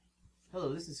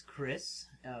Hello, this is Chris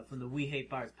from the We Hate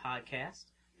Bars podcast,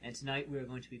 and tonight we are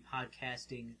going to be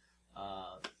podcasting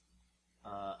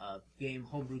a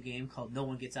homebrew game called No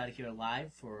One Gets Out of Here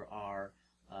Alive for our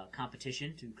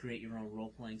competition to create your own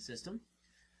role-playing system.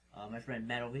 My friend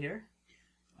Matt over here.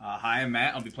 Hi, I'm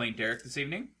Matt. I'll be playing Derek this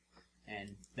evening.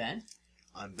 And Ben.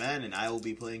 I'm Ben, and I will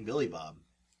be playing Billy Bob.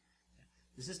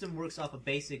 The system works off a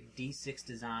basic D6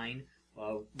 design.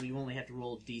 We only have to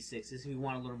roll D6s. If you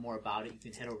want to learn more about it, you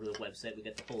can head over to the website. We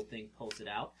got the whole thing posted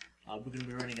out. We're going to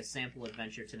be running a sample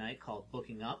adventure tonight called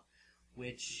Booking Up,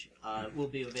 which will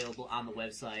be available on the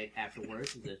website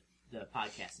afterwards. The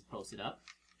podcast is posted up.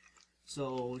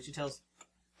 So, would you tell us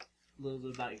a little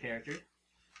bit about your character?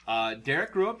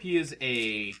 Derek grew up. He is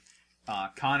a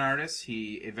con artist.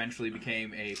 He eventually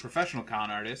became a professional con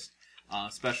artist.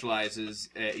 Specializes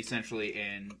essentially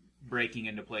in breaking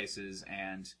into places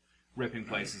and ripping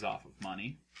places off of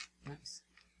money. Nice.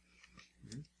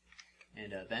 Mm-hmm.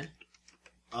 And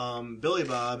Ben? Billy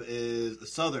Bob is a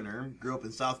Southerner. Grew up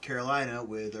in South Carolina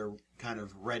with a kind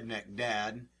of redneck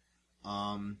dad.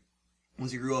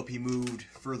 Once he grew up, he moved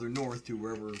further north to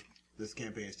wherever this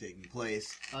campaign is taking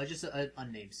place. Just an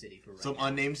unnamed city for right Some now.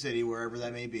 unnamed city, wherever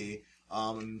that may be.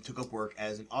 Took up work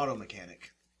as an auto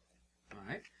mechanic. All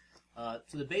right.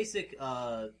 So the basic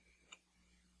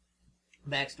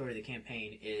backstory of the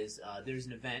campaign is there's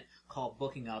an event called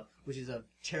Booking Up, which is a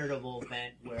charitable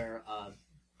event where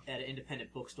at an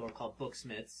independent bookstore called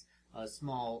Booksmiths, a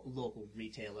small local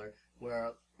retailer,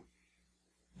 where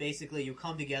basically you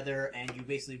come together and you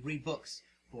basically read books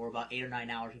for about 8 or 9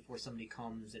 hours before somebody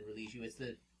comes and relieves you. It's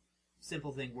the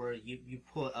simple thing where you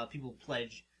put people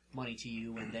pledge money to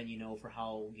you, and then for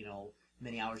how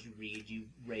many hours you read, you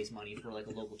raise money for like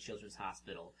a local children's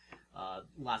hospital.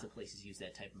 Lots of places use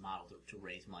that type of model to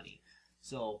raise money.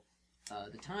 So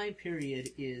the time period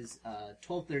is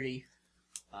 12:30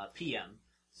 p.m.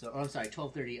 I'm sorry,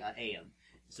 12:30 a.m.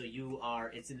 So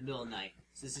it's in the middle of the night.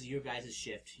 So this is your guys'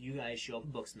 shift. You guys show up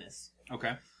at Booksmiths.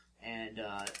 Okay. And,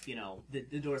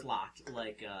 the door's locked.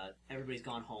 Like, everybody's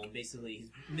gone home. Basically,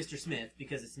 Mr. Smith,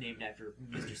 because it's named after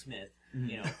Mr. Smith,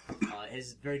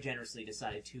 has very generously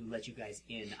decided to let you guys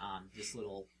in on this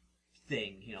little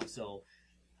thing, so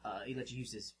he lets you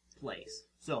use his place.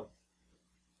 So,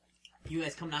 you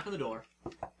guys come knock on the door.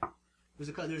 There's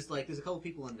a couple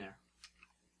people in there.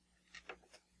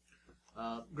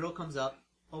 Girl comes up,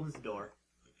 opens the door.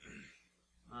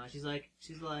 She's like,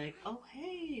 oh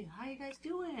hey, how you guys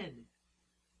doing?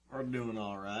 We're doing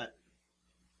all right.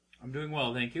 I'm doing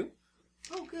well, thank you.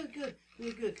 Oh, good,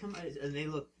 really good. Come on.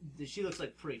 And she looks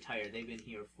like pretty tired. They've been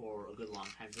here for a good long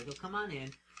time. So they go, come on in.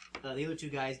 The other two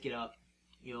guys get up,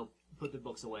 put their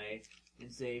books away, and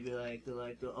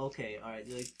okay, all right.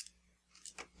 They're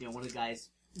like, one of the guys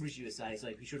reaches you aside. He's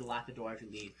like, be sure to lock the door after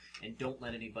you leave, and don't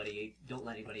let anybody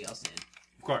else in.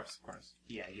 Of course.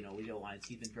 Yeah, we don't want it.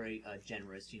 He's been very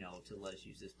generous, to let us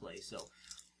use this place.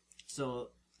 So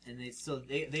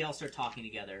they all start talking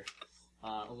together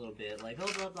a little bit, like,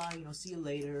 oh, blah, blah, see you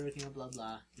later, blah,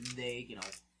 blah. And they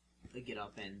get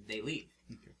up and they leave.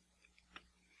 Okay.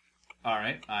 All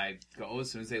right, I go.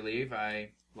 As soon as they leave,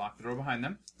 I lock the door behind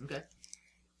them. Okay.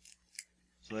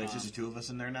 So it's just the two of us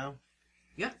in there now?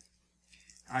 Yeah.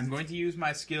 I'm going to use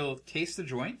my skill Case the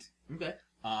Joint. Okay.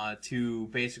 To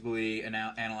basically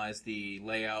analyze the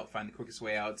layout, find the quickest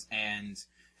way out, and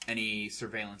any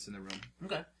surveillance in the room.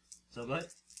 Okay. So go ahead.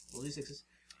 Roll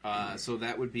D6s. So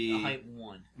that would be A height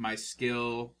 1. My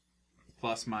skill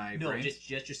plus my No, brains?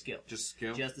 just your skill. Just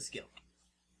skill? Just the skill.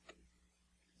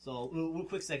 So, real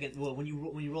quick second. Well, when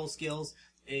you roll skills,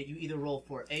 you either roll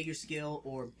for A, your skill,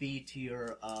 or B, to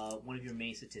your one of your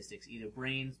main statistics, either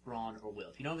brains, brawn, or will.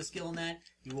 If you don't have a skill in that,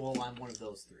 you roll on one of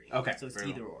those three. Okay. So it's very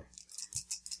either well. or.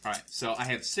 Alright, so I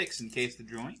have 6 in Case the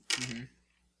Joint. Mm-hmm.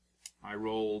 I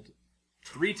rolled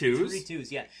 3 2s. 3 2s,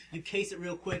 yeah. You case it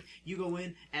real quick. You go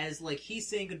in as, like, he's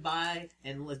saying goodbye,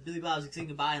 and as Billy Bob's saying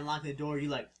goodbye and locking the door, you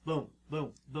like, boom,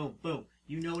 boom, boom, boom.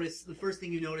 You notice, the first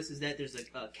thing you notice is that there's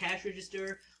a cash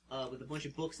register with a bunch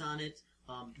of books on it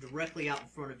directly out in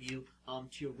front of you.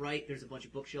 To your right, there's a bunch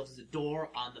of bookshelves. There's a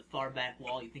door on the far back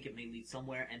wall. You think it may lead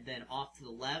somewhere. And then off to the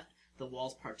left, the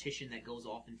wall's partition that goes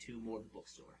off into more of the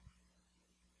bookstore.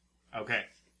 Okay.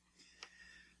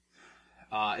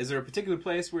 Is there a particular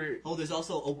place where... Oh, there's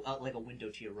also like a window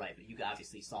to your right, but you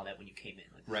obviously saw that when you came in.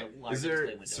 Like, right. A large Is there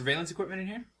display window. surveillance equipment in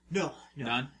here? No.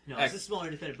 None? No, it's a small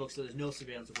independent bookstore. There's no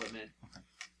surveillance equipment. Okay.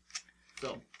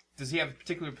 So, does he have a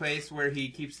particular place where he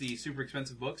keeps the super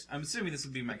expensive books? I'm assuming this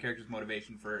would be my character's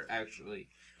motivation for actually.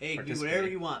 Hey, do participating.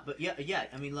 whatever you want, but yeah.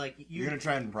 I mean, like You're gonna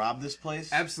try and rob this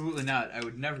place? Absolutely not. I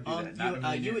would never do that. Not in a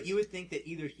million years. you would think that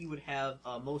either he would have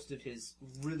most of his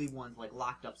really ones like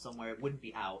locked up somewhere, it wouldn't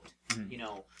be out.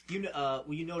 Mhm.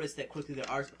 You notice that quickly there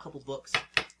are a couple books.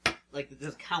 Like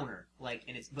there's a counter, like,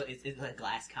 and it's like a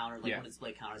glass counter, like one of the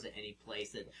display counters at any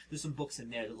place. That there's some books in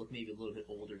there that look maybe a little bit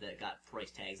older that got price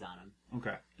tags on them.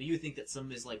 Okay. But you would think that some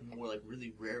of his like more like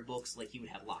really rare books, like he would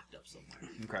have locked up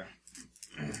somewhere. Okay.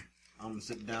 I'm gonna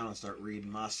sit down and start reading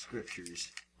my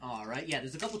scriptures. All right, yeah.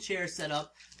 There's a couple chairs set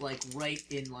up, like right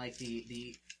in like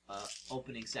the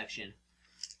opening section.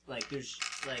 Like there's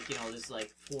like there's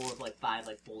like 4 or like 5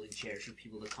 like folding chairs for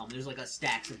people to come. There's like a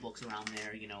stacks of books around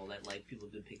there, that like people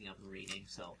have been picking up and reading.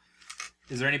 So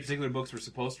is there any particular books we're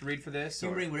supposed to read for this? you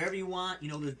can bring whatever you want.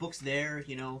 There's books there.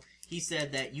 He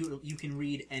said that you can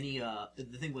read any.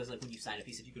 The thing was like when you signed up,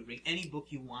 he said you could read any book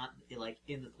you want like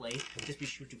in the place. Just be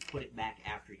sure to put it back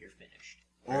after you're finished.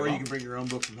 Or you can bring your own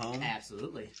book from home.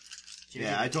 Absolutely.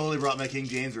 Yeah, I totally brought my King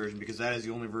James version because that is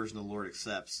the only version the Lord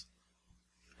accepts.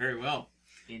 Very well.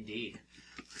 Indeed.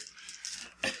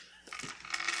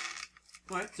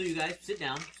 Alright, so you guys sit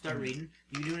down, start reading.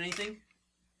 You doing anything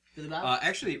for the Bible?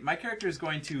 Actually, my character is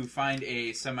going to find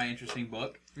a semi-interesting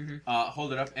book, Mhm.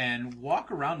 hold it up, and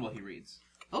walk around while he reads.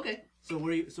 Okay. So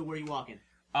where are you walking?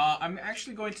 I'm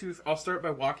actually going to. I'll start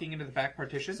by walking into the back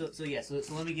partition. So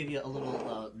let me give you a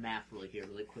little map really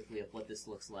quickly of what this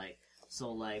looks like.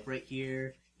 So like right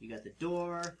here you got the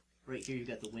door, right here you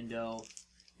got the window.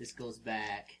 This goes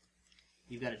back.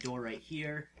 You've got a door right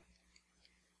here.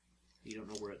 You don't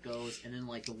know where it goes, and then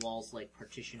like the walls like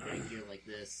partitioned right here like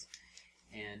this,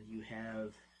 and you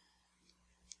have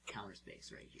counter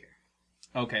space right here.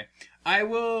 Okay, I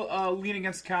will lean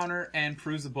against the counter and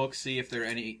peruse the book, see if there are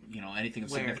anything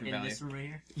of Where significant in value. this room right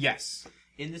here? Yes.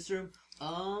 In this room?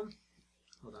 Hold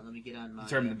on, let me get on my.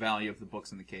 Determine the value of the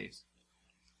books in the case.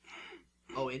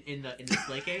 Oh, in the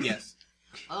display case? Yes.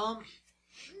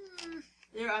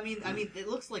 There. I mean, it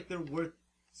looks like they're worth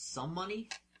some money,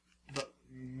 but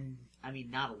I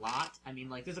mean, not a lot. I mean,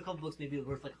 like, there's a couple books maybe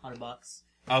worth like $100,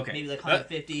 Okay. maybe like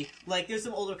 150. Like, there's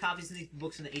some older copies of these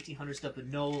books in the 1800 stuff, but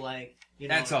no, like,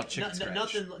 That's all chicken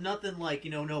scratch. nothing like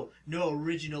no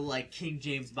original like King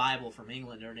James Bible from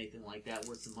England or anything like that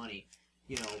worth some money.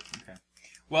 Okay.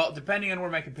 Well, depending on where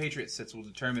my compatriot sits will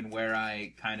determine where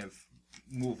I kind of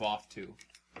move off to.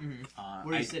 Mm-hmm.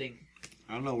 Where are you sitting?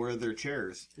 I don't know where are their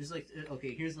chairs. There's like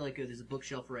here's like there's a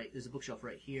bookshelf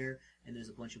right here, and there's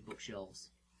a bunch of bookshelves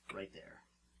right there.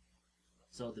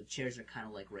 So the chairs are kind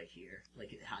of like right here,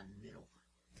 like in the middle.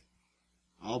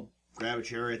 I'll grab a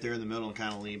chair right there in the middle and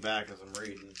kind of lean back as I'm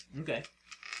reading. Okay.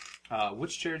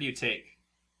 Which chair do you take?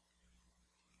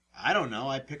 I don't know.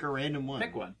 I pick a random one.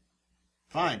 Pick one.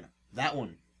 Fine. That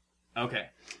one. Okay.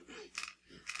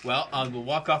 Well, we'll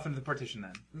walk off into the partition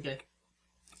then. Okay.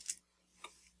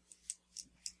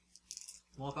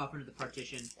 Walk off into the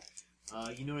partition.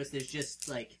 You notice there's just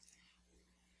like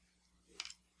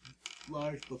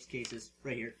large bookcases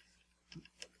right here.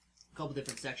 A couple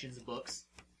different sections of books.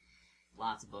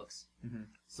 Lots of books. Mhm.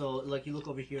 So, like, you look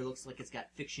over here, it looks like it's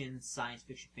got fiction, science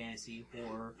fiction, fantasy,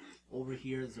 horror. Over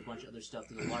here, there's a bunch of other stuff.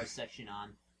 There's a large section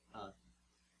on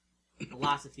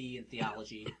philosophy and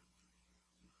theology.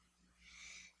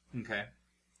 Okay.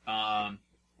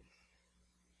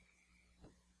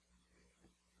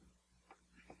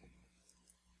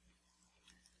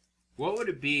 What would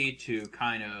it be to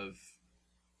kind of,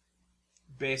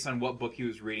 based on what book he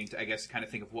was reading, to, I guess, kind of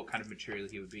think of what kind of material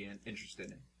he would be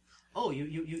interested in? Oh,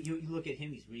 you look at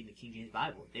him, he's reading the King James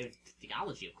Bible. There's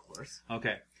theology, of course.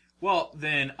 Okay. Well,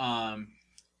 then,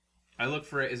 I look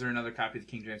for it. Is there another copy of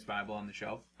the King James Bible on the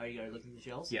shelf? Are you looking through the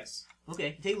shelves? Yes.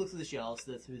 Okay, take a look through the shelves,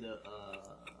 through the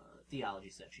theology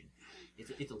section.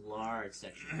 It's a large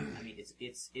section. I mean,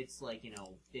 it's like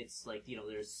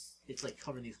it's like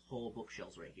covering these whole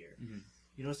bookshelves right here. Mm-hmm.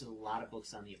 You notice there's a lot of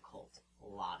books on the occult, a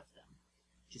lot of them,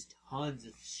 just tons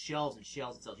of shelves and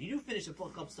shelves and shelves. You do finish a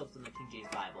couple stuff from the King James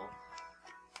Bible,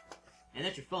 and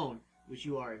that's your phone, which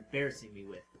you are embarrassing me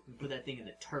with. You put that thing in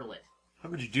the turtlet. How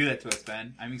could you do that to us,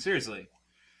 Ben? I mean, seriously.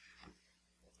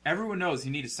 Everyone knows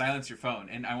you need to silence your phone,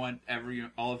 and I want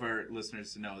all of our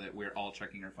listeners to know that we're all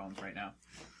checking our phones right now.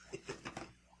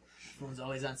 Phone's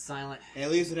always on silent. At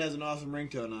least it has an awesome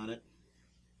ringtone on it.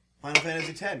 Final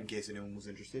Fantasy X, in case anyone was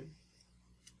interested.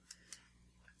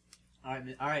 All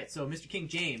right. So Mr. King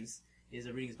James is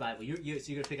reading his Bible. So you're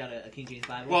gonna pick out a King James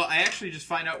Bible? Well, I actually just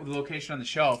find out the location on the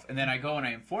shelf, and then I go and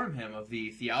I inform him of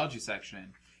the theology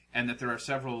section, and that there are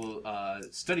several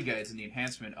study guides in the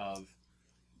enhancement of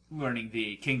learning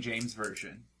the King James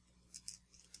version.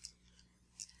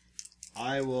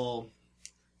 I will.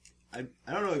 I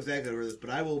don't know exactly where this, but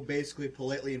I will basically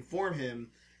politely inform him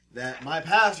that my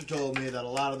pastor told me that a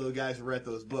lot of those guys who read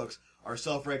those books are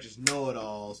self-righteous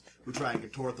know-it-alls who try and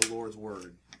contort the Lord's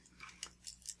word.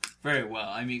 Very well.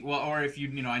 I mean, well, or if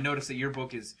I noticed that your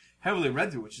book is heavily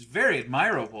read through, which is very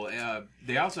admirable.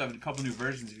 They also have a couple new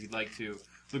versions if you'd like to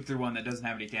look through one that doesn't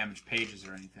have any damaged pages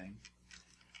or anything.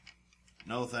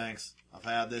 No thanks. I've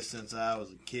had this since I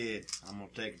was a kid. I'm going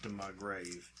to take it to my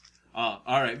grave. All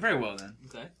right. Very well, then.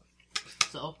 Okay.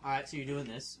 So, alright, so you're doing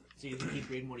this. So you can keep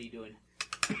reading. What are you doing,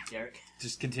 Derek?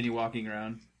 Just continue walking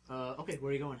around. Okay,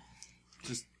 where are you going?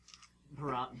 Just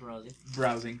browsing.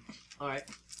 browsing. Alright.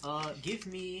 Give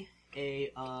me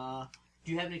a,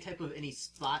 do you have any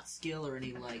spot skill or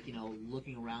any,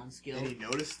 looking around skill? Did you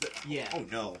notice that? Yeah. Oh,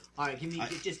 no. Alright,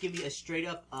 just give me a straight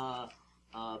up,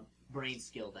 brain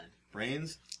skill then.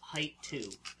 Brains? Height 2.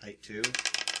 Height 2?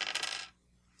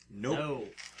 Nope. No.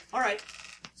 Alright.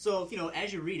 So,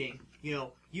 as you're reading,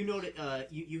 you notice,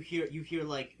 you hear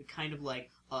like, kind of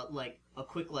like a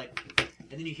quick, and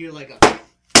then you hear like a,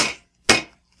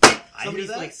 somebody's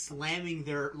like slamming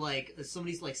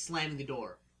somebody's like slamming the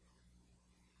door.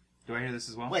 Do I hear this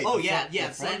as well? Wait. Oh, the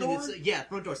front slamming door?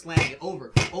 front door slamming it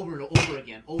over and over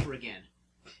again.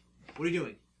 What are you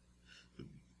doing?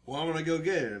 Well, I'm going to go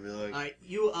get it. I'll be like...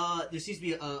 Alright, there seems to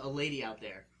be a lady out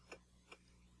there.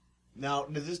 Now,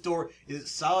 does this door, is it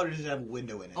solid or does it have a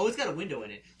window in it? Oh, it's got a window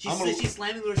in it. She's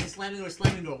slamming the door,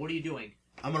 slamming the door. What are you doing?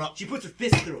 She puts her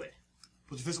fist through it.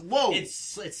 Whoa! It's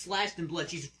slashed in blood.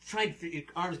 She's trying to, your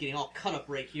arm's getting all cut up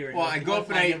right here. Well, I go up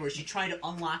and she's trying to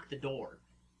unlock the door.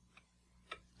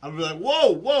 I'll be like,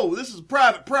 whoa, this is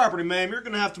private property, ma'am. You're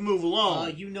going to have to move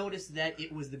along. You noticed that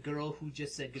it was the girl who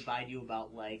just said goodbye to you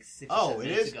about, 6 or 7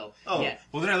 minutes ago. Oh. Yeah.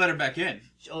 Well, then I let her back in.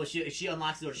 Oh, she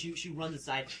unlocks the door. She runs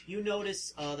inside. You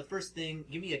notice, the first thing,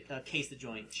 give me a case the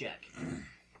joint check.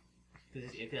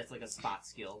 Because that's like a spot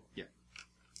skill. Yeah.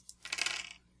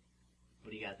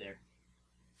 What do you got there?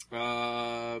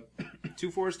 2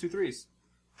 4s, 2 3s.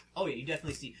 Oh yeah, you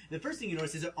definitely see. The first thing you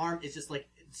notice is her arm is just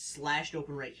slashed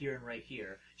open right here and right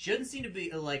here. She doesn't seem to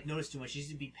be notice too much. She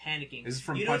seems to be panicking. Is this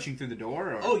from punching through the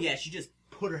door? Or? Oh yeah, she just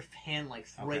put her hand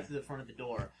right through the front of the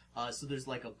door. So there's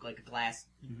like a glass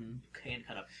hand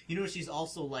cut up. You notice she's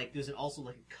also there's also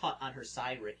a cut on her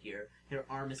side right here. Her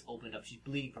arm is opened up. She's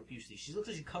bleeding profusely. She looks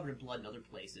like she's covered in blood in other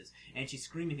places, and she's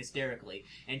screaming hysterically.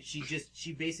 And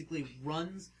she basically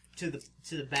runs to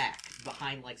the back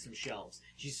behind some shelves.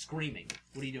 She's screaming.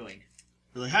 What are you doing?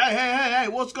 You're like, hey,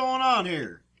 what's going on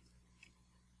here?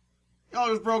 Y'all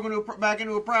just broke back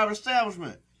into a private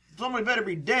establishment. Somebody better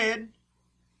be dead.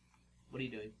 What are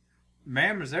you doing?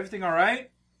 Ma'am, is everything all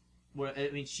right? Well, I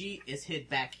mean, she is hid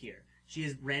back here. She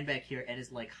has ran back here and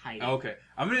is hiding. Okay,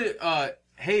 I'm gonna.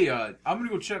 I'm gonna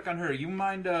go check on her. You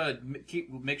mind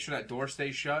make sure that door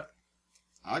stays shut?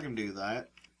 I can do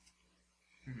that.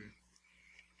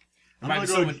 There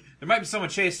might be someone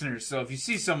chasing her, so if you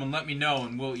see someone, let me know,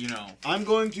 and we'll, I'm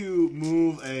going to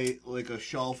move a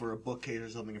shelf or a bookcase or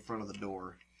something in front of the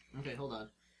door. Okay, hold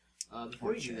on.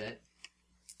 Before you do that,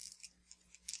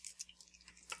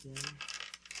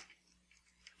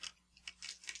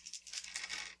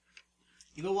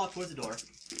 you go walk towards the door.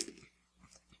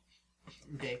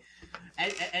 Okay,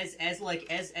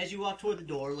 as you walk toward the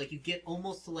door, you get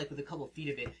almost to with a couple of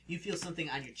feet of it, you feel something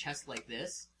on your chest like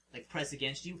this. Press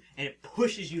against you, and it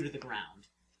pushes you to the ground.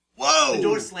 Whoa! The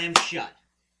door slams shut.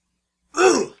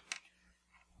 Ugh!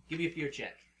 Give me a fear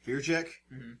check. Fear check?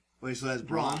 Mm-hmm. Wait, so that's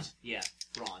bronze? Yeah,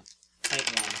 bronze. Type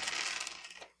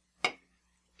 1.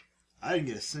 I didn't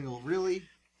get a single, really?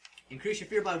 Increase your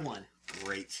fear by 1.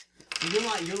 Great. So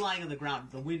you're lying on the ground.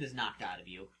 The wind is knocked out of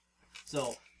you.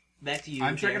 So, back to you.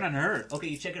 I'm checking on her. Okay,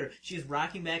 you check her. She's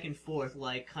rocking back and forth,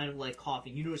 kind of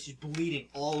coughing. You notice she's bleeding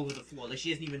all over the floor. She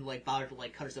hasn't even bothered to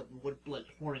cut herself with blood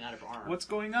pouring out of her arm. What's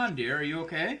going on, dear? Are you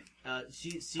okay?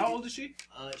 She How old is she?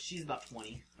 She's about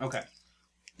 20. Okay.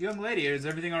 Young lady, is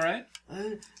everything all right?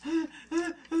 We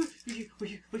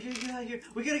gotta get out of here.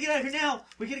 We gotta get out of here now.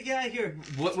 We gotta get out of here.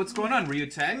 What's going on? Were you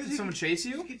attacked? Did someone chase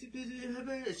you?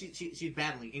 She's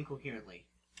babbling incoherently.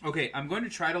 Okay, I'm going to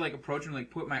try to approach her and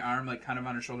put my arm kind of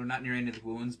on her shoulder, not near any of the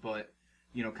wounds, but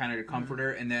kind of to comfort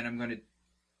her, and then I'm going to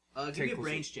give me a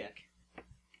brains check.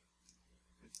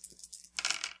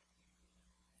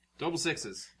 Double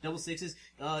sixes. Double sixes.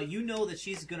 You know that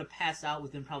she's going to pass out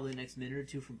within probably the next minute or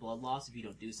two from blood loss if you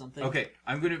don't do something. Okay,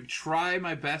 I'm going to try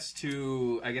my best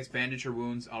to, I guess, bandage her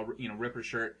wounds. I'll, rip her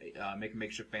shirt, make a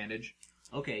makeshift bandage.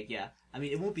 Okay, yeah. I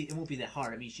mean, it won't be that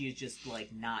hard. I mean, she is just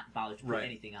like not bothered to put Right.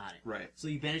 anything on it. Right. So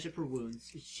you bandage up her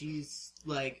wounds. She's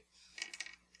like,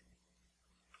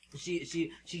 she's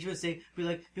gonna say, be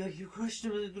like, you crushed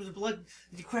him. There was blood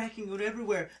cracking out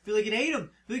everywhere. Be like, it ate him.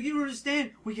 Be like, you don't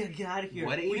understand. We gotta get out of here.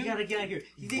 What ate we him? gotta get out of here.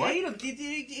 They What? ate him.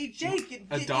 They ate Jake.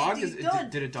 A dog? He's done.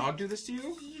 Did a dog do this to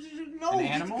you? No, An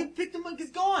animal? He picked him up. He's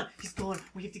gone. He's gone.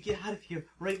 We have to get out of here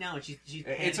right now. And she's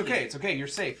It's panicking. okay. It's okay. You're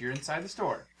safe. You're inside the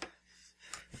store.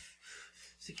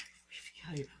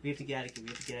 We have to get out of here. We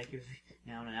have to get out of here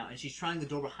now. And she's trying the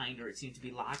door behind her. It seems to be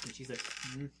locked, and she's like,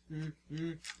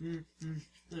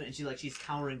 and she's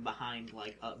cowering behind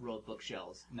like a row of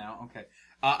bookshelves. No. Okay.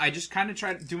 I just kind of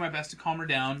try to do my best to calm her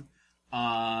down.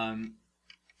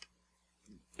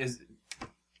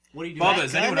 What are you doing? Bubba,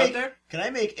 is anyone up there? Can I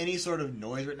make any sort of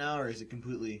noise right now, or is it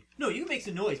completely... No, you can make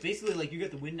some noise. Basically, like you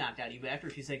get the wind knocked out of you, but after a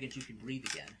few seconds, you can breathe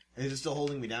again. Is it still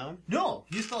holding me down? No,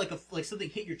 you just felt like something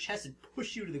hit your chest and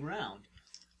pushed you to the ground.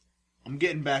 I'm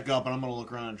getting back up, and I'm going to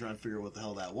look around and try and figure out what the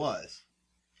hell that was.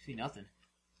 See nothing.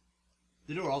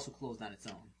 The door also closed on its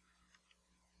own.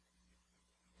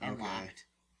 And Okay. locked.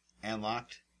 And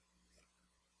locked?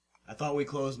 I thought we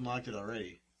closed and locked it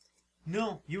already.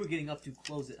 No, you were getting up to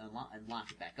close it and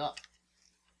lock it back up.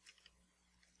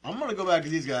 I'm going to go back to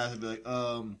these guys and be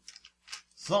like,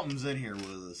 something's in here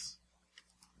with us.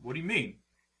 What do you mean?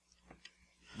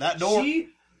 That door...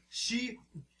 She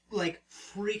like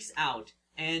freaks out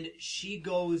and she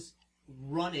goes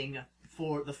running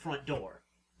for the front door,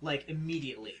 like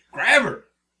immediately. Grab her.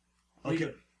 What are you Okay.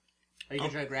 doing? Are you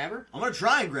gonna try to grab her? I'm going to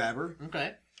try and grab her.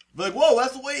 Okay. Be like, whoa,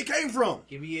 that's the way it came from!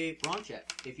 Give me a brawn check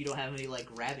if you don't have any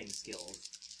like grabbing skills.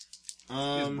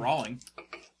 It's brawling.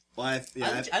 Well, I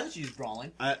let you use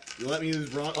brawling. you let me use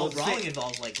brawn. Oh, it's brawling same-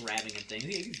 involves like grabbing and things.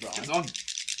 Yeah, you use brawling. It's all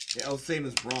Yeah, it was the same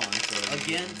as brawn. So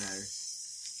Against.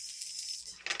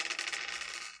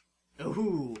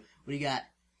 Ooh, what do you got?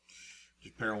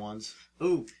 Just pair of ones.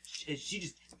 Ooh, she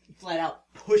just flat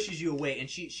out pushes you away, and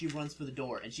she runs for the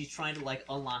door, and she's trying to like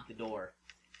unlock the door.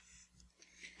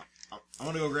 I'm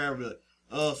gonna go grab her and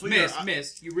be like, sweetheart,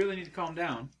 Miss, you really need to calm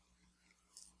down.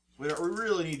 sweetheart, we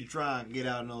really need to try and get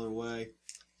out another way.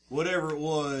 Whatever it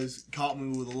was caught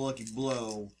me with a lucky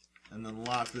blow, and then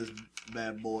locked this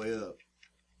bad boy up.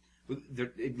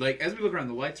 Like, as we look around,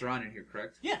 the lights are on in here,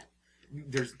 correct? Yeah.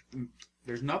 There's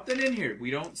nothing in here.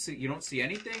 You don't see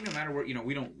anything, no matter where,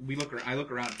 I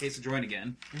look around in case of join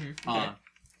again. Mm-hmm. Okay.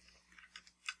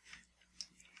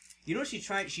 You know what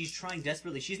she's trying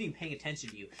desperately. She's even paying attention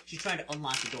to you. She's trying to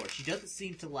unlock the door. She doesn't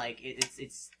seem to like it.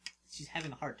 She's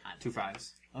having a hard time. 2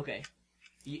 5s. Okay.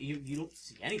 You don't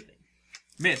see anything.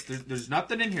 Miss, there's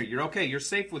nothing in here. You're okay. You're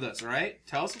safe with us, all right?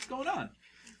 Tell us what's going on.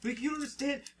 Like, you don't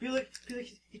understand. Be like,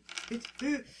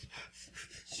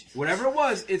 Whatever it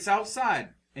was, it's outside,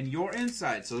 and you're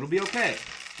inside, so it'll be okay.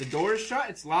 The door is shut.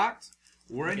 It's locked.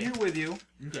 We're in Okay. here with you.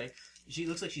 Okay. She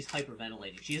looks like she's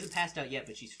hyperventilating. She hasn't passed out yet,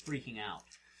 but she's freaking out.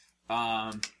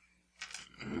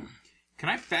 Can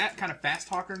I kind of fast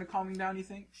talk her into calming down, you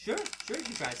think? Sure, you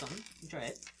can try something. You can try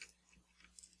it.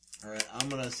 Alright, I'm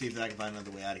gonna see if I can find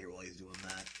another way out of here while he's doing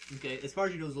that. Okay, as far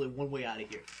as you know, there's only one way out of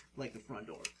here, like the front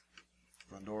door.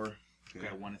 Front door. Okay,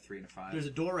 a 1, a 3, and a 5. There's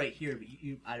a door right here, but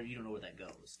you don't know where that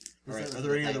goes. Alright, are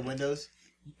there any other windows?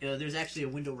 There's actually a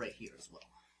window right here as well.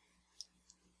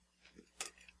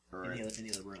 Alright. In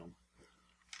the other room.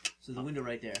 So the window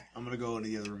right there. I'm gonna go into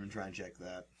the other room and try and check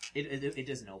that. It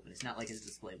doesn't open. It's not like it's a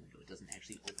display window. It doesn't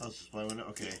actually open. Oh, it's a display window?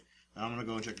 Okay. Now I'm gonna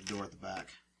go and check the door at the back.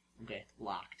 Okay,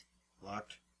 locked.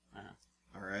 Locked? Uh-huh.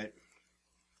 Alright.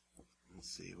 Let's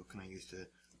see, what can I use to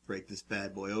break this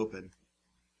bad boy open?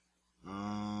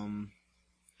 I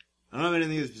don't have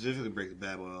anything to specifically break the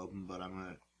bad boy open, but I'm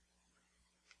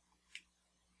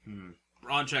gonna...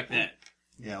 Ron, check that.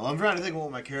 Yeah, well, I'm trying to think what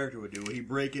my character would do. Would he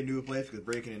break into a place? Because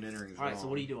breaking and entering is Alright, wrong. so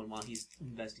what are you doing while he's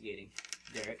investigating,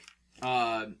 Derek?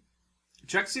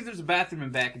 Check to see if there's a bathroom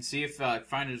in back and see if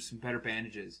find her some better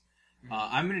bandages.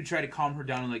 I'm gonna try to calm her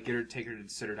down and like take her to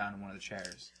sit her down in one of the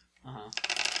chairs. Uh-huh.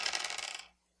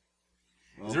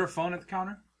 Well, Is there a phone at the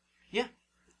counter? Yeah.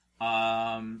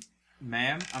 Ma'am,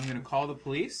 I'm gonna call the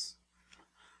police.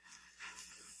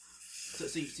 So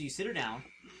you sit her down.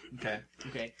 Okay.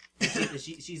 Okay.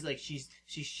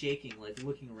 She's shaking, like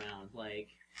looking around, like.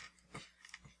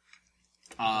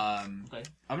 Okay.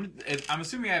 I'm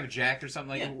assuming I have a jacket or something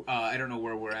like. Yeah. I don't know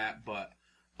where we're at, but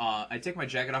I take my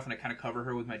jacket off and I kind of cover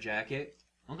her with my jacket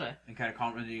Okay. and kind of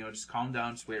calm, just calm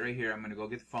down. Just wait right here. I'm gonna go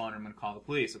get the phone. And I'm gonna call the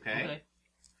police. Okay.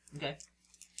 Okay.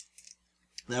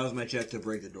 that was my check to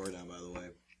break the door down, by the way.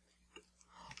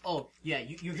 Oh yeah,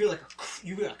 you hear like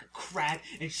a crack,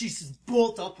 and she's just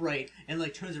bolt upright and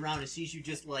like turns around and sees you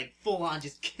just like full on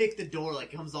just kick the door,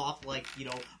 like comes off, like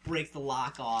breaks the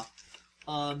lock off.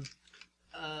 I'm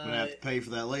gonna have to pay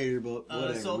for that later, but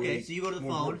whatever. So you go to the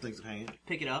More phone, important things at hand.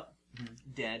 pick it up,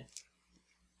 dead.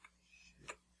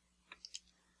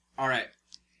 All right.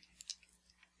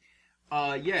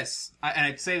 Yes, and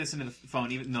I'd say this into the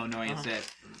phone, even though knowing it's dead.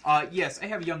 Yes, I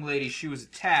have a young lady. She was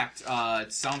attacked.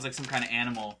 It sounds like some kind of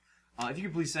animal. If you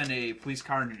could please send a police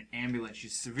car and an ambulance.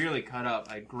 She's severely cut up.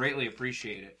 I'd greatly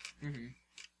appreciate it. Mm-hmm.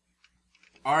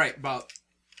 All right, about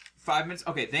 5 minutes.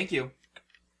 Okay, thank you.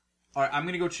 All right, I'm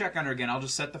gonna go check on her again. I'll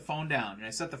just set the phone down, and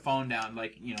I set the phone down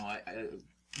like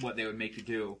what they would make you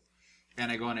do,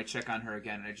 and I go and I check on her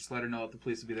again, and I just let her know that the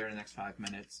police will be there in the next 5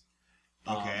 minutes.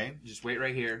 Okay. Just wait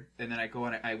right here, and then I go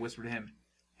and I whisper to him,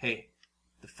 "Hey,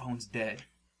 the phone's dead."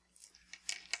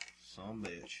 Some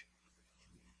bitch.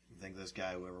 You think this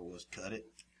guy, whoever was, cut it?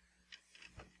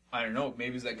 I don't know.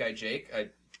 Maybe it's that guy Jake.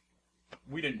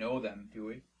 We didn't know them, do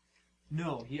we?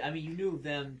 No, you knew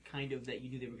them kind of, that you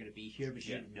knew they were going to be here, but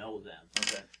you didn't know them.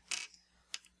 Okay.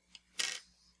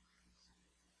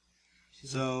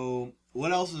 So,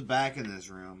 what else is back in this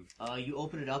room? You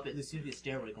open it up, and there seems to be a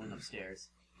stairway going upstairs.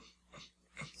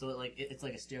 So it's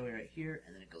like a stairway right here,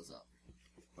 and then it goes up.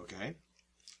 Okay.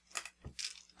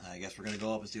 I guess we're gonna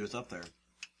go up and see what's up there.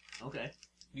 Okay.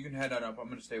 You can head on up. I'm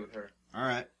going to stay with her.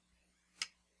 Alright.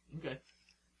 Okay.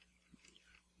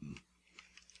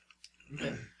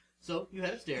 Okay. So you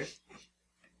head upstairs.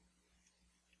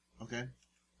 Okay.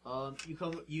 You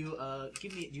come. You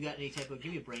give me. You got any type of?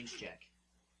 Give me a brains check.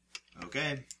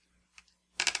 Okay.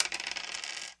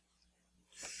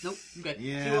 Nope. Okay.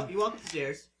 Yeah. So you walk up the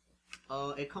stairs.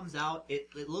 It comes out. It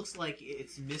looks like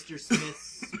it's Mr.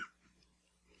 Smith's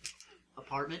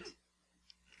apartment,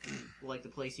 like the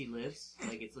place he lives.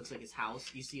 Like it looks like his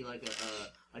house. You see like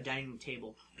a dining room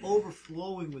table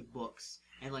overflowing with books,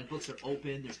 and like books are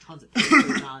open. There's tons of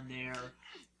papers on there.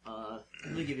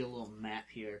 Let me give you a little map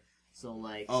here. So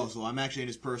like. Oh, so I'm actually in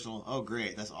his personal. Oh,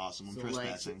 great. That's awesome. I'm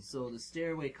trespassing. So the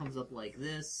stairway comes up like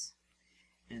this,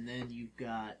 and then you've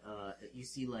got you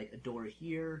see like a door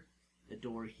here. A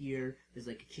door here. There's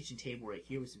like a kitchen table right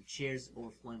here with some chairs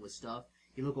overflowing with stuff.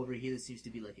 You look over here. There seems to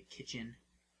be like a kitchen.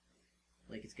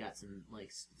 Like it's got some like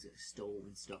stove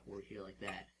and stuff over here like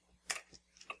that.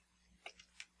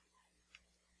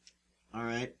 All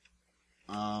right.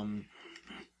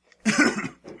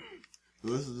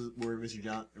 This is where Mr.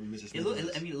 Smith is.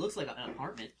 It looks like an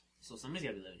apartment. So somebody's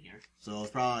got to be living here. So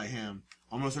it's probably him.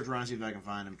 I'm gonna search around and see if I can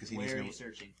find him because he needs Where to are know. you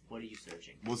searching? What are you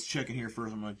searching? Let's check in here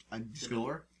first. I'm just The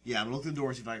door? Yeah, I'm gonna look through the door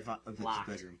and see if I can find if it's his Locked.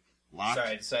 bedroom. Locked. Sorry,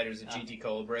 I decided it was a GT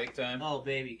Cola break time. Oh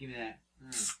baby, give me that.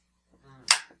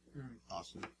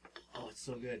 Awesome. Oh, it's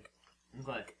so good.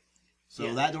 Okay. So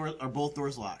Yeah. that door are both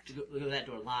doors locked. Look at that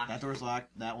door locked. That door's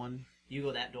locked. That one. You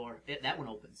go that door. That one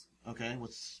opens. Okay.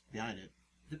 What's behind it?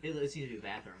 It seems to be a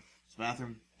bathroom. It's the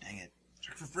bathroom. Dang it.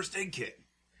 Check for first aid kit.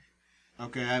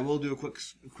 Okay, I will do a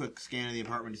quick scan of the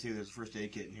apartment to see if there's a first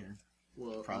aid kit in here.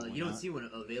 Well, Probably you don't not. see one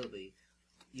available.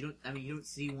 You don't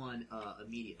see one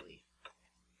immediately.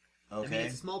 Okay. I mean,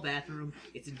 it's a small bathroom.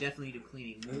 It's in definitely need of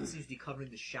cleaning. Mold seems to be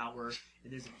covering the shower,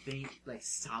 and there's a faint, like,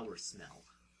 sour smell.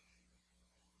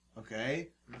 Okay.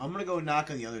 I'm gonna go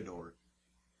knock on the other door.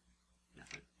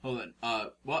 Nothing. Hold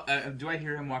on. Do I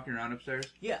hear him walking around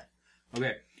upstairs? Yeah.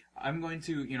 Okay. I'm going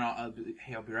to, I'll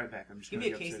be right back. I'm just Give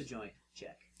going me to a case upstairs. of joint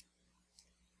check.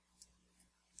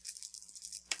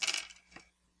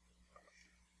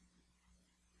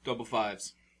 Double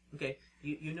fives. Okay.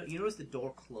 You notice the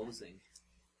door closing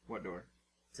What door?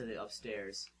 to the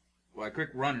upstairs. Well, I quick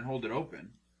run and hold it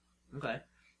open. Okay.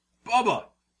 Bubba!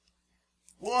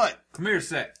 What? Come here a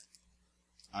sec.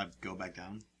 I go back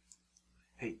down.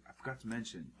 Hey, I forgot to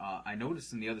mention, I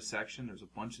noticed in the other section there's a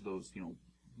bunch of those,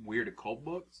 weird occult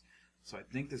books. So I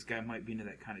think this guy might be into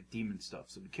that kind of demon stuff.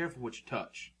 So be careful what you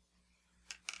touch.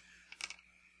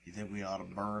 You think we ought to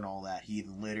burn all that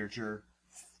heathen literature?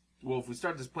 Well, if we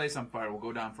start this place on fire, we'll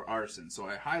go down for arson. So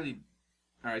I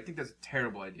think that's a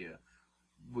terrible idea.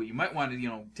 But you might want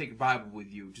to, take a Bible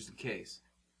with you just in case.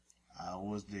 I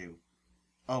always do.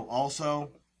 Oh,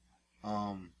 also,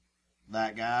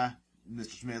 that guy,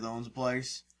 Mr. Smith, owns a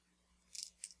place.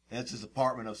 That's his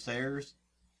apartment upstairs.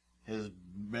 His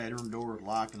bedroom door is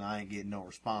locked, and I ain't getting no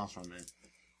response from it.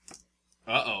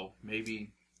 Uh-oh.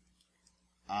 Maybe.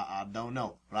 I don't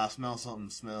know, but I smell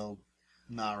something smelled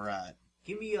not right.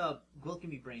 Give me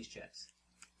brains checks.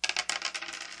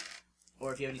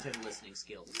 Or if you have any type of listening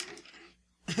skills.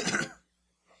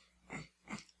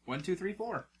 1, 2, 3,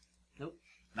 4. Nope.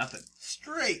 Nothing.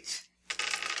 Straight.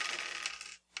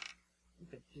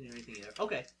 Okay, she didn't do anything either.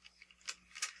 Okay.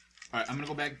 All right, I'm gonna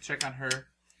go back and check on her.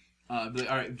 But,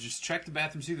 all right, just check the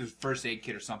bathroom, see if there's a first aid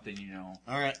kit or something, you know.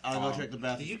 All right, I'll go check the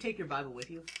bathroom. Did you take your Bible with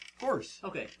you? Of course.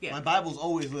 Okay, yeah. My Bible's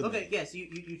always with me. Okay, yes,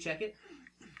 you check it.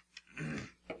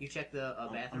 You check the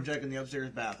bathroom. I'm checking the upstairs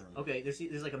bathroom. Okay,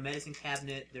 there's like a medicine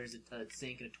cabinet. There's a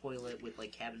sink and a toilet with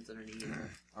like cabinets underneath.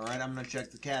 All right, I'm gonna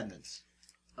check the cabinets.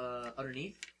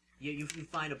 Underneath, you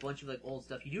find a bunch of like old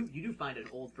stuff. You do find an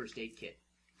old first aid kit.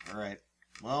 All right.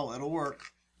 Well, that'll work.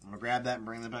 I'm gonna grab that and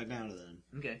bring that back down to them.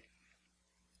 Okay.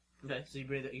 Okay, so you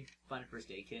find a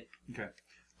first aid kit. Okay.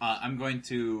 I'm going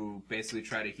to basically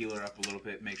try to heal her up a little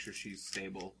bit, make sure she's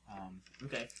stable.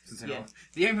 Okay. Since I know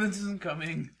the ambulance isn't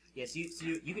coming. Yes, you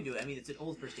can do it. I mean, it's an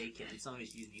old first aid kit, and some of it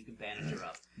you can bandage her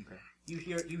up. Okay. You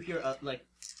hear like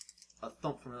a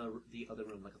thump from the other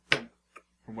room, like a thump.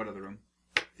 From what other room?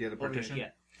 The other Over here, partition? yeah.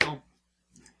 Thump.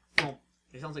 Thump.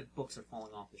 It sounds like books are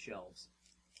falling off the shelves.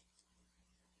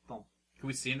 Thump. Can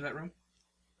we see into that room?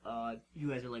 You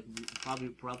guys are like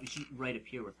probably she right up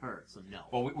here with her, so no.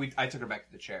 Well, I took her back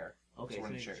to the chair. Okay, so we're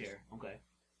in the the chairs. chair. Okay.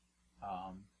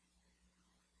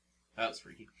 That was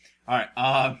freaky. All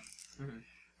right.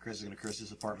 Chris is gonna curse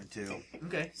this apartment too.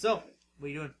 Okay, so what are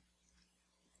you doing?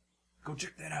 Go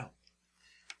check that out.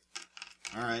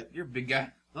 All right. You're a big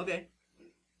guy. Okay.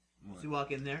 What? So you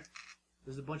walk in there.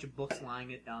 There's a bunch of books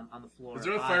lying on the floor. Is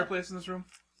there a fireplace in this room?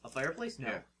 A fireplace? No.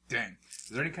 Yeah. Dang. Is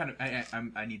there any kind of?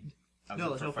 I need. No,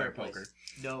 there's no fire fireplace. poker.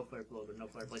 No fire poker. No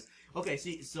fireplace. Okay,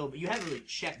 so you haven't really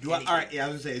checked. All anything. right. Yeah, I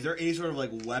was gonna say, is there any sort of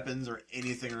like weapons or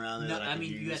anything around there? No, that I I mean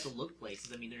could you use? have to look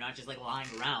places. I mean they're not just like lying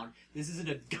around. This isn't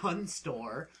a gun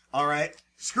store. All right.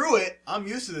 Screw it. I'm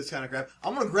used to this kind of crap.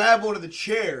 I'm gonna grab one of the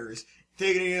chairs,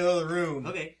 take it into the other room.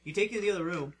 Okay, you take it to the other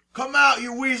room. Come out,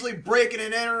 you Weasley breaking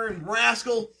and entering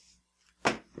rascal!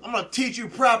 I'm gonna teach you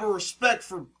proper respect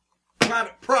for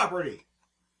private property.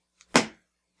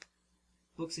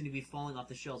 Books seem to be falling off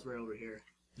the shelves right over here.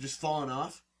 Just falling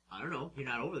off. I don't know. You're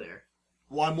not over there.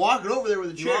 Well, I'm walking over there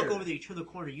with a You chair. walk over there. You turn the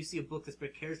corner. You see a book that's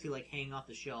precariously like hanging off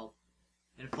the shelf,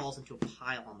 and it falls into a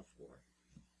pile on the floor.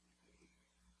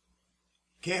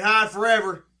 Can't hide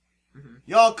forever. Mm-hmm.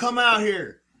 Y'all come out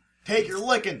here. Take your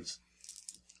lickings.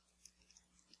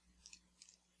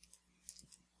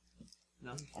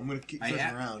 No. I'm gonna keep searching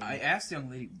around. I asked the young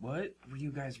lady, "What were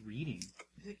you guys reading?"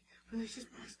 I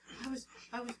was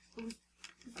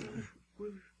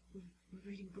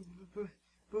reading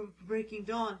Breaking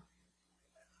Dawn.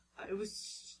 It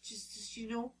was just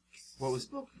What was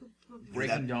book?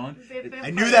 Breaking Dawn?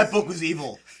 I knew that book was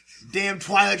evil. Damn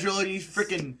Twilight Trilogy,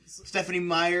 freaking Stephanie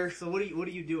Meyer. So what are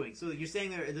you doing? So you're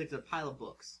saying there's a pile of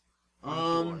books.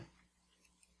 On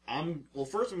the floor.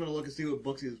 First I'm gonna look and see what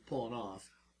books he's pulling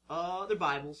off. They're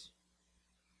Bibles.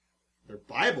 They're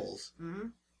Bibles. Mm-hmm.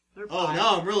 They're Oh, Bibles.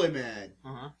 now I'm really mad.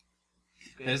 Uh-huh.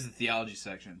 Okay. That is the theology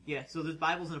section. Yeah, so there's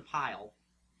Bibles in a pile.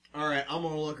 All right, I'm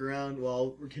gonna look around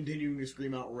while we're continuing to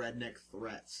scream out redneck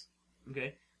threats.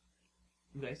 Okay.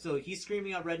 Okay, so he's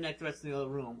screaming out redneck threats in the other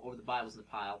room over the Bibles in the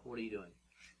pile. What are you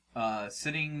doing?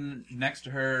 Sitting next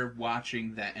to her,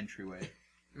 watching that entryway.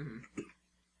 Mm-hmm.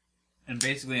 And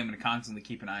basically, I'm going to constantly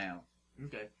keep an eye out.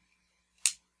 Okay.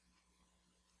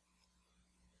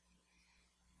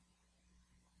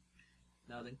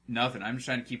 Nothing. Nothing. I'm just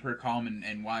trying to keep her calm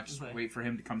and watch, Okay. wait for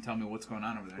him to come tell me what's going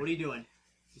on over there. What are you doing?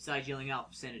 Besides yelling out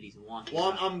obscenities and walking.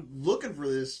 Well, around? I'm looking for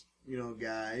this,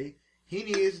 guy. He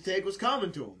needs to take what's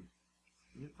coming to him.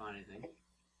 You didn't find anything.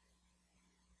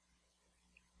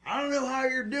 I don't know how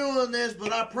you're doing this,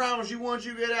 but I promise you, once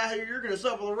you get out here, you're gonna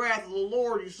suffer the wrath of the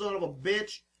Lord, you son of a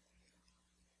bitch.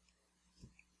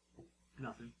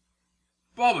 Nothing.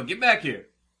 Bubba, get back here.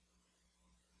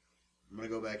 I'm gonna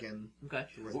go back in. Okay.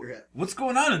 Where you're at. What's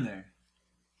going on in there?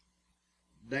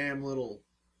 Damn little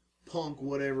punk,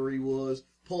 whatever he was,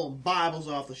 pulling Bibles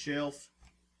off the shelf.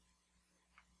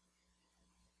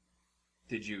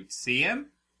 Did you see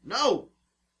him? No!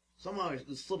 Somehow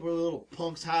the slippery little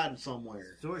punk's hiding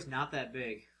somewhere. The door's not that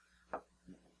big.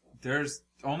 There's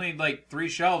only like 3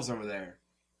 shelves over there.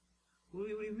 What do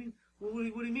you mean? What do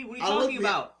you mean? What are you I looked talking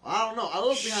about? I don't know. I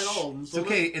looked behind all of them. It's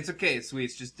okay. It's okay,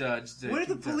 sweets. Just When are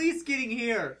the police getting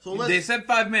here? So They let's, said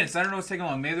 5 minutes. I don't know what's taking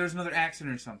long. Maybe there's another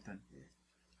accident or something.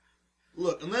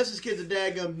 look, unless this kid's a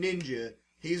daggum ninja,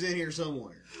 he's in here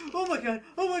somewhere. Oh my god!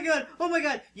 Oh my god! Oh my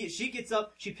god! Yeah, she gets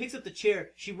up, she picks up the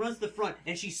chair, she runs to the front,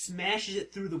 and she smashes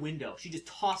it through the window. She just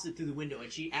tosses it through the window,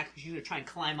 and she's gonna try and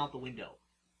climb out the window.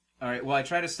 All right. Well, I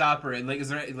try to stop her. And is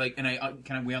there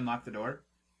can we unlock the door?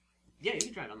 Yeah, you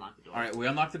can try to unlock the door. All right. We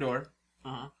unlock the door Uh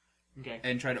huh. Okay.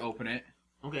 and try to open it.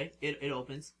 Okay, it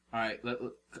opens. All right,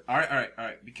 all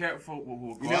right. Be careful.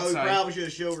 We'll go You know, we outside. probably should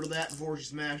have showed her that before she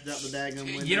smashed up the daggum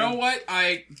window. You know what?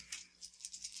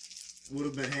 Would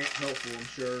have been helpful, I'm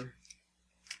sure.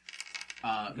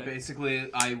 Okay.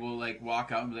 Basically, I will like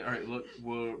walk out and be like, all right, look,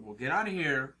 we'll get out of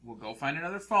here. We'll go find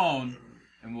another phone,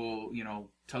 and we'll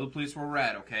tell the police where we're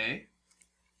at. Okay.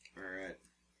 All right.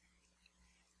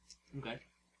 Okay.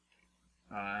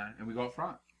 And we go up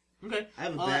front. Okay. I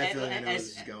have a bad feeling I know where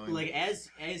this is going. Like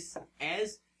as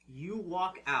you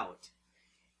walk out,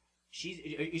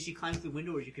 is she climbing through the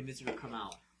window, or did you convince her to come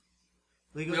out?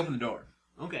 Like, We open the door.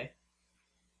 Okay.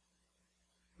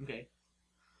 Okay.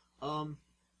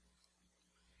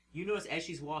 You notice as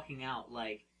she's walking out,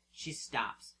 like, she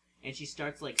stops and she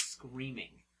starts like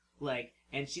screaming, like,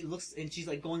 and she looks and she's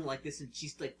like going like this, and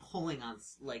she's like pulling on,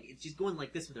 like, she's going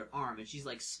like this with her arm, and she's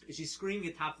like she's screaming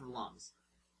at the top of her lungs.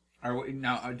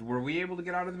 Were we able to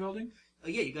get out of the building?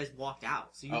 Yeah, you guys walked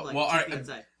out, so you Well, 2 all right. feet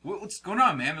inside. What's going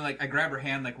on, man? Like, I grab her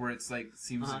hand, like where it's like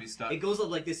seems to be stuck. It goes up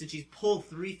like this, and she's pulled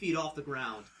 3 feet off the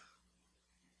ground,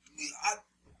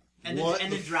 and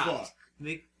then dropped. Fuck?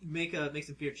 Make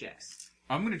some fear checks.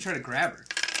 I'm gonna try to grab her.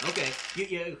 Okay,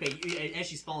 as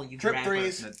she's falling, you Trip grab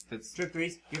threes. her. That's Trip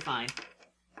threes. You're fine.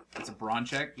 a brawn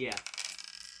check. Yeah.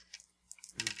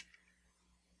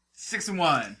 6 and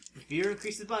 1. Fear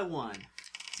increases by 1.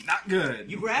 Not good.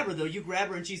 You grab her though. You grab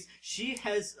her, and she's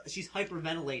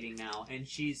hyperventilating now, and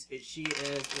she is.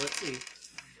 Let's see.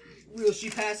 Will she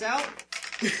pass out?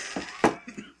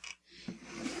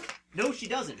 No, she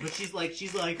doesn't. But she's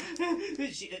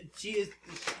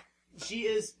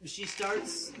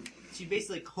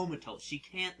basically comatose. She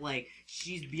can't, like,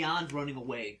 she's beyond running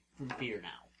away from fear now.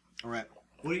 All right.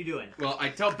 What are you doing? Well, I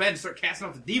tell Ben to start casting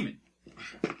off the demon.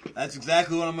 That's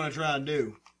exactly what I'm going to try and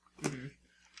do. Mm-hmm.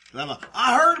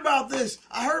 I heard about this.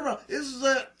 This is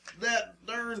that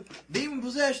darn demon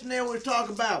possession there we talk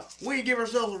about. We need to give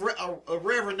ourselves a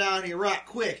reverend down here right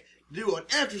quick to do an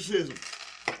exorcism.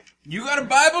 You got a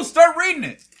Bible? Start reading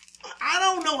it. I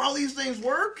don't know how these things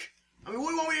work. I mean, what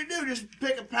do you want me to do? Just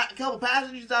pick a couple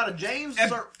passages out of James? And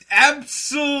start...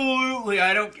 Absolutely,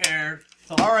 I don't care.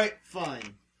 Thump, All right,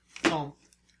 fine. thump,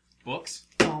 Books?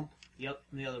 thump. Yep,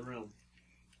 in the other room.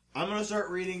 I'm gonna start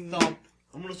reading. Thump,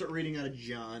 I'm gonna start reading out of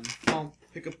John. thump.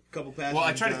 Pick a couple passages. Well,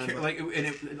 I try of to John,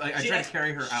 I try to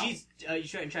carry her out. You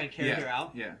try and carry her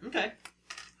out. Yeah. Okay.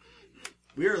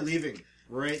 We are leaving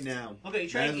right now. Okay. You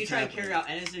try and carry her out,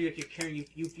 and as you're carrying,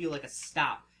 you feel like a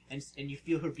stop, and you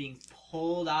feel her being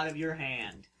pulled out of your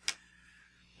hand.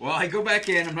 Well, I go back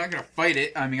in. I'm not gonna fight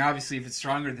it. I mean, obviously, if it's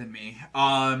stronger than me.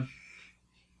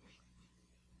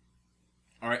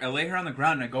 All right, I lay her on the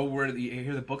ground and I go where you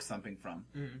hear the books thumping from.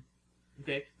 Mm-hmm.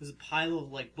 Okay, there's a pile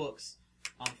of like books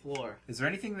on the floor. Is there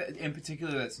anything in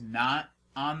particular that's not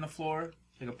on the floor,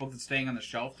 like a book that's staying on the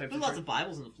shelf? There's lots of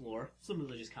Bibles on the floor, some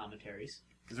religious commentaries.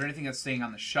 Is there anything that's staying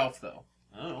on the shelf though?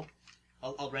 I don't know.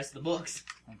 I'll rest the books.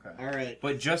 Okay. All right.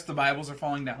 But just the Bibles are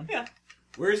falling down. Yeah.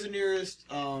 Where's the nearest?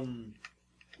 What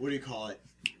do you call it?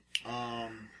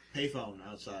 Payphone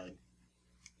outside.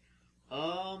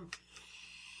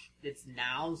 It's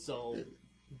now, so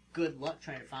good luck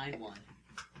trying to find one.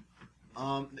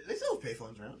 They still have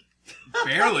payphones around.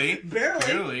 Barely.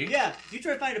 Barely. Yeah. You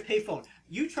try to find a payphone.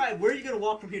 You try. Where are you going to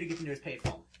walk from here to get to the nearest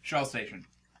payphone? Shell station.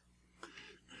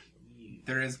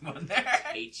 There is one there.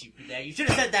 Hate you for that. You should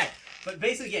have said that. But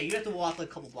basically, yeah, you have to walk like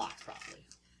a couple blocks, probably.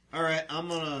 All right, I'm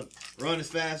gonna run as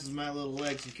fast as my little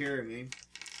legs can carry me.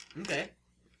 Okay.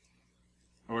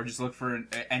 Or just look for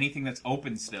anything that's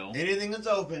open still. Anything that's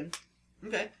open.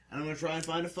 Okay. And I'm gonna try and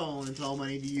find a phone and tell them I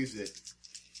need to use it.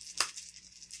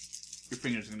 Your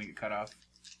finger's gonna get cut off.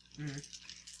 Mm-hmm.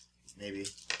 Maybe.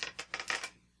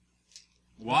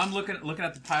 While I'm looking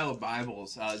at the pile of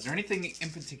Bibles, is there anything in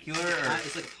particular? Or...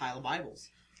 It's like a pile of Bibles.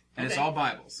 And okay. It's all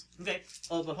Bibles. Okay.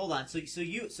 Oh, but hold on. So where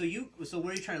are you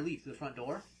trying to leave? Through the front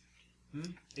door? Are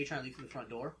you trying to leave through the front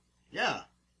door? Yeah.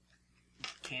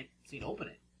 Can't seem to open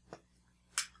it.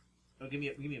 Oh, give me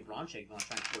a brawn check if you want to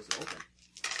try and force it open.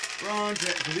 Brawn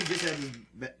check, because we just had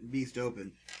this beast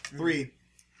open. 3.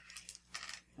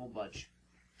 Won't budge.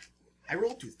 I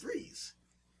rolled 2 3s.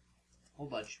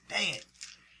 Won't budge. Dang it.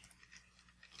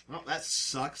 Well, that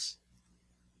sucks.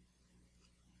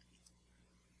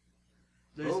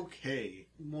 Okay.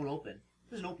 Won't open.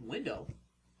 There's an open window.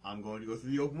 I'm going to go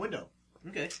through the open window.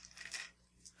 Okay.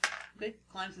 Okay.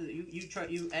 Climb through.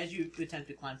 As you attempt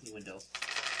to climb through the window.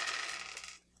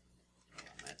 Oh,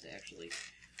 I have to actually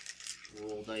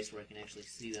roll dice where I can actually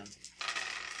see them.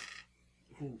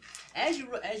 Ooh. As you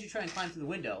try and climb through the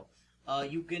window,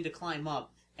 you begin to climb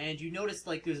up, and you notice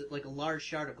like there's like a large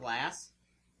shard of glass.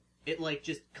 It like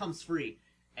just comes free,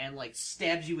 and like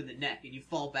stabs you in the neck, and you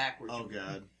fall backwards. Oh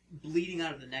god. Bleeding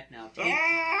out of the neck now.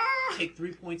 Take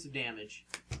 3 points of damage.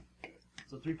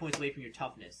 So 3 points away from your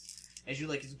toughness. As you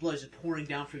his blood is just pouring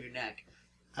down from your neck.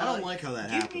 I don't like how that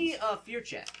happens. Give me a fear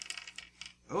check.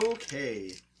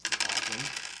 Okay. Awesome.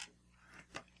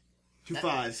 2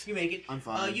 5s. You make it. I'm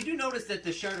fine. You do notice that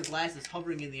the shard of glass is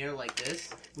hovering in the air like this,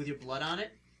 with your blood on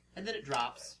it, and then it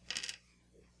drops.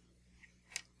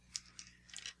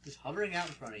 Just hovering out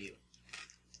in front of you.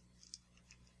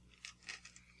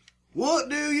 What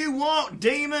do you want,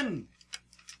 demon?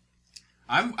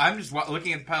 I'm just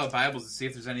looking at the pile of Bibles to see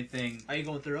if there's anything. Are you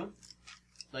going through them?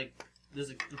 There's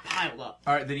a piled up.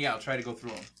 All right, then yeah, I'll try to go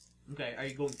through them. Okay, are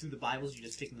you going through the Bibles? You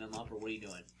just picking them up, or what are you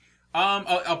doing?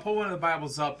 I'll pull one of the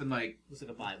Bibles up and Looks like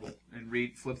a Bible.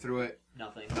 and flip through it.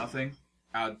 Nothing. Nothing.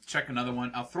 I'll check another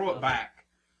one. I'll throw it back,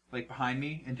 behind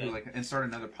me, and Okay. and start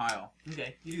another pile.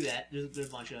 Okay, you do that. There's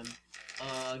a bunch of them.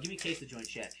 Give me a case of joint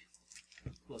check.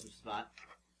 Closest spot.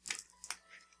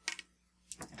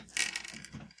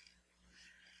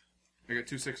 I got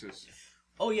 2 6s.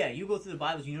 Oh yeah, you go through the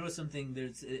Bibles. You notice something.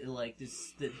 There's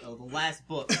the last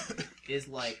book is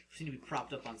seem to be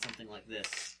propped up on something like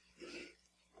this.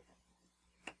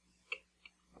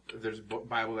 There's a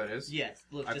Bible that is. Yes,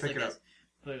 look I just pick like it this.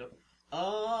 Put it up.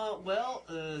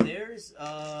 There's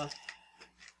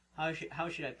how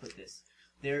should I put this?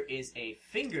 There is a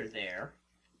finger there,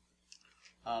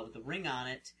 with a ring on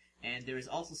it, and there is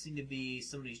also seem to be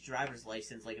somebody's driver's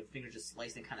license, like a finger just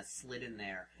sliced and kind of slid in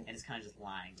there, and it's kind of just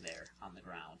lying there on the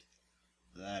ground.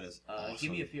 That is awesome.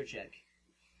 Give me a fear check.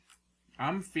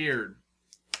 I'm feared.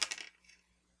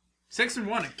 6 and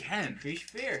 1 again. Increase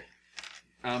your fear.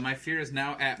 My fear is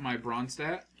now at my bronze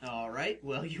stat. All right.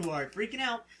 Well, you are freaking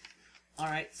out. All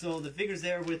right. So the finger's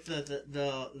there with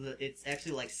the it's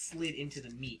actually slid into the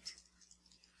meat.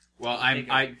 Well,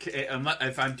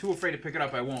 if I'm too afraid to pick it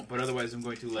up, I won't. But otherwise, I'm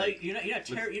going to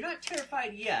You're not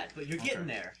terrified yet, but you're getting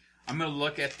there. I'm gonna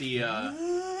look at the.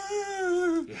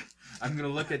 I'm gonna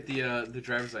look at the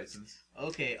driver's license.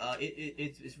 Okay.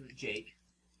 It's Jake.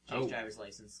 Jake's driver's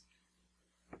license.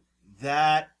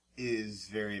 That is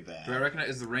very bad. Do I recognize?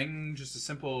 Is the ring just a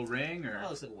simple ring, or? Oh, it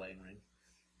looks like a wedding ring.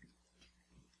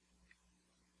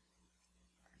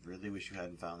 Really wish you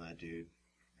hadn't found that, dude.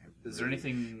 Is there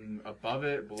anything above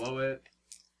it, below it?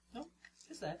 No,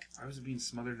 just that. I was being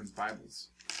smothered in Bibles.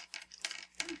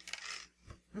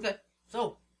 Okay.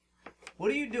 So,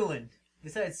 what are you doing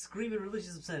besides screaming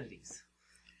religious obscenities?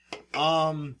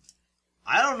 I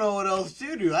don't know what else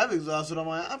to do. I've exhausted all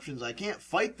my options. I can't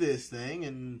fight this thing,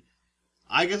 and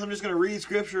I guess I'm just going to read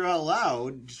scripture out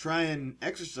loud, just try and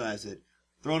exercise it.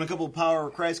 Throw in a couple of power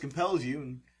of Christ compels you,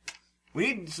 and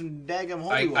we need some daggum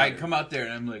holy water. I come out there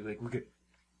and I'm like, we're good.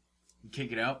 You can't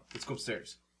get out? Let's go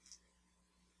upstairs.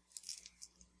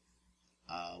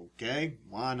 Okay,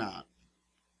 why not?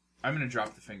 I'm going to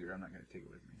drop the finger. I'm not going to take it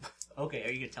with me. Okay,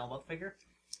 are you going to tell him about the finger?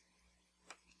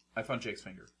 I found Jake's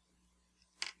finger.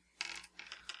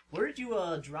 Where did you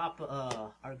drop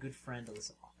our good friend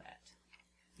Alyssa off at?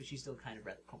 Because she's still kind of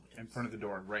rather comatose. In front of the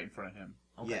door, right in front of him.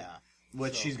 Okay. Yeah,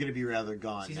 but So- she's going to be rather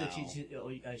gone She's now.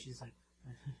 she's like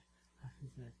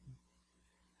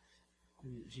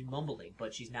she's mumbling,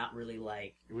 but she's not really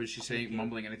Was she saying,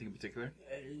 mumbling anything in particular?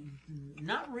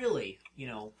 not really. You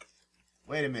know,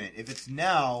 Wait a minute. If it's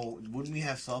now, wouldn't we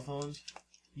have cell phones?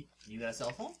 you got a cell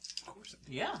phone? Of course.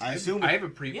 Yeah. I assume. I have a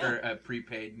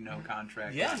prepaid, no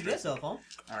contract. Yeah, you got a cell phone.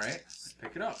 All right, let's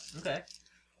pick it up. Okay.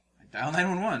 Dial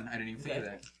 911. I didn't even think of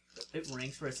Okay. that. It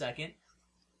rings for a second,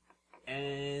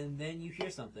 and then you hear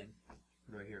something.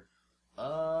 What do I hear?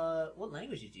 What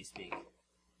language did you speak?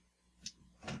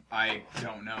 I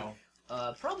don't know.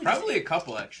 Probably a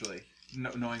couple, actually.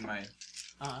 Knowing my...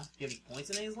 Do you have any points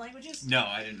in any of these languages? No,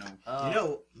 I didn't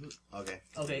know. Okay.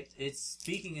 Okay, it's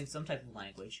speaking in some type of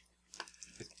language.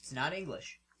 It's not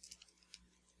English.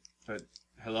 But,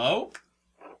 hello?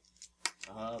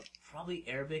 Probably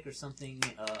Arabic or something,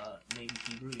 maybe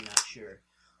Hebrew, you're not sure.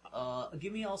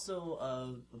 Give me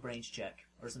also a brains check,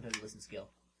 or some type of listen skill.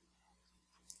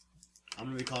 I'm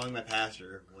going to be calling my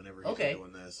pastor whenever he's Okay.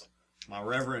 doing this. My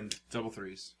reverend. Double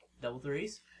threes. Double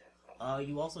threes.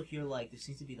 You also hear, there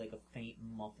seems to be, a faint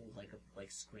muffled,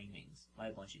 screamings by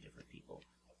a bunch of different people.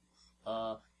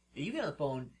 You get on the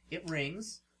phone, it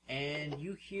rings, and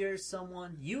you hear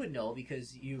someone you would know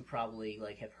because you probably,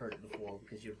 have heard it before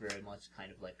because you're very much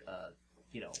kind of like a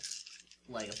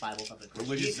Bible thumping Christian.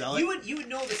 Religious zealot? You would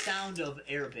know the sound of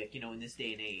Arabic, in this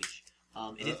day and age.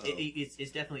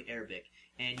 It's definitely Arabic.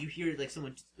 And you hear,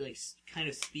 someone, kind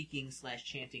of speaking /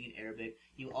 chanting in Arabic.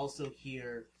 You also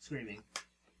hear screaming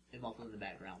and muffled in the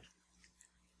background.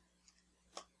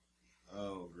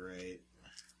 Oh, great.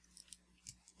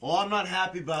 Well, I'm not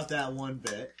happy about that one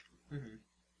bit. Mm-hmm.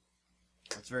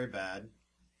 That's very bad.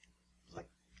 It's like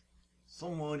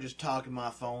someone just talked to my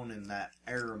phone in that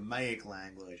Aramaic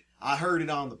language. I heard it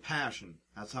on the Passion.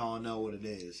 That's how I know what it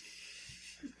is.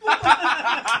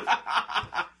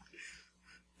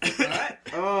 Alright.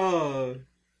 Oh.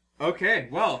 Okay,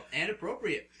 well, And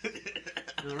appropriate.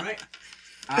 Alright.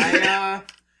 I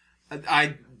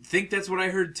think that's what I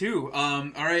heard too. All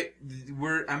right,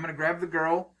 I'm gonna grab the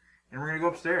girl and we're gonna go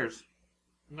upstairs.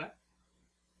 Okay.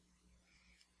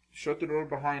 Shut the door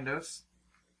behind us.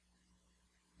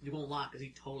 You won't lock because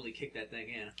he totally kicked that thing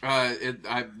in.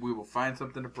 We will find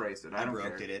something to brace it. I don't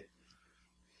broke care. it.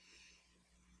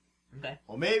 Okay.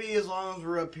 Well, maybe as long as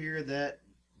we're up here, that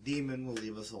demon will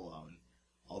leave us alone.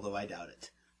 Although I doubt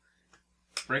it.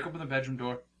 Break open the bedroom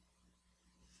door.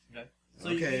 Okay. So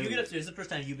Okay. you get upstairs. It's the first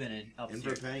time you've been in upstairs. In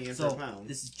for a penny, in so for a pound.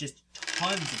 this is just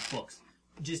tons of books.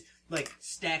 Just like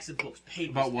stacks of books,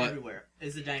 papers About what? everywhere.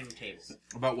 Is the dining room tables.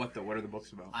 About what though? What are the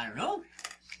books about? I don't know.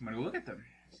 I'm gonna go look at them.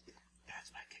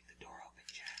 That's why I kicked the door open,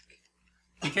 Jack.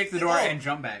 You kick the door Oh. and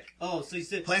jump back. Oh, so you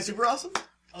said. Playing Super Awesome?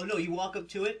 Oh no, you walk up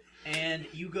to it and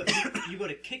you go you go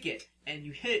to kick it and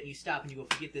you hit it and you stop and you go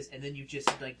forget this and then you just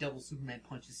like double Superman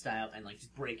punches style and like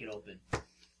just break it open.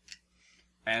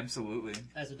 Absolutely.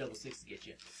 That's a double six to get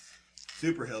you.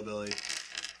 Super Hillbilly.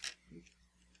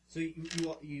 So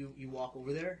you walk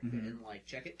over there Mhm. and like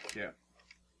check it. Yeah.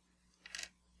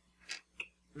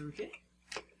 Okay.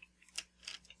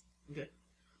 Okay.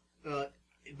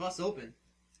 It busts open.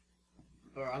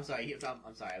 Or I'm sorry.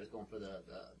 I'm sorry. I was going for the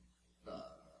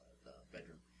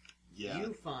bedroom. Yeah.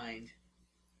 You find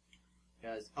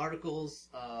articles,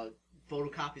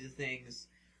 photocopies of things,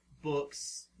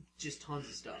 books, just tons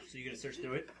of stuff. So you're gonna search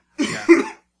through it. Yeah.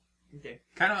 Okay.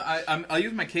 Kind of. I'll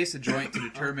use my case of joint to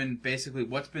determine basically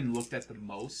what's been looked at the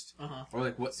most, Uh huh. or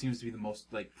like what seems to be the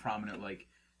most like prominent. Like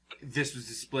this was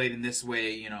displayed in this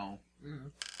way. You know, Mm-hmm.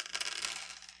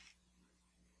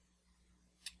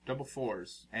 double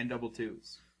fours and double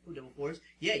twos. Double fours.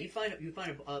 Yeah, you find a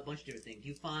bunch of different things.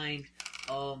 You find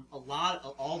a lot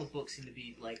of all the books seem to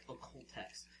be like occult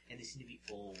texts, and they seem to be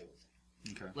old,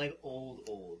 Okay. like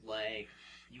old, like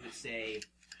you would say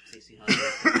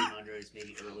 1600s, 1700s,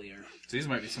 maybe earlier. So these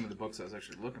might be some of the books I was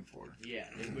actually looking for. Yeah,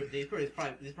 this probably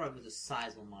was a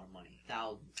sizable amount of money,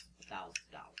 thousands of dollars.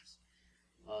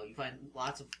 You find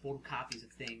lots of photocopies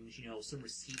of things, some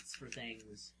receipts for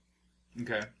things.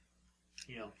 Okay.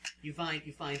 You find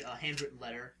a handwritten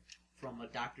letter from a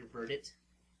Dr. Verdit.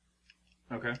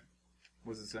 Okay.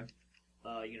 What does it say?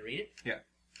 You gonna read it? Yeah.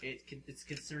 It's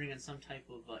concerning on some type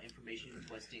of information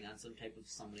requesting on some type of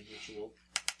summoning ritual.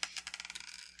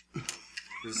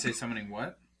 Does it say summoning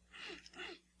what?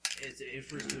 It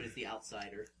refers to it as the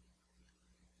outsider.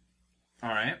 All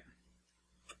right.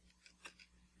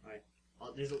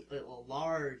 There's a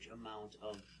large amount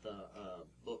of the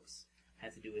books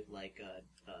have to do with like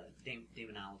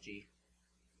demonology.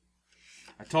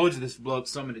 I told you this bloke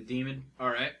summoned a demon. All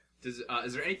right. Is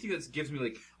there anything that gives me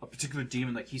like a particular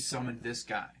demon, like he summoned this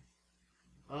guy?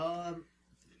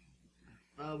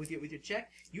 With your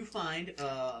check, you find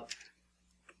for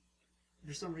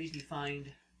some reason you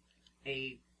find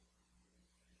a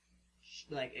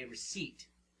receipt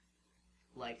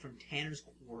from Tanner's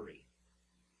Quarry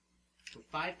for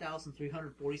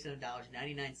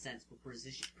 $5,347.99 for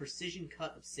precision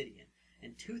cut obsidian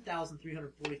and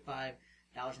 $2,345.99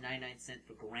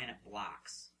 for granite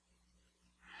blocks.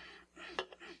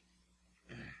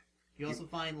 You also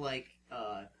find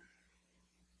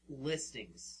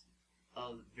listings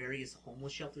of various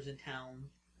homeless shelters in town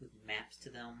with maps to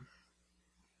them.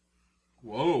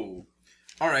 Whoa.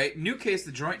 All right. New case,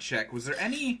 the joint check. Was there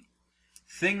any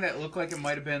thing that looked like it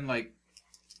might have been like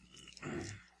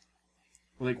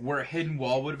where a hidden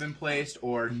wall would have been placed,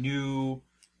 or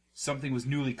something was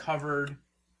newly covered?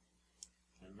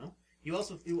 I don't know. You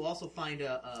also find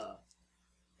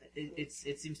it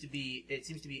seems to be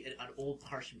an old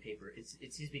parchment paper. It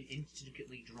seems to be an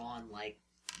intricately drawn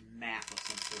map of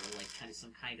some sort, or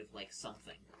some kind of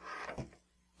something.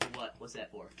 What's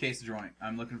that for? Case of joint.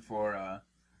 I'm looking for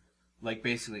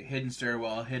basically hidden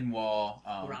stairwell, hidden wall.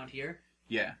 Around here?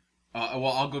 Yeah. Well,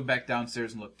 I'll go back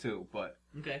downstairs and look too, but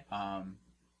Okay. I'm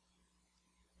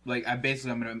going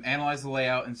to analyze the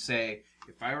layout and say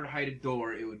if I were to hide a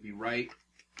door, it would be right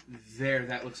there.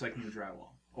 That looks like new drywall,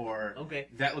 or Okay.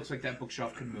 that looks like that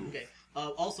bookshelf can move. Okay.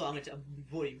 Also, I'm gonna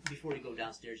before you go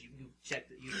downstairs, you check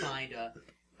that you find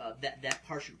that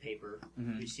parchment paper,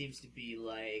 Mhm. which seems to be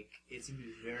it seems to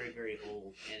be very, very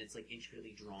old, and it's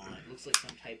intricately drawn. It looks like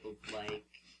some type of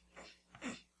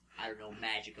I don't know,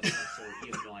 magic of some sort.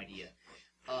 You have no idea.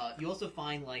 You also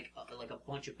find like a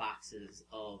bunch of boxes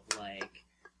of like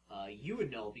you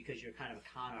would know because you're kind of a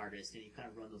con artist and you kind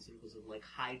of run those circles of like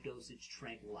high dosage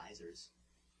tranquilizers.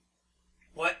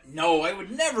 What? No, I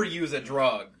would never use a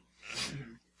drug.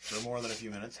 For more than a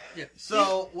few minutes. Yeah.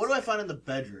 So, what do I find in the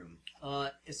bedroom?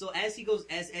 So as he goes,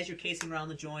 as you're casing around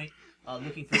the joint,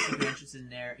 looking for secret entrances in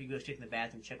there, you go check in the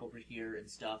bathroom, check over here and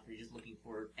stuff. Or you're just looking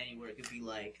for anywhere it could be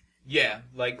like. Yeah,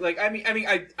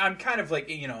 I'm kind of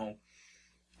like,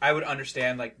 I would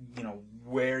understand like,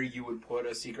 where you would put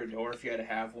a secret door if you had to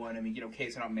have one. I mean,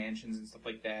 casing out mansions and stuff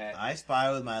like that. I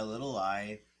spy with my little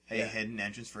eye a hidden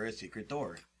entrance for a secret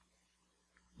door.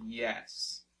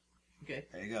 Yes. Okay.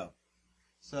 There you go.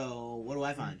 So, what do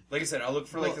I find? Like I said, I'll look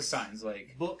for like the Books. signs,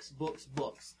 like Books,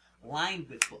 lined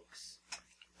with books,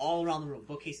 all around the room.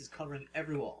 Bookcases covering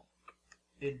every wall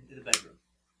in the bedroom.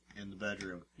 In the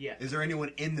bedroom. Yeah. Is there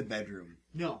anyone in the bedroom?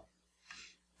 No.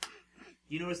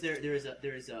 You notice there is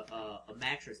a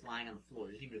mattress lying on the floor.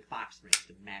 There's even a box spring, just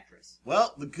a mattress.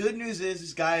 Well, the good news is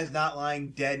this guy is not lying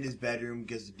dead in his bedroom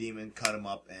because the demon cut him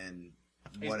up and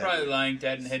he's whatever. probably lying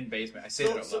dead in a hidden basement. I say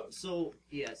that out loud. So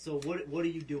what are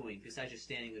you doing besides just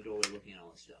standing in the doorway looking at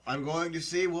all this stuff? I'm going to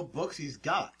see what books he's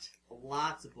got.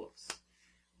 Lots of books.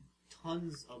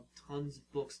 Tons of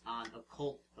books on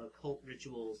occult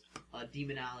rituals,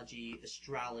 demonology,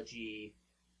 astrology,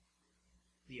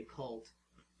 the occult.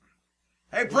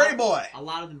 Hey, pretty boy! A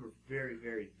lot of them are very,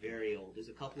 very, very old. There's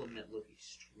a couple of them that look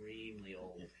extremely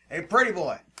old. Hey, pretty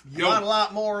boy! You Yo. got a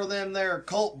lot more of them there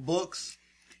cult books.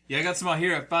 Yeah, I got some out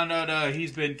here. I found out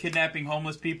he's been kidnapping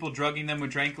homeless people, drugging them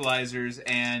with tranquilizers,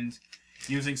 and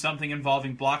using something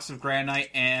involving blocks of granite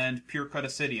and pure cut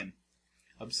obsidian.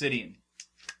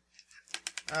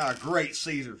 Ah, great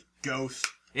Caesar, ghost.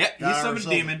 Yeah, he's Got summoned a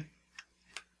ourselves- demon.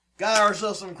 Got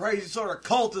ourselves some crazy sort of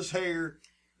cultist here.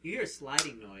 You hear a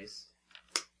sliding noise.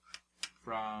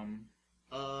 From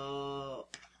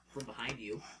From behind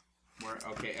you. where?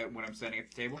 Okay, when I'm standing at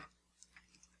the table.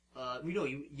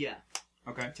 Yeah.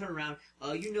 Okay. Turn around.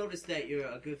 You notice that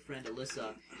your good friend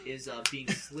Alyssa is being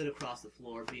slid across the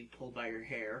floor, being pulled by her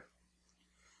hair.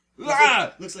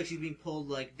 Ah! Looks like she's being pulled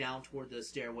like down toward the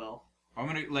stairwell. I'm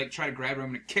gonna like try to grab her. I'm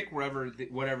gonna kick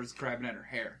whatever's grabbing at her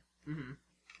hair.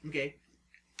 Mm-hmm. Okay.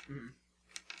 Mm-hmm.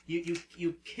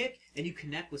 You kick and you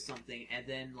connect with something, and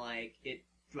then like it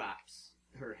drops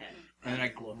her head. And then I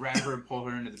grab her and pull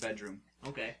her into the bedroom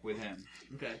Okay. with him.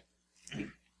 Okay.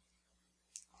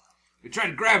 We tried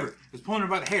to grab her. I was pulling her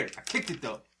by the hair. I kicked it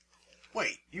though.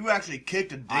 Wait, you actually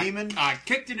kicked a demon? I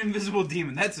kicked an invisible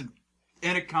demon. That's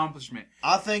an accomplishment.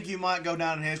 I think you might go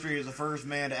down in history as the first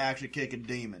man to actually kick a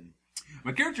demon.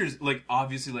 My character is like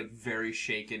obviously like very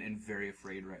shaken and very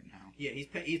afraid right now. Yeah, he's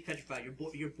petrified.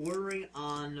 You're bordering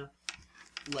on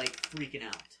like freaking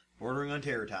out. Bordering on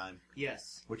terror time,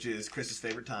 Yes. which is Chris's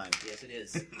favorite time. Yes, it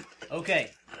is. Okay.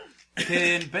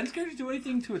 Can Ben's character do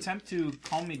anything to attempt to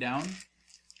calm me down?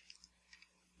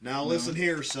 Now listen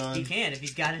here, son. He can if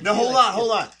he's got it. No,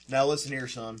 hold on. Now listen here,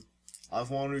 son. I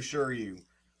want to assure you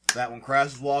that when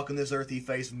Christ was walking this earth, he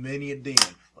faced many a demon.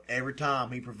 But every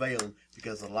time he prevailed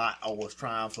because the light always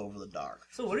triumphs over the dark.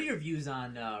 So, what are your views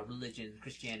on religion,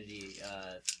 Christianity?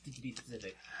 To be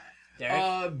specific,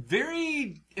 Derek.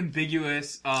 Very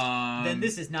ambiguous. Then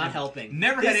this is not helping.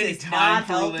 Never This had any is time not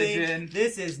for helping. religion.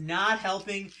 This is not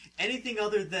helping. Anything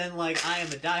other than like I am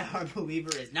a diehard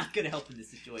believer is not going to help in this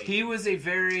situation. He was a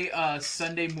very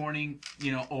Sunday morning,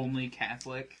 only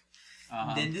Catholic.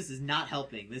 Then this is not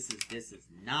helping. This is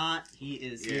not. He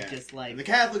is Yeah. just like And the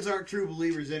Catholics aren't true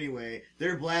believers anyway.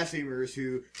 They're blasphemers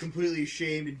who completely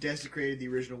shamed and desecrated the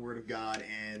original Word of God,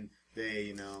 and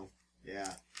they,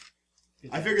 yeah.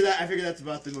 I figure that's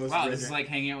about the most. Wow, this is like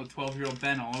hanging out with 12-year-old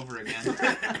Ben all over again.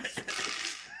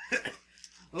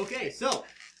 Okay, so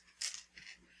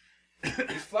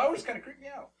These flowers kind of creep me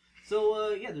out.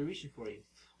 yeah, they're reaching for you.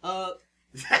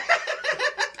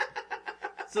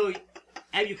 So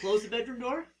have you closed the bedroom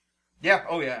door? Yeah.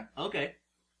 Oh yeah. Okay.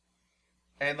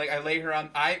 And like I lay her on.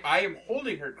 I am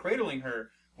holding her, cradling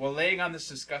her, while laying on this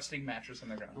disgusting mattress on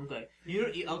the ground. Okay.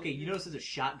 You notice there's a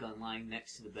shotgun lying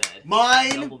next to the bed.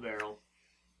 Mine! Double barrel.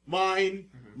 Mine,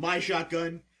 my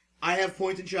shotgun. I have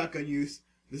points in shotgun use.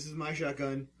 This is my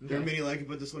shotgun. There are Okay. many like it,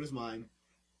 but this one is mine.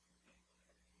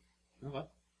 Okay.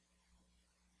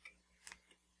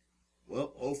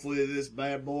 Well, hopefully this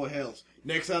bad boy helps.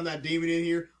 Next time that demon in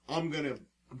here, I'm gonna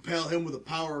compel him with the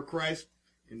power of Christ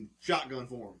and shotgun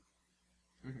for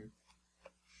him.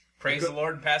 Praise the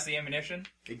Lord and pass the ammunition.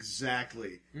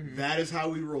 Exactly. Mhm. That is how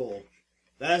we roll.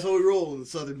 That is how we roll in the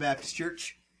Southern Baptist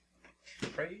Church.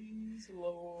 Praise the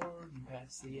Lord and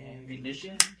pass the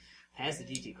ammunition. Pass the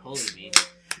DT Coley, me.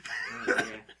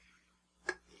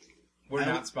 We're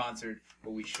not sponsored,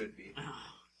 but we should be.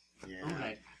 Yeah.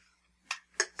 Okay.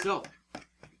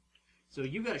 So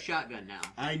you got a shotgun now.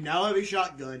 I now have a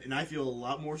shotgun, and I feel a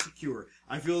lot more secure.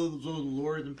 I feel as though the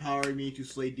Lord is empowering me to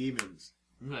slay demons.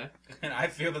 Okay. And I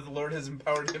feel that the Lord has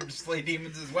empowered him to slay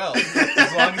demons as well.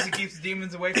 As long as he keeps the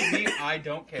demons away from me, I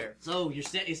don't care. So you're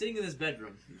sitting in this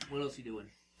bedroom. What else are you doing?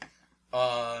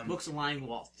 Books lining the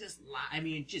walls. Just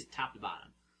top to bottom.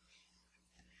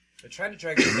 I tried to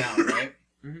drag her down, right?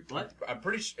 Mm-hmm. What? I'm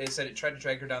pretty sure it said it tried to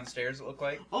drag her down the stairs, it looked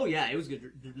like. Oh yeah, it was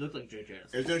good. It looked like J.J.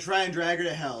 It's gonna try and drag her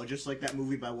to hell, just like that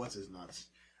movie by What's His Nuts.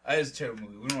 That is a terrible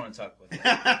movie. We don't want to talk about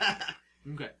that.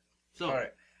 Okay. So.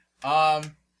 Alright.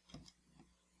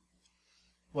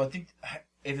 Well, I think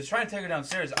if it's trying to take her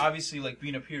downstairs, obviously, like,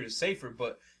 being up here is safer,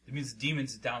 but it means the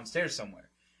demon's downstairs somewhere.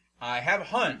 I have a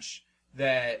hunch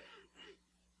that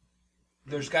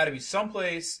there's got to be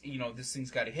someplace, this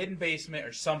thing's got a hidden basement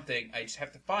or something. I just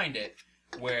have to find it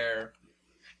where...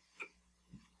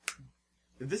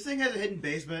 If this thing has a hidden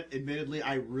basement, admittedly,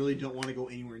 I really don't want to go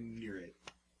anywhere near it.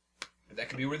 But that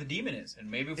could be where the demon is,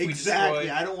 and maybe if Exactly, we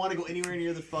destroy... I don't want to go anywhere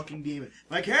near the fucking demon.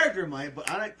 My character might, but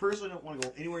I personally don't want to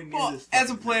go anywhere near Well, this. as a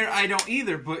fucking player, I don't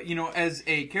either, but, as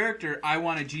a character, I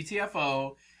want a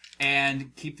GTFO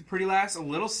and keep the pretty lass a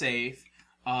little safe.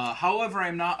 However,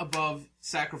 I'm not above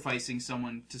sacrificing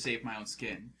someone to save my own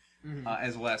skin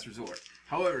as a last resort.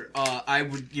 However, I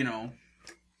would,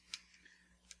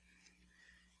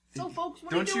 So, folks,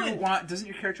 what are you doing? Doesn't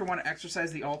your character want to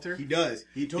exercise the altar? He does.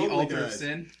 He The totally altar does. of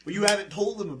sin? But you haven't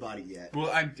told them about it yet. Well,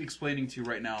 I'm explaining to you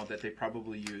right now that they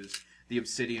probably use the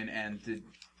obsidian and the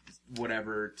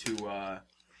whatever to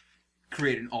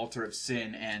create an altar of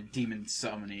sin and demon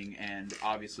summoning, and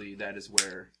obviously that is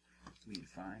where we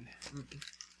find.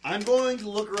 I'm going to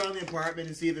look around the apartment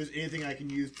and see if there's anything I can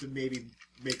use to maybe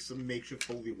make some makeshift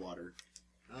holy water.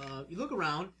 You look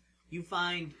around. You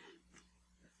find...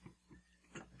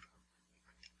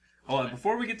 Hold on,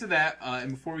 before we get to that,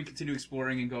 and before we continue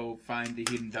exploring and go find the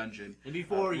hidden dungeon... And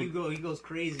before he goes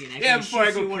crazy and Yeah, actually before I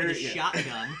shoots go you with a crazy, yeah.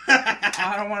 shotgun.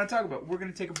 I don't want to talk about it. We're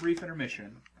going to take a brief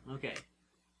intermission. Okay.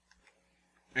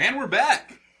 And we're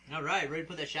back! Alright, ready to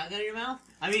put that shotgun in your mouth?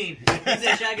 Use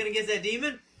that shotgun against that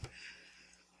demon?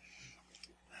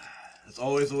 That's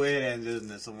always the way it ends,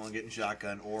 isn't it? Someone getting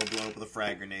shotgun or blown up with a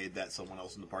frag grenade that someone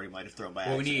else in the party might have thrown by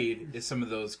What we accident. need is some of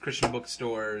those Christian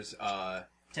bookstores,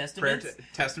 Testaments?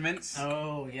 testaments.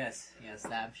 Oh, yes. Yes,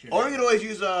 that I'm sure. Or we could always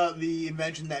use the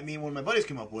invention that me and one of my buddies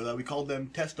came up with. We called them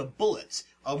Testa bullets.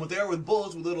 What they are with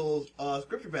bullets with little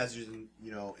scripture passages,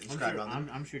 inscribed on them.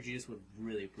 I'm sure Jesus would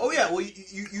really approve. Oh yeah, well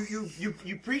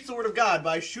you preach the word of God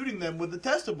by shooting them with the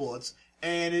Testa bullets,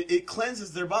 and it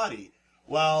cleanses their body.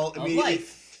 Well,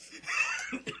 life.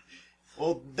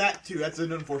 Well, that too. That's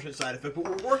an unfortunate side effect, but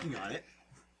we're working on it.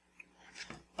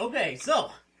 Okay,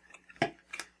 so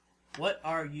what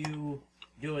are you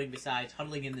doing besides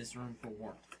huddling in this room for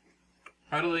warmth?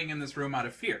 Huddling in this room out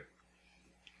of fear.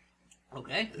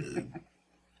 Okay.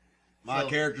 My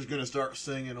character's gonna start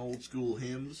singing old school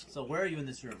hymns. So where are you in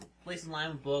this room? Place in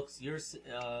line with books. You're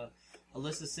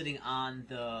Alyssa's sitting on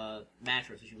the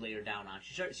mattress that you laid her down on.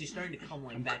 She's starting to come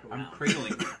back around. I'm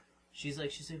cradling her. She's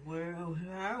like, where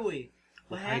are we?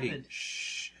 What We're happened? hiding.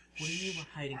 Shh. What do you mean we're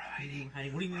hiding? We're What do you mean we're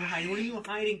hiding? What do you mean we're hiding? What do you mean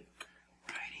we're hiding?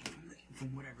 We're hiding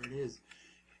from whatever it is.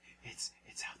 It's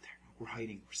out there. We're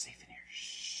hiding. We're safe in here.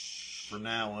 Shh. For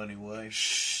now, anyway.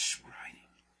 Shh. We're hiding.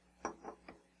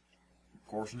 Of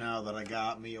course, now that I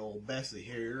got me old Bessie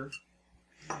here.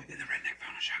 And the redneck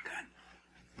found a shotgun.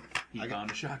 He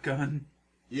found a shotgun.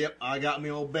 Yep, I got me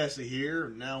old Bessie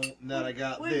here. Now that I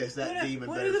got this, that demon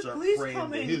when are better the start police praying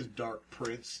coming? to his dark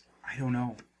prince. I don't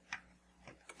know.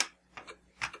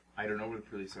 I don't know where the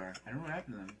police are. I don't know what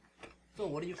happened to them. So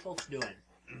what are you folks doing?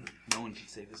 No one can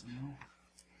save us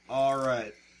now.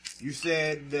 Alright. You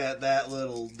said that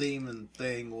little demon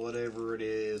thing, whatever it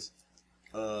is,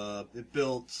 it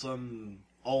built some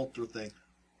altar thing.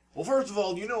 Well, first of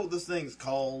all, you know what this thing's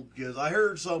called? Because I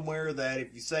heard somewhere that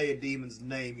if you say a demon's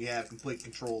name, you have complete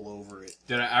control over it.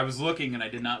 I was looking and I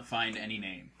did not find any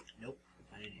name. Nope.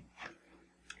 I didn't.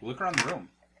 Look around the room.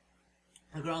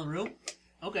 Look around the room?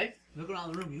 Okay. Look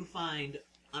around the room. You find,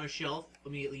 on a shelf,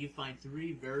 immediately you find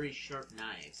 3 very sharp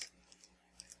knives.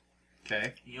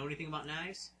 Okay. You know anything about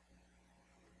knives?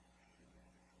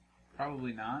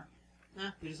 Probably not.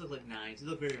 They just look like knives. They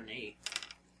look very ornate.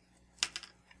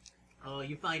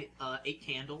 You find 8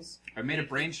 candles. I made a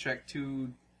brains check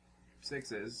 2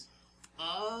 6s.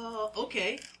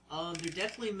 Okay. They're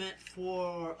definitely meant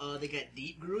for, they got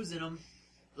deep grooves in them.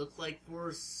 Looks like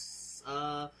for,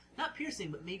 not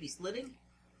piercing, but maybe slitting.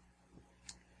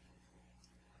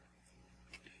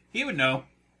 He would know.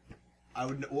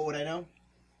 What would I know?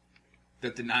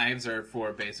 That the knives are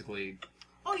for basically.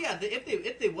 Oh yeah,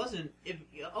 if they wasn't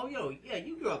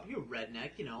you grew up, you're a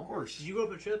redneck, you know. Of course. Did you grow up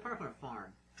in a trailer park or a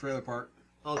farm? Trailer park.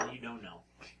 Oh, you don't know.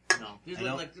 No, these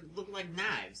look like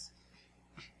knives.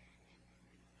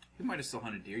 You might have still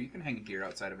hunted deer. You can hang a deer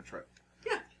outside of a truck.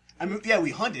 Yeah. I mean, yeah,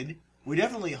 we hunted. We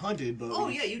definitely hunted, but Oh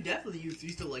yeah, you definitely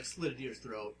used to like slit a deer's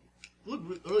throat. Look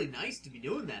really nice to be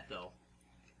doing that though.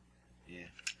 Yeah.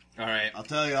 All right. I'll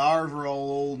tell you, ours were all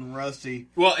old and rusty.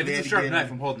 Well, if We it's had a to sharp get knife,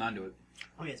 them. I'm holding on to it.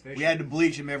 Oh yeah, it's very. We had to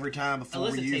bleach them every time before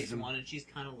Alyssa we takes used them. one and she's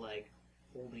kind of like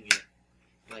holding it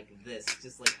like this,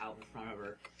 just like out in front of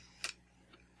her.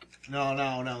 No,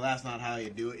 that's not how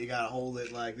you do it. You gotta hold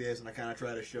it like this, and I kind of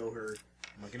try to show her.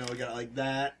 I'm like, we got it like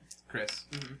that. Chris,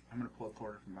 Mhm. I'm gonna pull a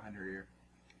cord from behind her ear.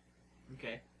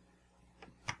 Okay.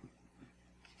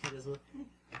 She does look.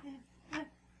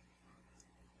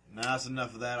 Now that's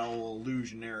enough of that old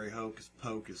illusionary hocus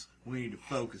pocus. We need to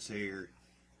focus here.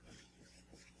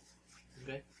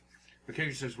 Okay. The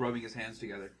character starts rubbing his hands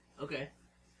together, Okay.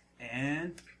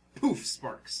 and poof,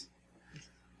 sparks.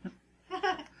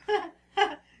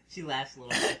 She laughs a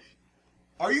little bit.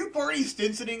 Are you Barney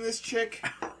Stinsoning this chick?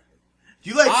 Do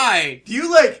you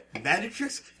like magic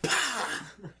tricks?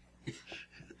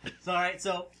 So, alright,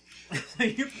 so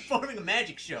you're performing a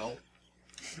magic show.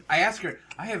 I ask her,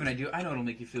 I have an idea. I know it'll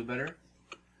make you feel better.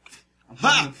 I'm Ha!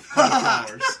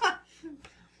 holding flowers.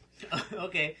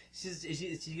 Okay, she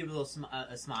gives a little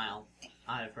a smile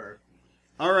out of her.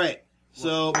 All right.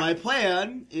 So my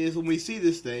plan is when we see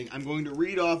this thing, I'm going to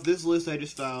read off this list I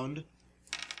just found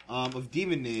of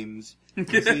demon names. And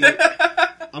see,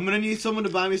 I'm gonna need someone to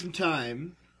buy me some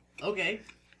time. Okay.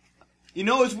 You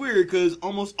know, it's weird because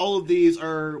almost all of these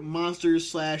are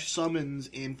monsters / summons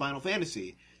in Final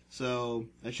Fantasy. So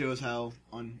that shows how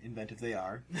uninventive they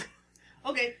are.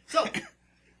 Okay, so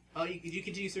you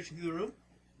continue searching through the room.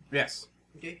 Yes.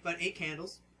 Okay, about 8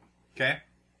 candles Okay.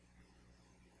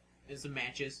 and some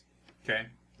matches. Okay.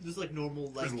 Just like normal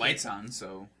like There's lights on,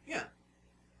 so. Yeah.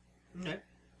 Okay.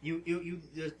 You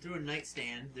through a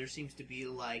nightstand. There seems to be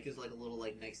there's a little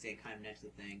nightstand kind of next to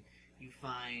the thing. You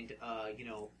find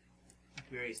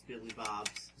various Billy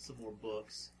Bobs, some more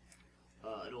books,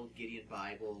 an old Gideon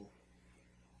Bible.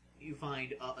 You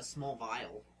find a small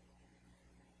vial.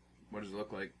 What does it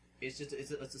look like? It's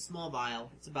a small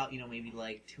vial. It's about maybe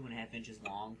 2.5 inches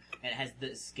long, and it has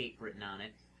the escape written on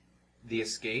it. The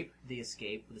escape? The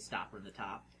escape with a stopper in the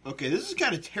top. Okay, this is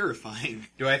kind of terrifying.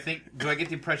 Do I get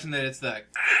the impression that it's the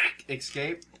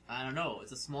escape? I don't know.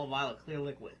 It's a small vial of clear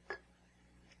liquid.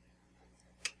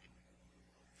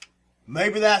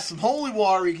 Maybe that's some holy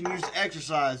water you can use to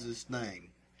exercise this thing.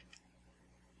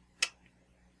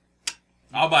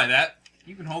 I'll buy that.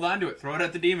 You can hold on to it. Throw it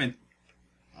at the demon.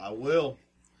 I will.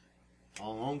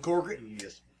 I'll uncork it and you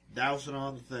just douse it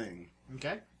on the thing.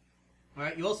 Okay. All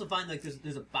right. You also find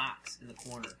there's a box in the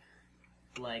corner,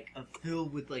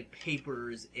 filled with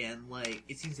papers and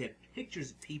it seems to have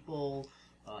pictures of people,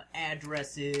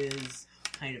 addresses,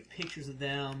 kind of pictures of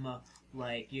them.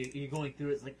 You're going through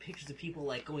it, it's pictures of people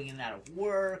going in and out of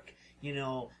work.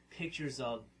 Pictures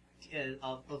of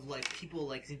people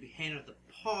seem to be hanging out at the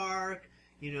park.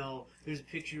 There's a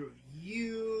picture of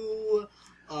you.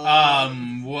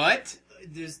 What?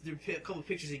 There are a couple of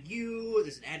pictures of you.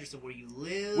 There's an address of where you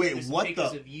live. Wait, There's what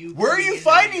pictures the- Of you Where are coming you in and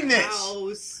out of finding your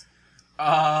this?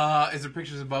 House. Is there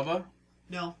pictures of Bubba?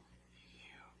 No.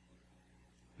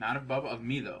 Not of Bubba, of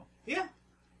me though. Yeah.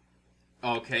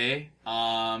 Okay.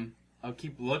 I'll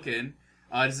keep looking.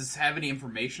 Does this have any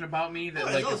information about me? That It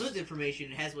has all sorts of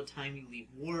information. It has what time you leave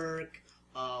work,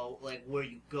 where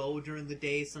you go during the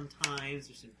day sometimes.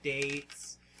 There's some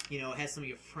dates. It has some of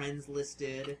your friends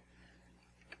listed.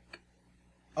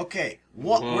 Okay,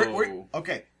 what? Whoa.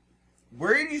 Okay,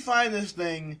 where did you find this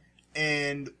thing,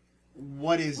 and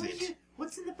what is it?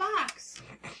 What's in the box?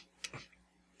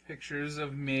 Pictures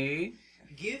of me.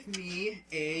 Give me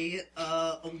a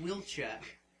will check.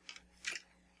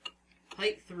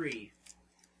 Height 3.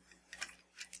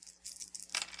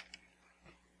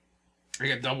 I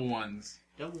got double ones.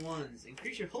 Double ones.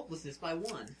 Increase your hopelessness by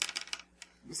 1.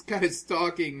 This guy is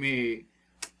stalking me.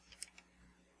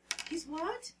 He's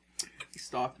what? He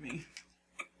stalked me.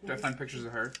 Do I find pictures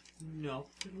of her? No.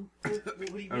 What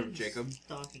do you Of mean Jacob?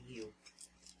 stalking you?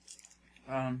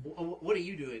 Um, What are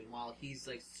you doing while he's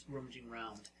rummaging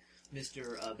around,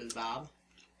 Mr. Billy Bob?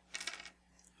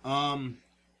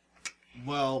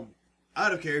 Well,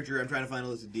 out of character, I'm trying to find a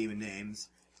list of demon names.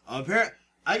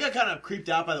 I got kind of creeped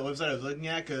out by the website I was looking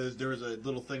at because there was a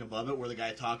little thing above it where the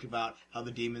guy talked about how the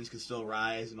demons could still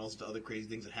rise and also other crazy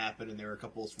things that happened, and there were a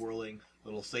couple of swirling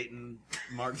little Satan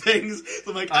mark things. So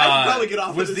I'm like, I should probably get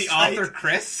off Was of this the site. author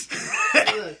Chris?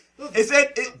 It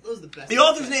said Those are the best. the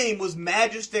author's name was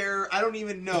Magister. I don't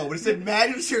even know, but it said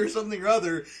Magister or something or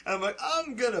other. And I'm like,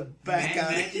 I'm gonna back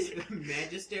out.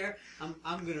 Magister. I'm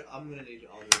gonna need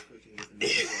all the coaching.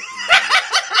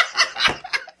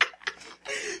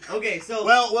 Okay, so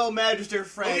Well, Magister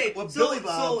Frank. okay, Well, so Billy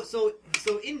Bob. so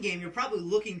in game, you're probably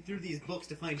looking through these books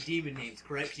to find demon names,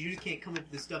 correct? 'Cause you just can't come up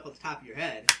with this stuff off the top of your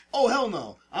head. Oh hell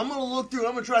no! I'm gonna look through.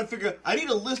 I'm gonna try and figure. I need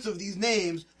a list of these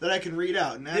names that I can read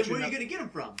out. And Then actually, where are you gonna get them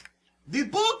from? these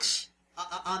books.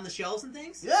 On the shelves and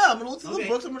things? Yeah, I'm gonna look through the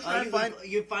books. I'm gonna try and find.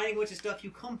 You're finding a bunch of stuff.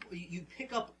 You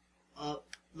pick up,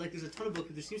 like there's a ton of books.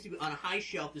 But there seems to be on a high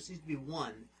shelf. There seems to be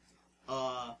one.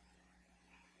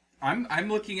 I'm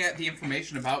looking at the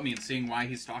information about me and seeing why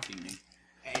he's stalking me.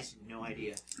 I have no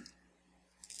idea.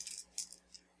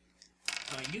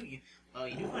 You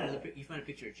find a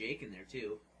picture of Jake in there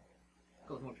too. A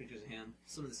couple more pictures of him.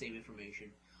 Some of the same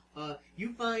information.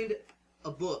 You find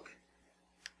a book.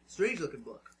 Strange looking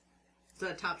book. It's on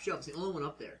the top shelf. It's the only one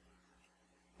up there.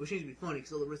 Which seems to be funny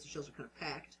because all the rest of the shelves are kind of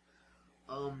packed.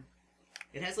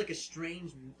 It has like a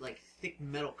strange, like thick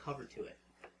metal cover to it,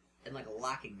 and like a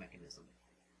locking mechanism.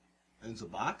 And it's a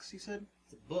box. You said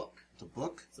It's a book. it's a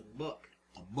book. It's a book.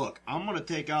 A book. I'm gonna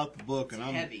take out the book It's and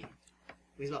I'm heavy.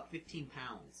 Weighs about 15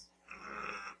 pounds.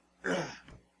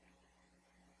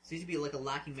 Seems to be like a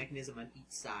locking mechanism on each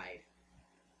side.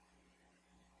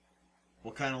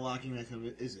 What kind of locking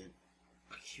mechanism is it?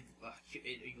 Are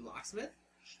you a locksmith?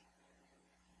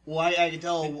 Well, I can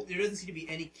tell. There doesn't seem to be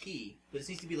any key, but it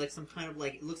seems to be like some kind of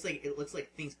like it looks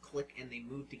like things click and they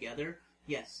move together.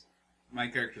 Yes, My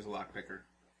character's a lockpicker.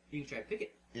 you can try to pick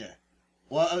it. Yeah.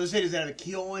 Well, I was gonna say, does that have a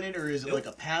keyhole in it, or is it Nope. like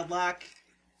a padlock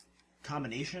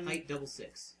combination? Height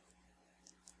 +6.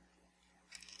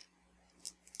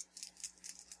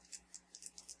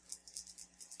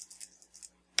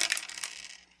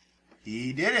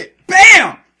 He did it.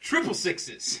 BAM! Triple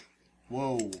sixes.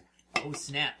 Whoa. Oh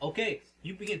snap! Okay,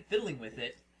 you begin fiddling with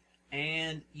it,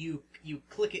 and you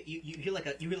click it. You hear like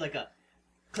a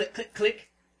click click click,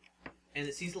 and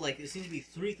it seems to be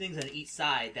 3 things on each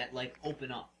side that like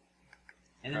open up,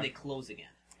 and then Okay. they close again,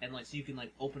 and like so you can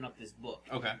like open up this book.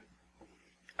 Okay.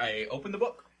 I open the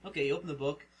book. Okay, you open the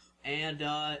book, and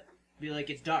be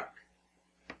like it's dark,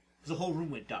 because the whole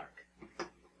room went dark.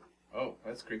 Oh,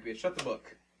 that's creepy. Shut the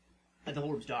book. And the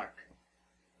whole room's dark.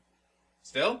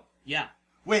 Still? Yeah.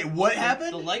 Wait, what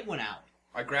happened? The light went out.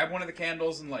 I grab one of the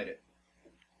candles and light it.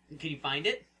 Can you find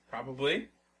it? Probably.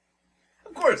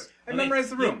 Of course. I Okay, merized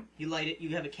the room. You light it. You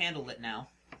have a candle lit now.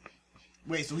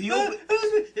 Wait, so he opened.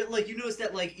 Like you notice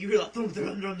that like you hear like thum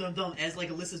thum thum thum thum as like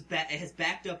Alyssa's has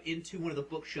backed up into one of the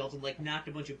bookshelves and like knocked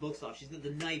a bunch of books off. She's got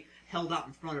the knife held out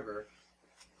in front of her.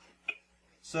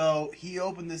 So he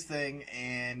opened this thing,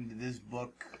 and this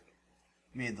book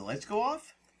made the lights go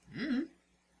off. Mm-hmm.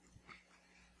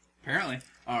 Apparently.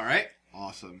 Alright.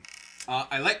 Awesome.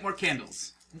 I light more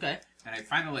candles. Okay. And I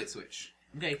find the light switch.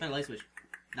 Okay. You find a light switch.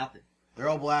 Nothing. They're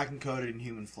all black and coated in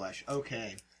human flesh.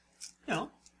 Okay. No.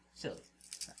 Silly.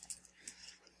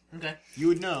 Okay. You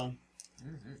would know.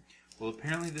 Mm-hmm. Well,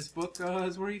 apparently this book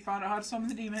is where you found out how to summon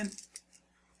the demon.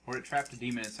 Or it trapped a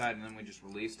demon inside and then we just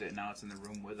released it and now it's in the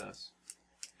room with us.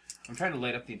 I'm trying to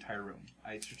light up the entire room.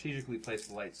 I strategically placed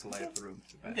the lights to light up the room.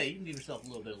 To the best. Okay. You can give yourself a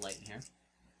little bit of light in here.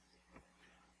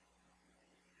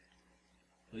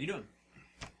 What are you doing?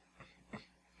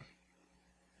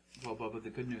 Well, Bubba, the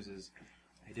good news is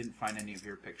I didn't find any of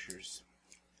your pictures.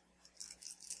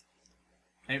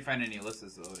 I didn't find any of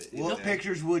Alyssa's, though. What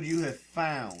pictures would you have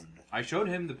found? I showed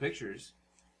him the pictures.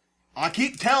 I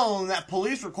keep telling him that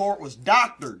police report was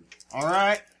doctored. All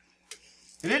right.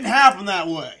 It didn't happen that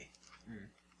way.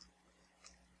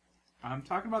 I'm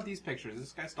talking about these pictures.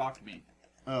 This guy stalked me.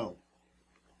 Oh.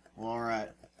 Well, all right.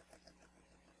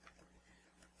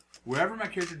 Wherever my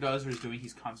character does or is doing,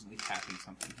 he's constantly tapping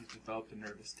something. He's developed a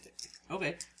nervous tick.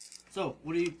 Okay. So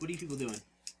what are you people doing?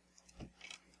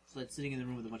 It's like sitting in the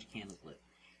room with a bunch of candles lit.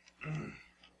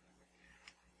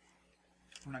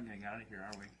 We're not getting out of here,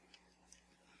 are we?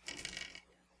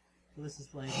 So this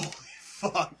is like Holy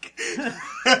fuck.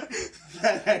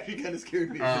 That actually kind of scared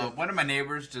me. One of my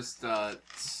neighbors just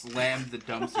slammed the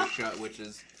dumpster shut, which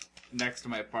is next to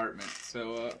my apartment.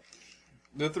 So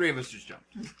the 3 of us just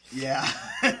jumped. Yeah.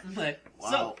 like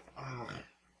Wow.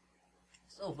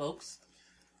 So folks,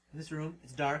 in this room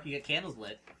it's dark. You got candles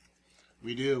lit.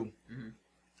 We do. Mm-hmm.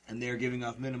 And they're giving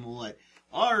off minimal light.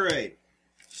 All right.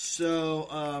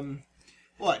 So,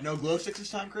 What? No glow sticks this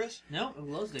time, Chris? No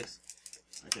glow sticks.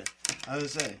 Okay. I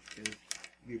was gonna say it'd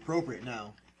be appropriate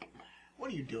now.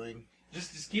 What are you doing?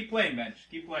 Just keep playing, Ben. Just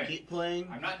keep playing. Keep playing.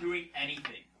 I'm not doing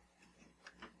anything.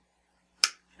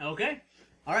 Okay.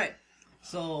 All right.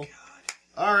 So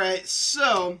All right.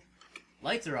 So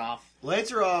lights are off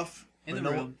lights are off in the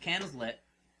but no- room. Candles lit.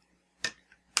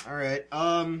 All right.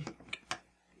 I'm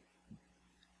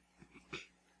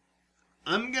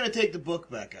gonna take the book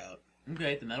back out.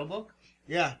 Okay. The metal book.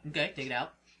 Yeah. Okay. Take it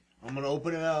out. I'm gonna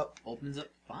open it up. Opens up.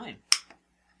 Fine.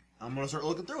 I'm gonna start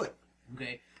looking through it.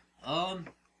 Okay.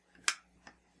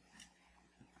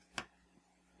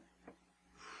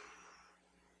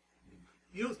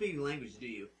 You don't speak the language, do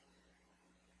you?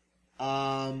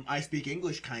 I speak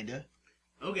English, kinda.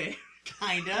 Okay.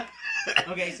 Kinda.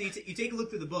 Okay, so you take a look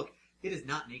through the book. It is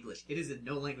not in English. It is in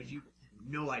no language. You have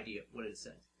no idea what it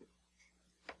says.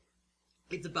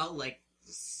 It's about like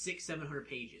 600-700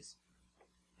 pages.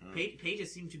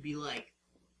 Pages seem to be like...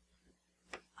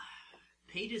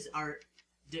 Pages are...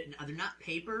 They're not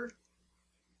paper,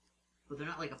 but they're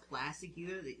not like a plastic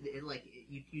either. They like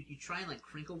you try and like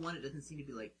crinkle one. It doesn't seem to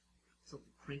be like something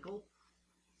crinkle.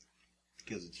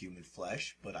 Because it's human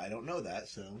flesh, but I don't know that,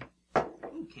 so...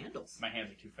 Ooh, candles. My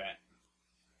hands are too fat.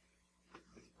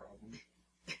 That's a problem.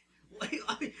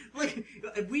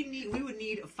 We would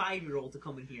need a 5-year-old to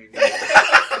come in here.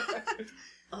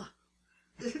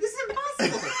 This is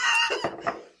impossible.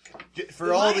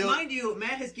 For all the... Mind you,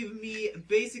 Matt has given me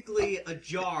basically a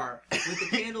jar with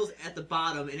the candles at the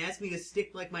bottom and asked me to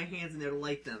stick like my hands in there to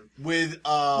light them. With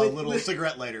a little with-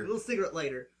 cigarette A lighter. little cigarette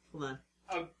lighter. Hold on.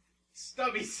 A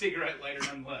stubby cigarette lighter,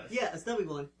 nonetheless. Yeah, a stubby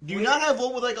one. Do you not have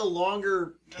one with like a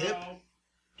longer tip? No.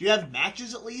 Do you have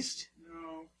matches at least?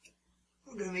 No.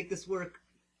 We're gonna make this work.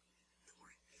 Don't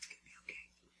worry, it's gonna be okay.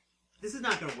 This is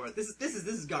not gonna work. This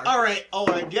is garbage. All right.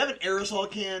 Do you have an aerosol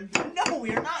can? No,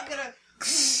 we are not gonna.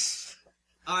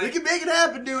 All We right. can make it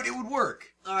happen, dude. It would work.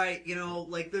 All right,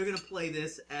 like they're gonna play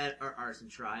this at our arson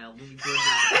trial when we burn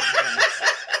down the complex.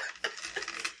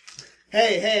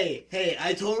 Hey,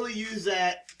 I totally used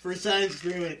that for a science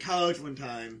experiment at college one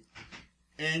time.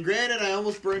 And granted, I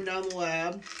almost burned down the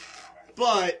lab.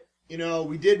 But,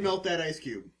 we did melt that ice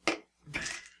cube.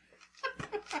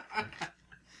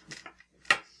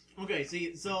 Okay,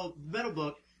 so the metal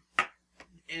book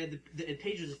and the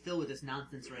pages are filled with this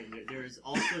nonsense right here. There's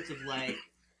all sorts of like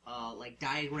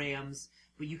diagrams,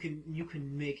 but you can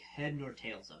make head nor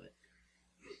tails of it.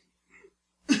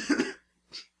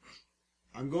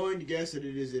 I'm going to guess that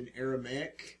it is in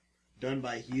Aramaic, done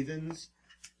by heathens,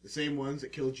 the same ones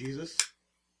that killed Jesus.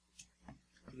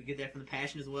 Did we get that from the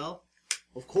Passion as well?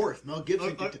 Of course, Mel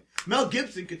Gibson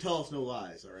could tell us no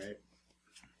lies, all right?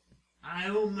 I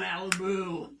own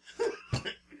Malibu.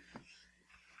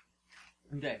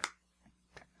 Okay.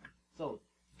 So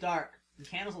dark. The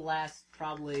candles will last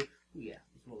probably. Ooh, yeah,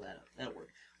 let's roll that up. That'll work.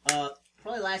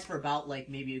 Probably last for about like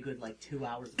maybe a good 2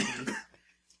 hours apiece.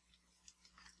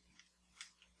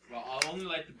 Well, I'll only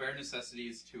light the bare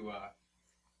necessities to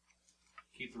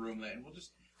keep the room lit, and we'll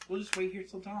just wait here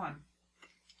till dawn.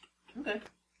 Okay.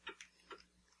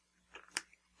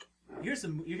 You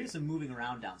hear some moving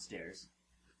around downstairs.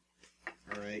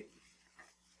 All right.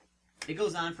 It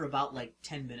goes on for about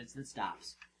 10 minutes, then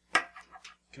stops.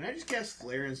 Can I just cast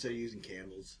flare instead of using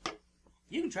candles?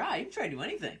 You can try. You can try to do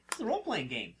anything. It's a role-playing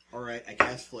game. All right, I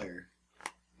cast flare.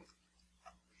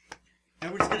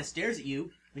 Everyone just kind of stares at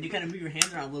you when you kind of move your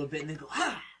hands around a little bit and then go,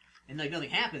 ah! And nothing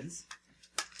happens.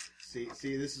 See,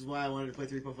 this is why I wanted to play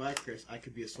 3.5, Chris. I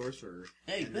could be a sorcerer.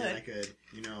 Hey, and then I good.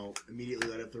 could, immediately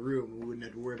light up the room. We wouldn't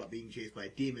have to worry about being chased by a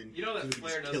demon. You know that we could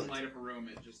flare just kill doesn't it. light up a room;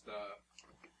 it just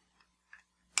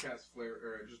casts flare,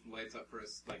 or it just lights up for a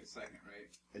second, right?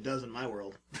 It does in my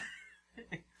world.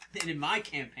 And in my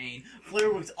campaign,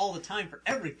 flare works all the time for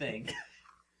everything.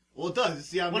 Well, it does.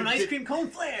 It's the What an ice cream cone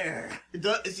flare! It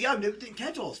does. It's the omnipotent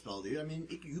catch-all spell, dude. I mean,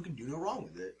 you can do no wrong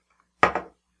with it.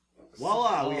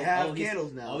 Voila, we have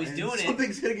candles now. He's and doing it.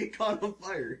 Something's gonna get caught on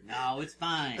fire. No, it's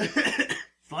fine.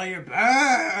 Fire burn!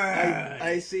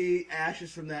 I see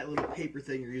ashes from that little paper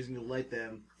thing you're using to light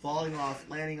them falling off,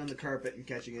 landing on the carpet, and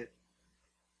catching it.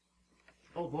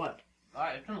 Oh boy! All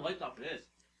right, turn the lights off for this.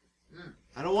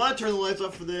 I don't want to turn the lights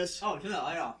off for this. Oh, turn the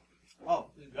light off. Oh,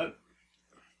 this is good.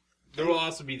 There will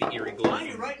also be the eerie glow. Mind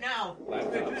you, right now, we're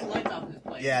turning the lights off in this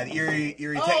place. Yeah, the eerie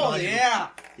Oh technological, yeah!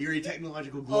 eerie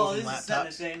technological glow Oh, from this is setting a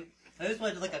laptops. thing. I just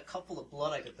wanted a couple of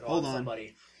blood I could throw Hold on on.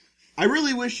 somebody. I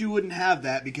really wish you wouldn't have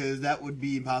that because that would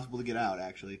be impossible to get out.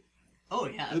 Actually, Oh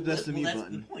yeah, That's the mute that's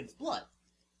button. the point. It's blood.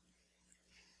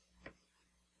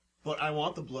 But I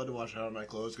want the blood to wash out of my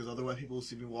clothes, because otherwise people will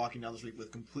see me walking down the street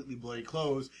with completely bloody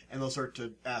clothes, and they'll start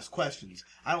to ask questions.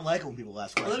 I don't like it when people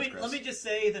ask questions, Chris. Let me just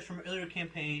say that from an earlier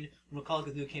campaign, from a Call of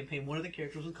Cthulhu campaign, one of the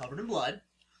characters was covered in blood,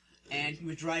 and he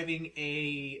was driving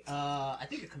I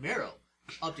think a Camaro,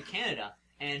 up to Canada,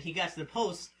 and he got to the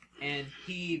post, and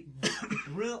he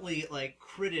brilliantly,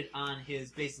 critted on his,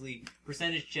 basically,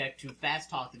 percentage check to fast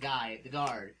talk the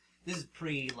guard. This is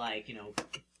pre,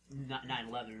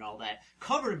 9/11 and all that,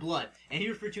 covered in blood, and he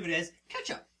referred to it as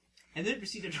ketchup, and then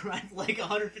proceeded to drive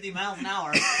 150 miles an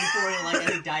hour before he I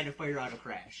think died in a fire auto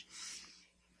crash.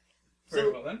 Very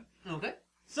well then. Okay,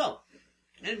 so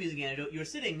enemies antidote. You're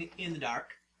sitting in the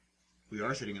dark. We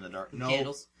are sitting in the dark. With No.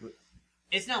 candles.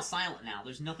 It's now silent now.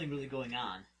 There's nothing really going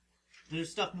on. There's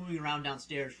stuff moving around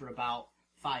downstairs for about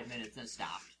 5 minutes, then it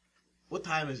stopped. What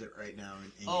time is it right now?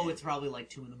 It's probably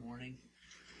 2 in the morning.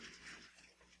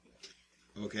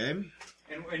 Okay.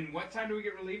 And what time do we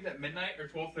get relieved? At midnight or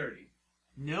 12:30?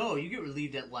 No, you get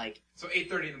relieved at So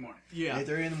 8:30 in the morning. Yeah.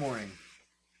 8:30 in the morning.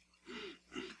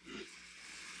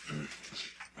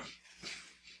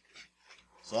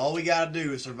 So all we gotta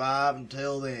do is survive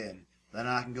until then. Then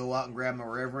I can go out and grab my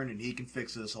reverend, and he can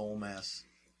fix this whole mess.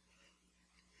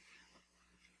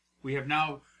 We have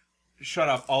now shut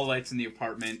off all lights in the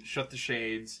apartment, shut the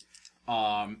shades,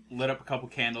 lit up a couple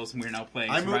candles, and we're now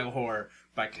playing Survival Horror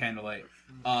by candlelight.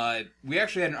 We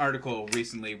actually had an article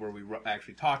recently where we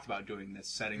actually talked about doing this,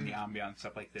 setting the ambiance,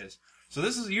 stuff like this. So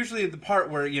this is usually the part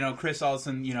where, Chris all of a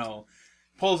sudden,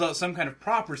 pulls out some kind of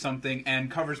prop or something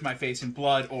and covers my face in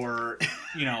blood or,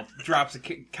 drops a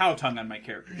cow tongue on my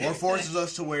character. Or forces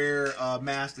us to wear a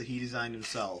mask that he designed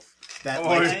himself. That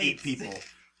Or- likes 8 people.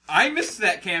 I missed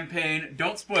that campaign.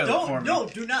 Don't spoil it for me.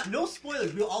 Do not. No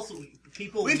spoilers. We'll also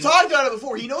people. We've talked about it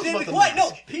before. He knows about the What?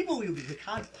 No, mask. people will be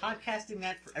podcasting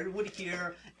that for everyone to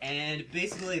hear, and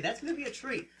basically that's going to be a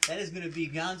treat. That is going to be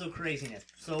Gonzo craziness.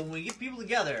 So when we get people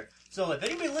together, so if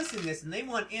anybody listening to this and they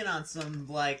want in on some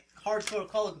hardcore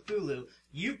Call of Cthulhu,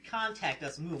 you contact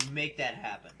us and we will make that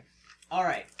happen. All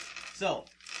right. So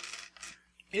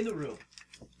in the room,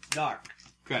 dark,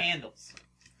 candles.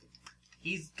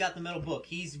 He's got the metal book.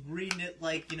 He's reading it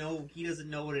he doesn't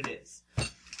know what it is.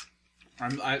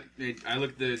 I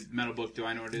look at the metal book. Do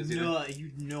I know what it is? No, you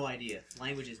have no idea.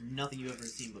 Language is nothing you've ever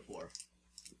seen before.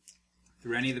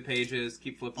 Through any of the pages,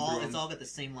 keep flipping through them. It's all got the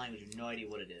same language. You have no idea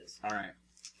what it is. All right.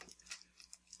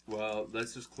 Well,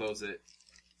 let's just close it.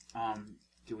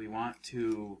 Do we want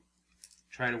to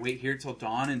try to wait here till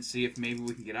dawn and see if maybe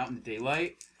we can get out in the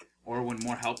daylight? Or when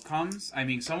more help comes? I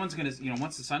mean, someone's going to,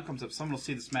 once the sun comes up, someone will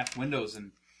see the smashed windows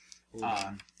and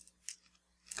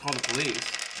call the police.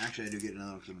 Actually, I do get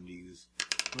another one I'm going to use.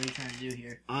 What are you trying to do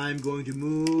here? I'm going to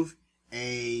move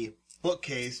a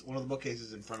bookcase, one of the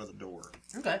bookcases in front of the door.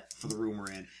 Okay. For the room we're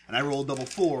in. And I rolled double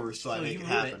 4s, so I make it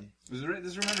happen. Does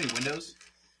this room have any windows?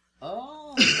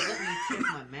 Oh, let me check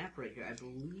my map right here. I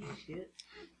believe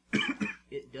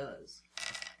it does.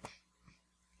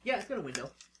 Yeah, it's got a window.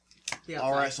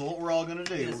 Alright, so what we're all going to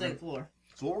do... Yeah, the second floor.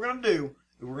 So what we're going to do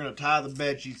is we're going to tie the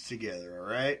bed sheets together,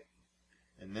 alright?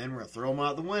 And then we're going to throw them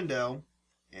out the window,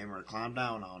 and we're going to climb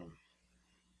down on them.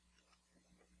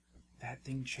 That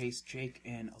thing chased Jake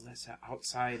and Alyssa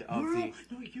outside of the...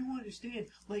 No, you understand.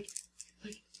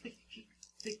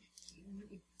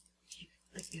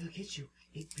 It'll get you.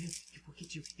 It will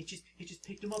get you. It just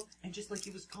picked him up, and just like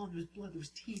he was gone, there was blood, there was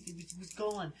teeth, it was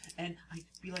gone. And I'd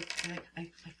be like, I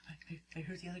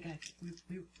heard the other guy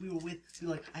we were with.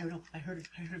 I don't know. I heard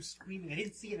him screaming. I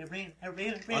didn't see it. I ran.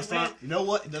 You know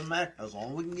what? It doesn't matter. As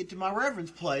long as we can get to my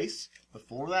reverend's place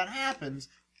before that happens,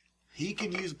 he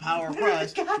can use the power of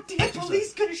Christ. When are the goddamn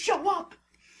police gonna show up?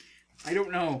 I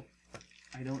don't know.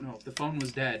 If the phone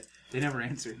was dead, they never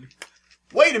answered.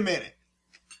 Wait a minute.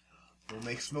 We'll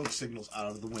make smoke signals out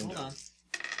of the window. Hold on.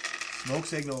 Smoke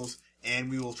signals, and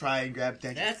we will try and grab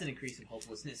attention. That's an increase in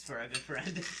hopelessness for a good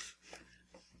friend.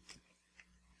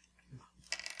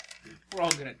 We're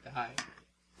all gonna die.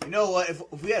 You know what? If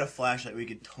we had a flashlight, we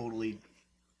could totally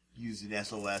use an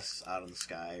SOS out of the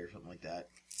sky or something like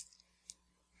that.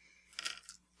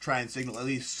 Try and signal at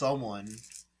least someone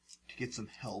to get some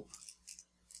help.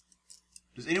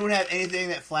 Does anyone have anything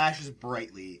that flashes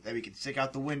brightly that we can stick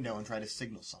out the window and try to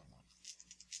signal someone?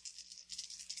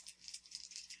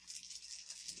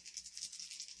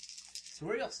 So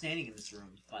where are y'all standing in this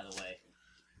room, by the way?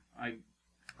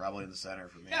 Probably in the center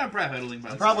for me. Yeah, I'm probably huddling by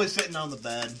I'm the probably side. sitting on the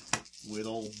bed with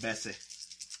old Bessie.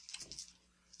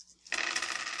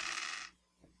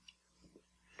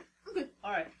 Okay,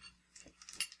 alright.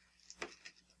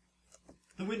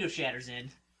 The window shatters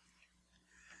in.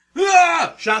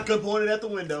 Ah! Shotgun pointed at the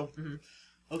window.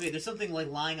 Okay, there's something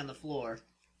lying on the floor.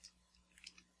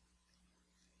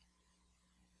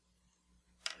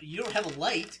 You don't have a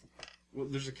light. Well,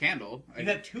 there's a candle. You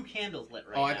have 2 candles lit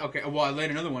right now. Okay. Well, I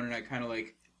light another one, and I kind of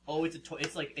like. Oh, it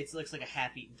looks like a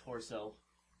half-eaten torso.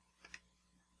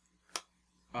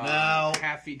 Now-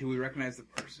 half-eat. Do we recognize the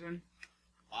person?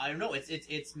 I don't know.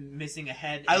 It's missing a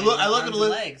head. I and look at arms the and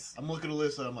list. legs. I'm looking at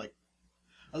Alyssa. I'm like,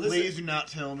 Alyssa- please do not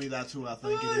tell me that's who I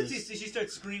think it is. She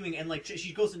starts screaming and like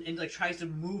she goes and like tries to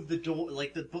move the door,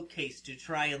 like the bookcase, to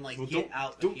try and like get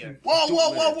out of here. Whoa!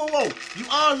 You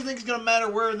honestly think it's gonna matter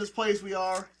where in this place we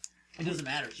are? It doesn't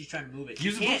matter. She's trying to move it.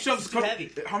 Use She the can't. bookshelves. It's too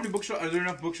heavy. How many bookshelves? Are there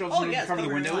enough bookshelves Oh in yeah, to cover the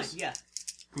covered in windows? line. Yeah.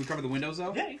 Can we cover the windows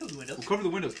though? Yeah, you can cover the windows. We'll cover the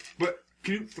windows. But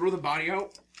can you throw the body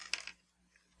out?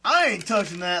 I ain't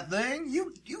touching that thing.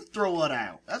 You throw it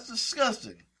out. That's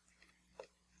disgusting.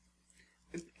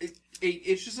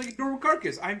 It's just like a normal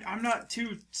carcass. I'm not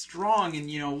too strong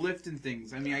in lifting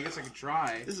things. I mean, I guess I could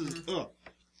try. This is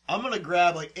I'm gonna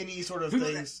grab like any sort of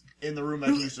things in the room I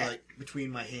can use to, like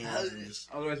between my hands and just.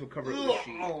 Otherwise, we'll cover it with a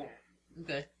sheet.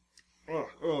 Okay.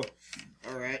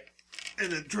 All right,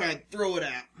 and then try and throw it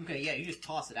out. Okay. Yeah, you just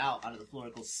toss it out onto the floor.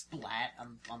 It goes splat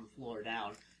on the floor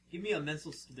down. Give me a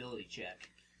mental stability check.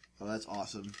 Oh, that's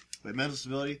awesome. Wait, mental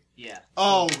stability? Yeah.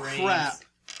 Oh Brains. crap!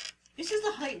 It's just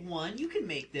a height 1. You can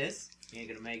make this. You ain't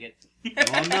gonna make it. No,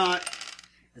 I'm not.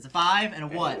 It's a 5 and a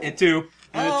what? And 2.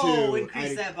 And a Oh, 2.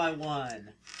 increase that by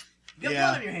 1. You got Yeah.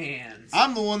 blood on your hands.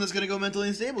 I'm the one that's gonna go mentally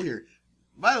unstable here.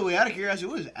 By the way, out of curiosity,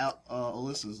 what is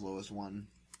Alyssa's lowest one?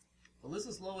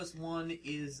 Alyssa's lowest one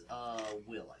is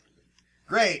Will, I believe.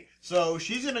 Great. So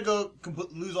she's gonna go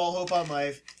lose all hope on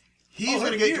life. He's her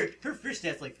gonna get. her fish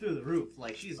stats like through the roof.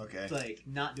 Like she's Okay. like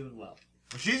not doing well.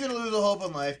 She's gonna lose all hope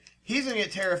on life. He's gonna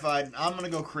get terrified, and I'm gonna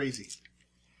go crazy.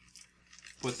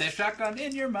 Put that shotgun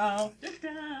in your mouth.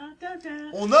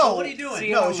 Well, no. So what are you doing?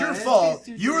 See, No, it's your life fault.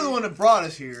 is You were the one that brought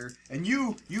us here, and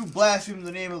you blasphemed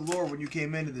the name of the Lord when you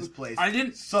came into this place. I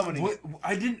didn't. Summoning. What,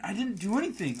 I didn't do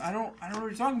anything. I don't know what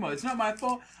you're talking about. It's not my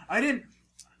fault. I didn't.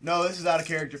 No, this is out of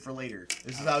character for later.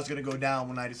 This is how it's gonna go down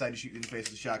when I decide to shoot you in the face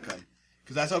with a shotgun.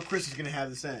 Because that's how Chris is gonna have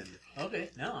this end.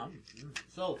 Okay, no.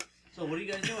 So what are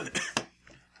you guys doing?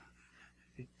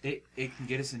 It can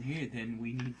get us in here. Then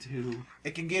we need to.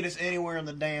 It can get us anywhere in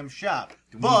the damn shop.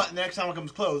 But the next time it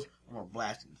comes close, I'm gonna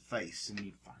blast it in the face. We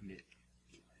need to find it.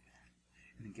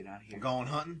 And then get out of here. We're going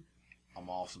hunting. I'm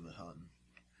awesome at hunting.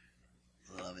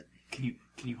 Love it. Can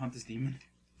you hunt this demon?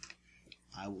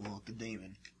 I will hunt the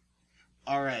demon.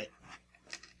 Alright.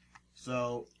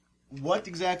 So, what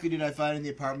exactly did I find in the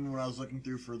apartment when I was looking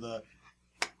through for the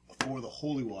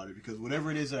holy water? Because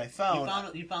whatever it is that I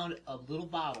found... You found a little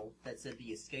bottle that said the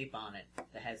escape on it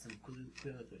that had some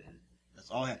clear liquid in it. That's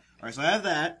all I had. Alright, so I have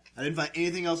that. I didn't find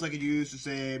anything else I could use to,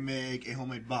 say, make a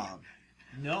homemade bomb.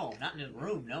 No, not in the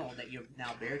room, no, that you've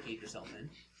now barricaded yourself in.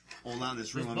 Well, not in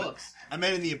this room. There's books. I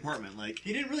meant in the apartment. Like,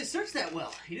 You didn't really search that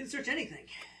well. You didn't search anything.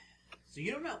 So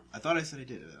you don't know. I thought I said I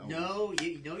did. Oh. No,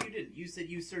 you didn't. You said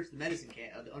you searched the medicine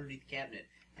underneath the cabinet,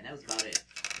 and that was about it.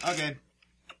 Okay.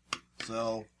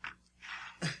 So,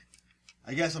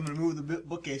 I guess I'm going to move the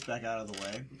bookcase back out of the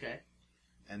way, Okay.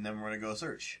 and then we're going to go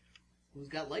search. Who's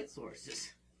got light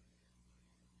sources?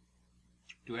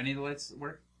 Do any of the lights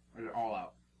work? Or are they all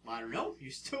out? I don't know.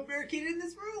 You're still barricaded in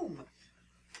this room.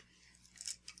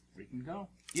 We can go.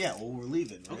 Yeah, well, we're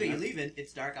leaving. Right? Okay, you're leaving.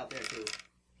 It's dark out there, too.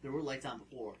 There were lights on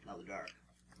before. Now they're dark.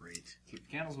 Great. Keep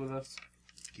the candles with us.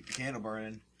 Keep your candle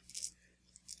burning.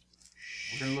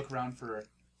 We're gonna look around for.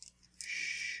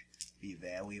 Shh. Be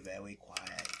very, very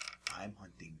quiet. I'm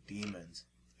hunting demons.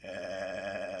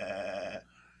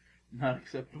 Not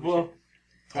acceptable.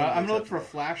 I'm gonna look for a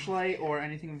flashlight or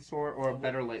anything of the sort, or a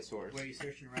better light source. Where are you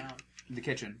searching around? In the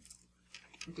kitchen.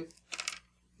 Okay.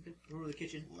 Over the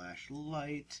kitchen.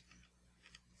 Flashlight.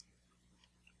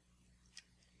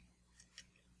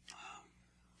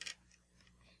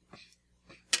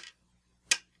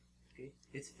 Okay.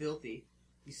 It's filthy.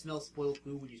 You smell spoiled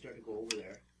food when you start to go over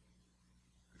there.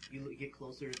 You get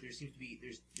closer. There seems to be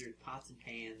there's pots and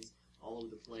pans all over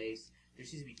the place. There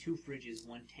seems to be 2 fridges,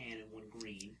 one tan and one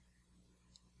green,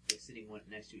 like sitting one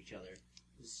next to each other.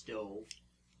 There's a stove.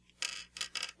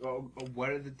 What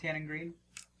are the tan and green?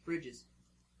 Fridges.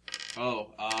 I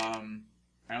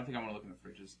don't think I want to look in the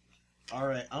fridges.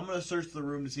 Alright, I'm going to search the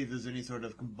room to see if there's any sort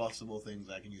of combustible things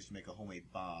I can use to make a homemade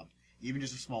bomb. Even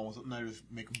just a small one, something that just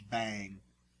make them bang.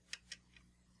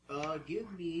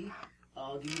 Give me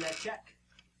that check.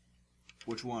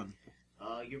 Which one?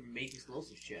 Your make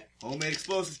explosives check. Homemade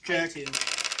explosives check. 2.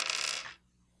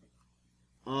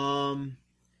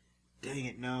 Dang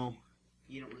it, no.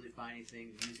 You don't really find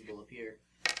anything usable up here.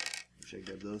 Wish I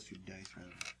grabbed those 2 dice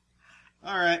round.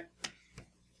 Alright.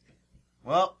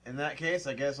 Well, in that case,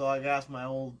 I guess all I got is my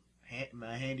old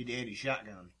my handy dandy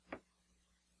shotgun.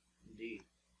 Indeed.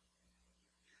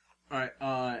 All right.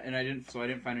 And I didn't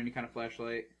find any kind of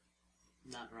flashlight.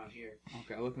 Not around here.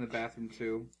 Okay, I look in the bathroom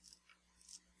too.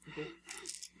 Okay.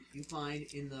 You find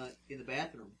in the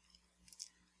bathroom.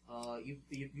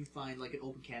 You find like an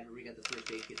open cabinet where you got the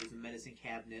first aid kit. There's a medicine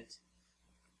cabinet.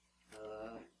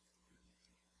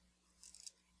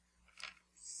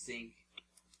 Sink,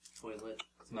 toilet.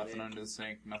 Nothing under the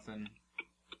sink. Nothing.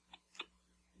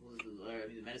 Well,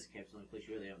 the medicine cabinet's the only place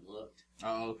you really haven't looked.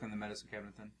 I'll look in the medicine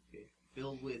cabinet then. Okay.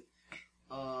 Filled with,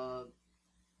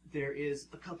 there is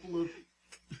a couple of,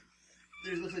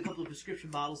 looks like a couple of prescription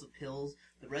bottles of pills.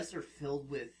 The rest are filled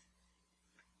with,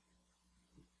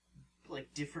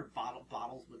 like, different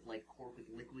bottles with, like, cork with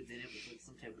liquids in it, with, like,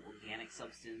 some type of organic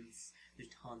substance. There's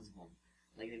tons of them.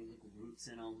 Like, they have, like, roots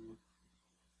in them.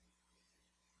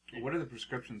 What are the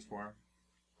prescriptions for?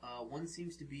 One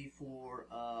seems to be for,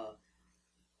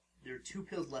 there are 2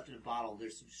 pills left in a bottle.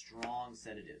 There's some strong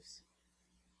sedatives.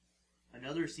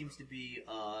 Another seems to be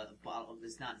a bottle.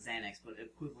 It's not Xanax, but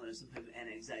equivalent of some type of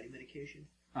anti-anxiety medication.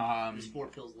 There's 4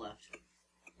 pills left.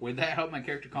 Would that help my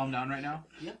character calm down right now?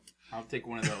 Yeah. I'll take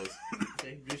one of those.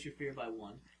 Okay, reduce your fear by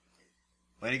 1.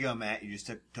 Way to go, Matt. You just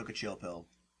took a chill pill.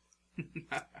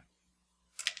 My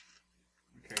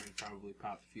character probably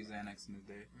popped a few Xanax in his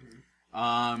day.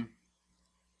 Mm-hmm.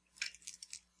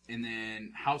 And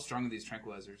then, how strong are these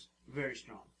tranquilizers? Very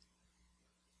strong.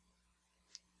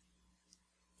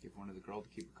 Give one to the girl to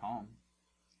keep her calm.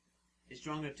 It's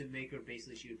strong enough to make her,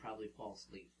 basically, she would probably fall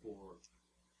asleep for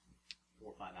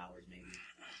 4 or 5 hours, maybe.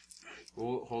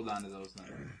 We'll hold on to those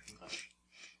then.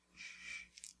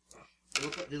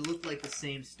 Okay. They look like the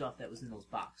same stuff that was in those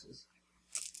boxes.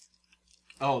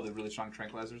 Oh, the really strong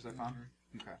tranquilizers I found?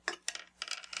 Mm-hmm. Okay.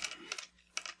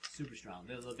 Super strong.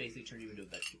 They'll basically turn you into a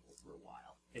vegetable for a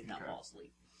while, if not fall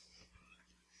asleep.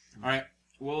 Alright,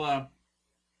 well, I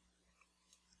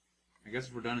guess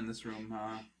if we're done in this room,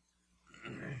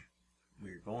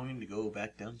 We're going to go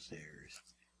back downstairs.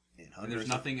 and there's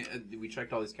nothing, we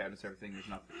checked all these cabinets, everything, there's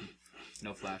nothing,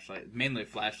 no flashlight. Mainly a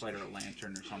flashlight or a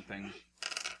lantern or something.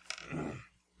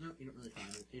 No, you don't really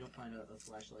find it. You don't find a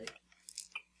flashlight.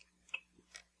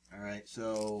 Alright,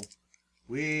 so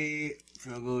we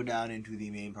shall go down into the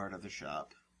main part of the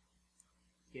shop.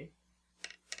 Okay.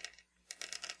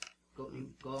 Go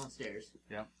downstairs.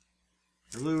 Yeah.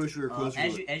 I really wish we were closer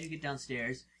as to you get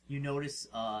downstairs, you notice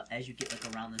as you get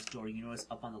like around this door, you notice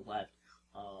up on the left,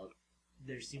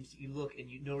 there seems to, you look and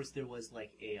you notice there was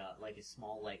like a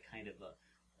small like kind of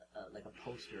a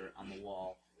poster on the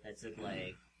wall that said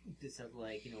like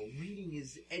reading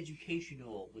is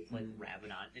educational with like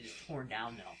rabbit on, and it's torn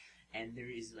down now, and there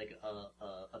is like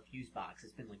a fuse box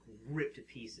that's been like ripped to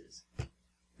pieces.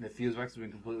 The fuse box has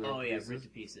been completely Ripped to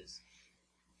pieces.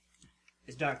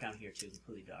 It's dark down here too,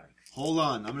 completely dark. Hold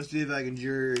on, I'm gonna see if I can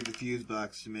jury the fuse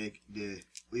box to make at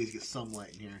least get some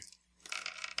light in here.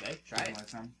 Okay, try it. Okay,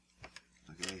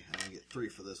 I'm gonna get 3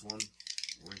 for this one.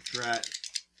 We're gonna try it.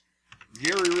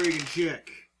 Jerry Regan check.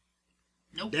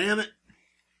 Nope. Damn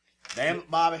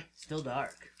it, Bobby. Still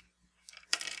dark.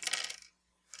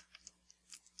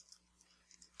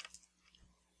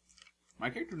 My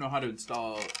character know how to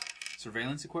install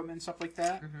surveillance equipment and stuff like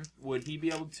that. Mm-hmm. Would he be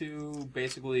able to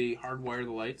basically hardwire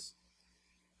the lights?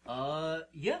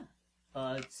 Yeah.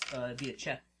 It's be a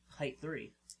check, height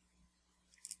 3.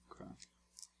 Okay.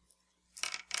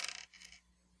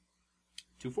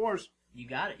 2 4s. You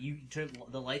got it. You turn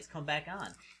the lights come back on.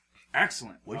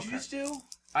 Excellent. What'd you just do?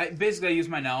 I use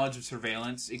my knowledge of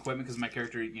surveillance equipment because my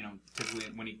character, typically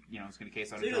when he, is going to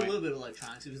case out So a you did a joint. little bit of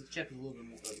electronics. It was checked a little bit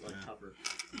more tougher.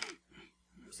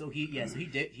 So he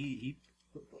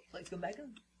lights come back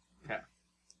on. Okay.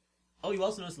 Oh, you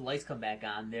also notice the lights come back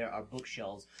on. There are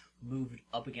bookshelves moved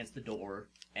up against the door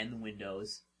and the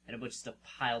windows, and a bunch of stuff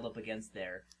piled up against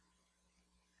there.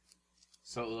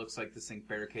 So it looks like this thing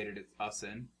barricaded us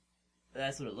in.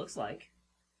 That's what it looks like.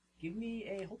 Give me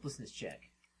a hopelessness check.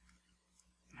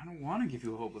 I don't want to give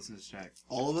you a hopelessness check.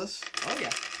 All of us? Oh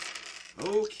yeah.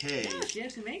 Okay. Yeah, she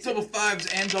actually makes Double it. 5s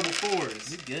and double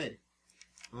 4s. You're good.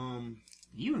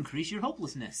 You increase your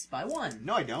hopelessness by 1.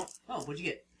 No, I don't. Oh, what'd you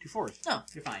get? 2 4s. No,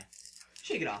 you're fine.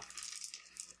 Shake it off.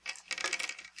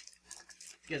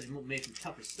 You guys are making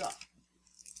tougher stuff.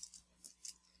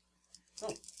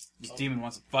 Oh. This demon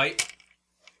wants to fight.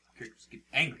 Character's getting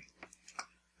angry.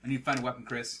 I need to find a weapon,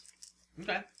 Chris.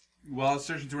 Okay. While I was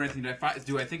searching through anything,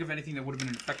 do I think of anything that would have been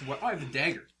an effective weapon? Oh, I have the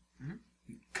dagger.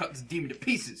 Mm-hmm. Cut this demon to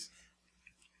pieces.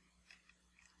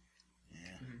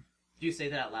 Yeah. Mm-hmm. Do you say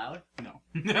that out loud? No.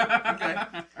 Okay.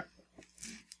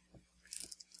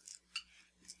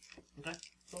 Okay.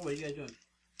 So what are you guys doing?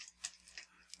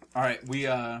 All right, we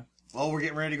Well, we're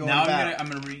getting ready to go now in battle. I'm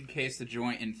gonna recase the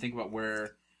joint and think about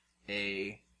where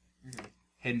a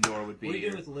hidden door would be. What are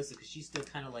you doing with Alyssa? Because she's still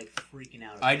kind of like freaking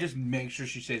out. I just make sure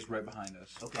she stays right behind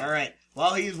us. Okay. All right.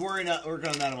 While he's working on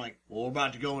that, I'm like, well, we're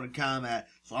about to go into combat,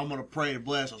 so I'm going to pray to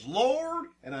bless us, Lord.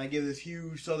 And I give this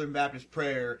huge Southern Baptist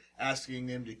prayer, asking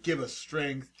them to give us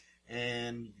strength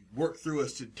and work through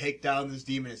us to take down this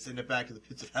demon and send it back to the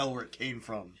pits of hell where it came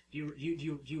from. Do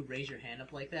you raise your hand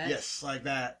up like that? Yes, like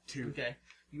that too. Okay.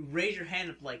 You raise your hand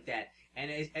up like that, and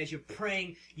as you're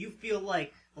praying, you feel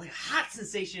like a hot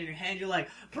sensation in your hand. You're like,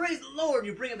 praise the Lord!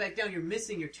 You bring it back down. You're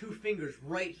missing your two fingers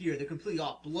right here. They're completely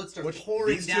off. Blood starts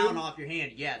pouring these down two? off your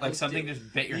hand. Yeah. Like those something two.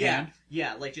 just bit your yeah, hand.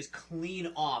 Yeah, like just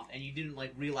clean off, and you didn't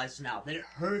like realize now. Then it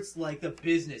hurts like the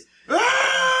business. Are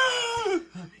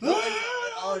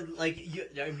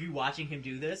you watching him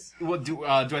do this? Well, do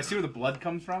I see where the blood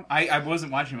comes from? I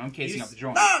wasn't watching him. I'm casing You up the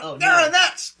joint. Oh, no.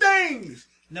 That stings!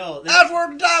 No, That's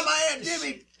where the time I had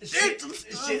Jimmy did some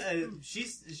stuff.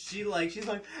 she's like,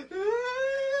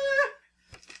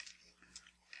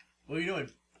 what are you doing?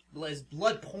 There's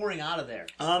blood pouring out of there.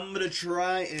 I'm going to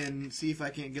try and see if I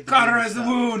can't get the Cauterize the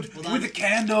wound Hold on. with a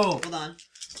candle. Hold on.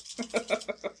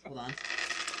 Hold on.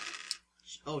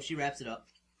 Oh, she wraps it up.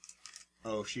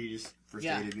 Oh, she just first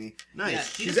Yeah. aided me. Nice. Yeah,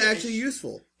 she She's doesn't- actually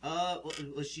useful. Well,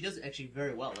 she does it actually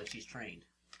very well. Like she's trained.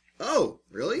 Oh,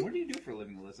 really? What do you do for a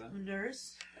living, Alyssa?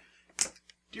 Nurse.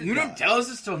 Dear You God. didn't tell us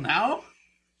this till now?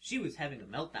 She was having a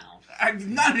meltdown.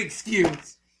 Not an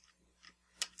excuse.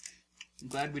 I'm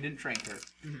glad we didn't trank her.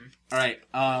 Mm-hmm. All right.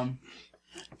 All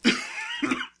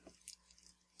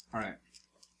right.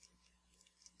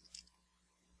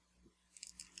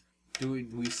 Do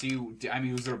we see? I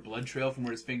mean, was there a blood trail from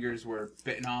where his fingers were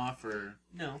bitten off, or?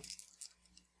 No.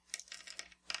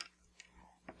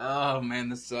 Oh man,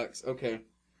 this sucks. Okay.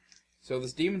 So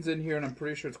this demon's in here, and I'm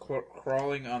pretty sure it's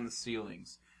crawling on the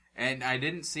ceilings. And I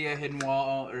didn't see a hidden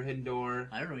wall or hidden door.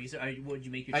 I don't know. What did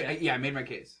you make your check? Yeah, I made my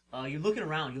case. You're looking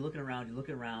around.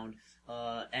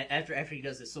 After he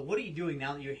does this, so what are you doing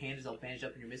now that your hand is all bandaged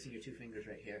up and you're missing your two fingers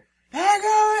right here? I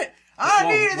got it! I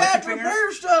Whoa, needed what's that your for fingers?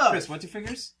 bear stuff! Chris, what's your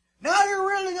fingers? Now you're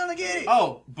really gonna get it!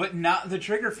 Oh, but not the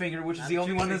trigger finger, which is Not the the only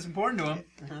trigger one that's important to him.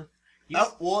 Uh-huh.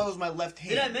 Oh, well, it was my left hand.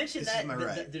 Did I mention This that? is my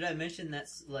right. Did I mention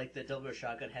that's like the double barrel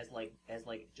shotgun has a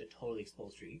totally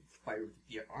exposed trigger? You fire with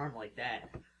your arm like that,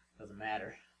 doesn't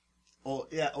matter. Well,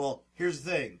 yeah, well, here's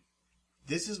the thing.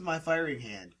 This is my firing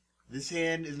hand. This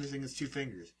hand is missing its two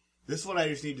fingers. This one I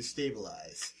just need to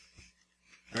stabilize.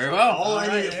 Very well. All I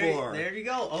need it there, for. There you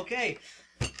go. Okay.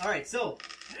 All right. So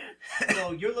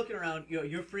you're looking around.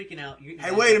 You're freaking out.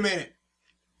 Hey, wait a minute.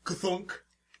 Kathunk.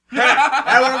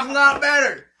 That one's not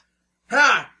better.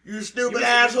 Ha! You stupid You're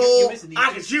asshole. missing these I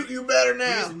two. can shoot you better You're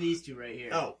now. using these two right here.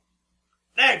 Oh.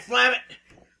 Thanks, Flammit.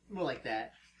 More like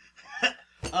that.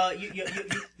 You're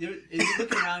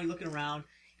looking around. You're looking around.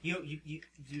 You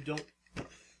don't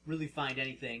really find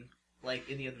anything like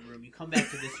in the other room. You come back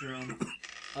to this room.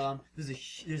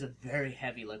 There's a very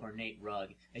heavy, like, ornate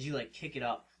rug. As you like kick it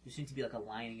up, there seems to be like a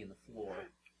lining in the floor.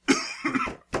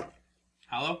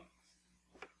 Hello?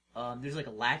 There's like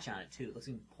a latch on it too. It looks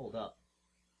like it's pulled up.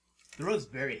 The rug's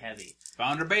very heavy.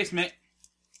 Found her basement.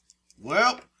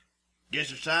 Well,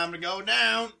 guess it's time to go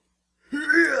down.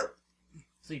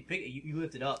 So you pick it, you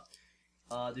lift it up.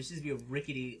 There seems to be a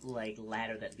rickety like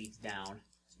ladder that leads down.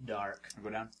 It's dark. I'll go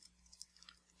down.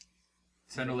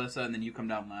 Send Alyssa, and then you come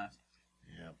down last.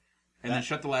 Yep. And then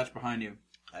shut the latch behind you.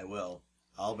 I will.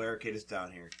 I'll barricade us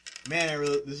down here. Man,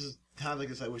 this is times like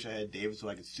this I wish I had David so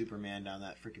I could Superman down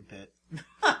that freaking pit.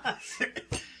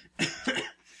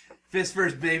 Fist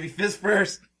first, baby. Fist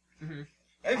first. Mhm.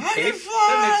 Hey, I can Dave, fly!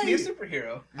 That makes me a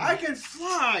superhero. I can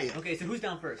fly! Okay, so who's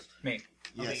down first? Me.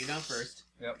 Yes. Okay, you're down first.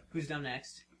 Yep. Who's down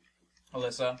next?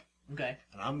 Alyssa. Okay.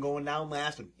 And I'm going down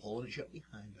last and pulling it shut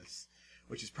behind us.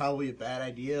 Which is probably a bad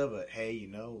idea, but hey,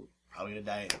 probably gonna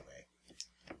die anyway.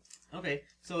 Okay,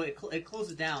 so it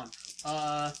closes down.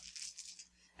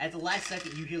 At the last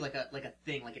second, you hear like a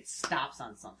thing, like it stops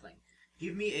on something.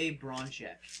 Give me a brawn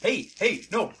check. Hey,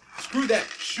 no. Screw that.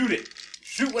 Shoot it.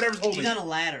 Shoot whatever's holding He's on a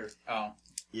ladder. Oh.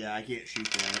 Yeah, I can't shoot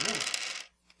that.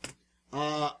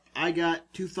 I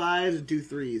got 2 5s and 2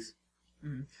 3s.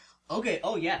 Mm-hmm. Okay,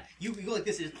 oh yeah. You go like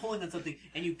this, and it's pulling on something,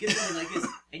 and you get something like this,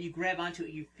 and you grab onto it,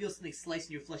 and you feel something slice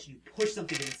in your flesh, and you push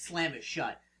something and slam it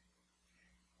shut.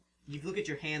 You look at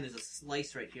your hand, there's a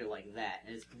slice right here like that,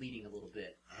 and it's bleeding a little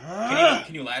bit.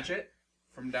 Can you latch it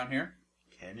from down here?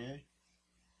 Can I?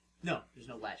 No, there's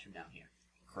no latch from down here.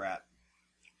 Crap.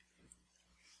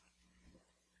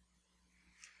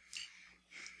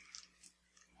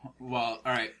 Well,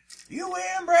 all right. You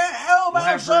inbred hellbound We'll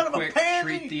have son her of a quick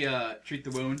pansy! treat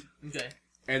the wound, Okay.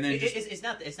 and then It's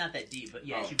not that deep, but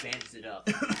yeah, Oh. she bandages it up.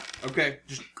 okay,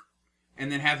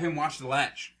 and then have him watch the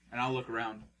latch, and I'll look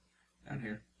around down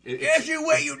here. Yes, you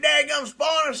wait, you daggum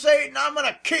spawn of Satan! I'm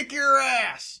gonna kick your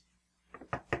ass!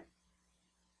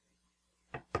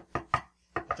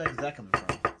 What the heck is that coming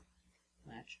from?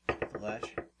 Latch. The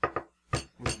latch?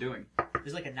 What's it doing?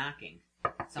 There's like a knocking.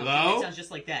 Hello? It sounds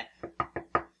just like that.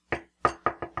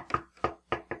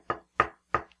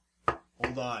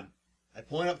 Hold on. I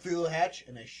point up through the hatch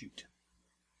and I shoot.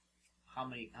 How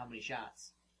many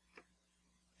shots?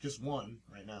 Just one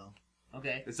right now.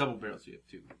 Okay. It's double barrels. You have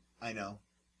two. I know.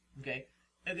 Okay.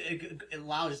 It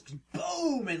loud, just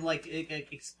boom, and like it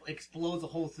explodes a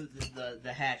hole through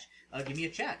the hatch. Give me a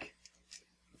check.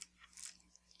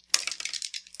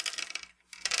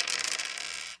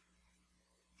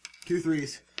 2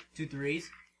 3s. 2 3s.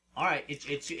 All right, it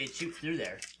shoots through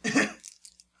there.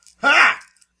 Ha!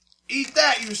 Eat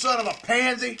that, you son of a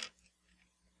pansy!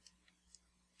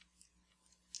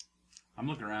 I'm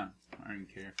looking around. I don't even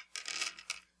care.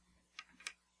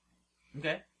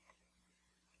 Okay.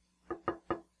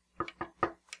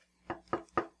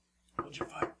 What'd you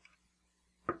find?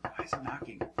 Why is it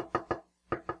knocking?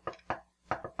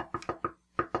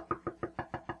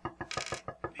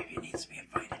 Maybe it needs to be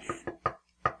invited in.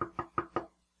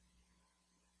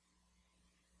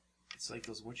 It's like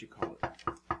those, what you call it?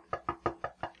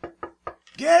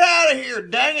 Get out of here,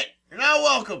 dang it! You're not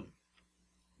welcome!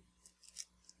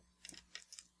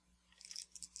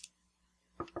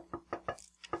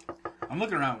 I'm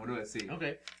looking around. What do I see?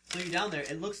 Okay. So you're down there.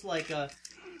 It looks like it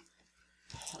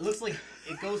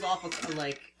goes off of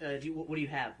like. What do you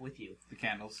have with you? The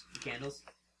candles. The candles.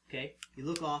 Okay. You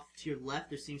look off to your left.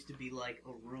 There seems to be like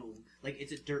a room. Like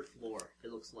it's a dirt floor.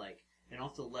 It looks like. And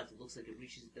off to the left, it looks like it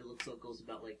reaches. It looks like it goes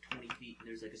about like 20 feet. And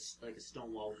there's like a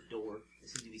stone wall door. It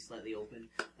seems to be slightly open.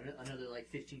 Another like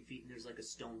 15 feet, and there's like a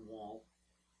stone wall.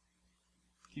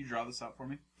 Can you draw this out for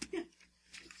me?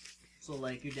 So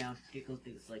like you're down. It goes.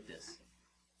 It's like this.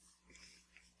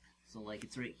 So like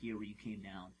it's right here where you came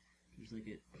down. There's like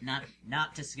a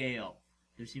not to scale.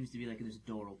 There seems to be like there's a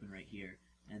door open right here,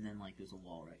 and then like there's a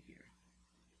wall right here.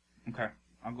 Okay.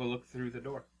 I'll go look through the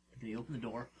door. Okay, you open the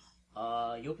door.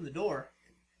 You open the door,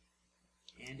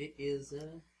 and it is let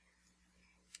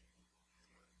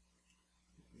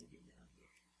me get down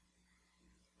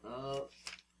here.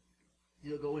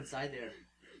 You'll go inside there.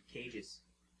 Cages.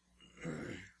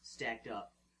 Stacked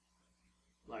up.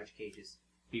 Large cages.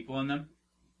 People in them?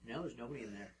 No, there's nobody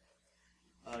in there.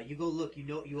 You go look.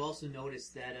 You also notice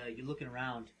that you're looking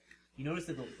around. You notice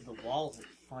that the walls are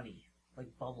funny, like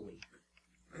bubbly.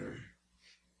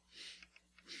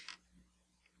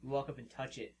 You walk up and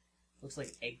touch it. Looks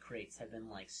like egg crates have been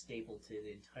like stapled to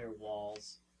the entire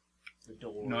walls, the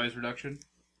door. Noise reduction?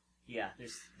 Yeah,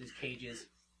 there's cages.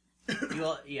 Then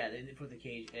for the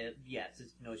cage, it's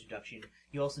noise reduction.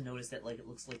 You also notice that like it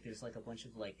looks like there's like a bunch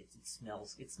of like it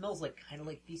smells like kind of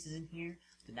like feces in here,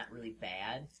 but not really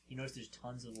bad. You notice there's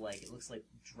tons of like it looks like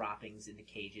droppings in the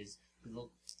cages. They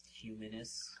look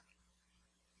humanous.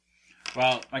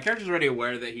 Well, my character's already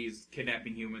aware that he's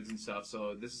kidnapping humans and stuff,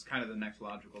 so this is kind of the next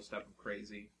logical step of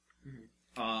crazy.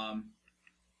 Mm-hmm.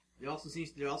 There also seems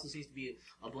to be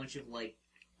a bunch of like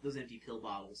those empty pill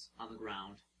bottles on the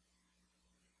ground.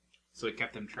 So it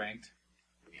kept them tranked.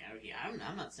 Yeah,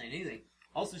 I'm not saying anything.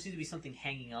 Also, there seems to be something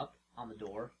hanging up on the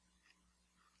door.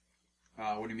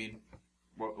 What do you mean?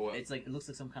 What? It's like it looks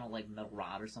like some kind of like metal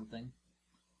rod or something.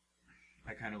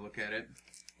 I kind of look at it.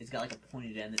 It's got like a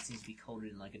pointed end that seems to be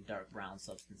coated in like a dark brown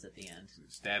substance at the end.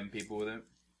 Stabbing people with it.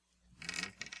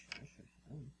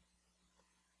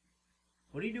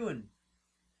 What are you doing?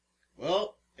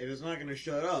 Well, if it's not going to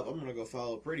shut up, I'm going to go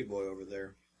follow Pretty Boy over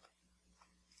there.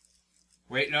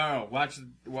 Wait, no.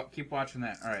 Keep watching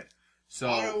that. All right. So,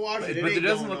 I don't watch it. It but it ain't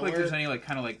doesn't going look like nowhere. there's any like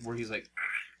kind of like where he's like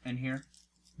in here.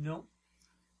 No.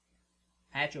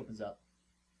 Hatch opens up.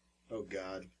 Oh,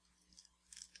 God.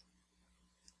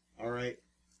 Alright.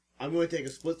 I'm going to take a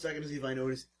split second to see if I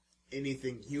notice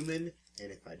anything human,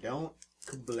 and if I don't,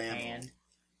 kablam. Hand.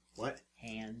 What?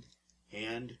 Hand.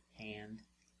 Hand? Hand.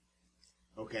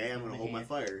 Okay, I'm going to hold my Hand.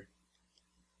 fire.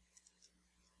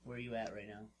 Where are you at right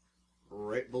now?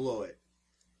 Right below it.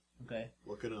 Okay.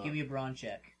 Looking up. Give me a brawn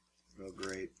check. Oh,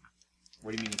 great.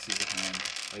 What do you mean you see the hand?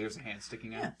 Like there's a hand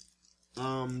sticking out?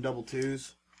 Yeah. Double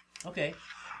twos. Okay.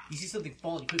 You see something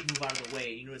fall and you quickly move out of the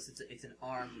way. You notice it's an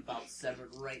arm about severed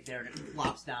right there and it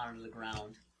flops down onto the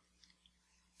ground.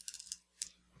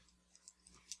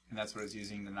 And that's what it's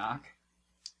using to knock?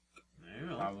 I don't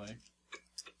know. Probably.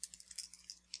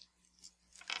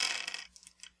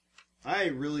 I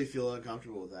really feel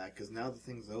uncomfortable with that because now the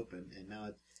thing's open and now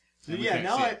it's. So And we yeah, can't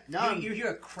now see I it. now You hear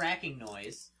a cracking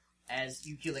noise as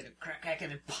you hear like a crack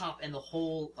and then pop, and the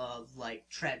whole like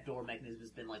trap door mechanism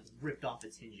has been like ripped off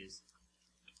its hinges.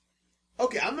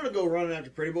 okay. I'm gonna go running after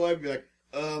Pretty Boy and be like,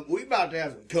 we about to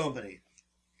have some company.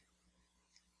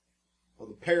 Well,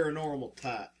 the paranormal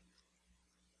type.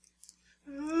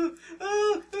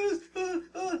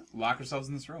 Lock yourselves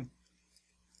in this room.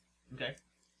 Okay.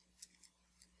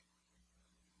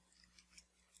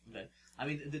 Okay. I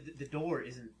mean, the door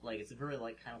isn't like it's a very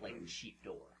like kind of like cheap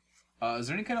door Is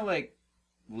there any kind of like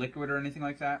liquid or anything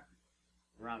like that?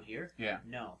 around here. Yeah.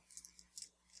 No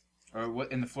Or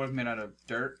what? And the floor's made out of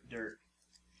dirt. dirt.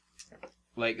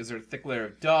 Like, is there a thick layer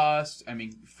of dust? I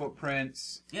mean,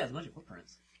 footprints. Yeah, there's a bunch of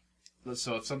footprints.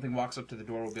 So if something walks up to the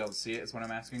door, we'll be able to see it. Is what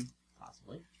I'm asking.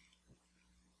 Possibly.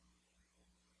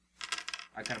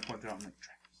 I kind of point it out and like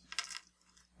tracks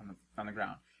on the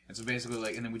ground. And so basically,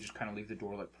 like, and then we just kind of leave the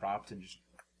door like propped and just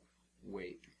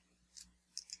wait.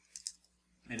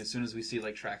 And as soon as we see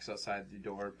like tracks outside the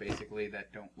door, basically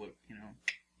that don't look,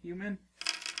 human.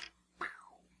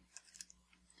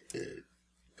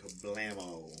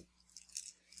 Kablamo.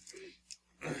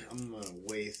 I'm gonna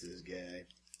waste this guy.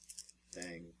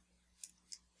 Dang.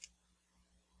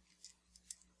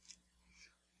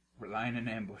 We're lying in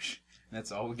ambush. And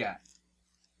that's all we got.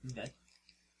 Okay.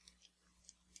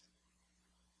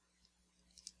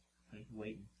 Okay,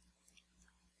 waiting.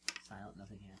 Silent,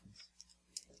 nothing happens.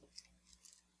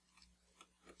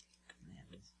 Nothing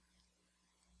happens.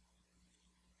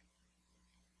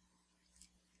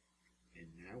 And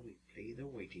now we play the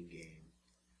waiting game.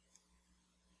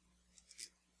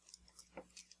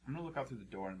 I'm gonna look out through the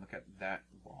door and look at that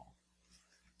wall.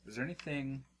 Is there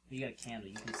anything? You got a candle,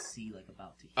 you can see like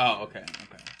about to. Oh, okay.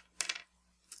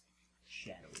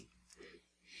 Shadowy.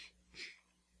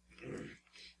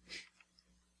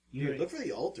 Dude, look for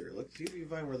the altar. Look, see if you can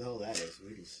find where the hell that is. So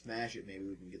we can smash it. Maybe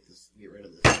we can get rid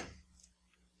of this.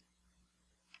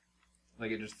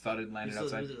 Like it just thudded and landed So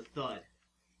outside? there's a thud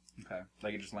Okay.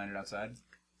 Like it just landed outside?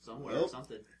 somewhere Well. or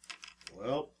something.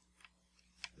 Well,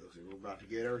 looks like we're about to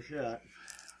get our shot.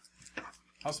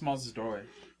 How small is this doorway?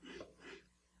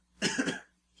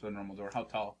 So a normal door. How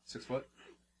tall? 6 foot?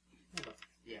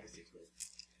 Yeah, 6 foot.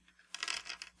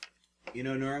 You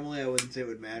know, normally I wouldn't say it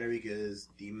would matter because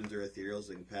demons are ethereal, so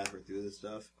they can pass right through this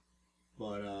stuff.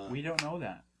 But We don't know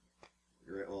that.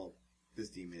 right, well, this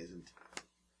demon isn't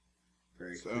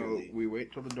very So clearly. we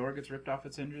wait till the door gets ripped off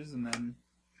its hinges and then...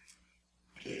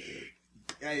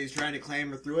 Yeah, he's trying to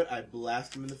clamber through it. I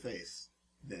blast him in the face.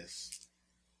 This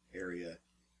area.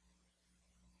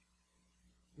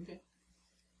 Okay.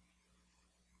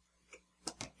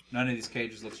 None of these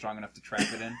cages look strong enough to trap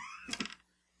it in.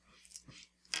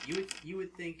 You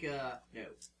would think no.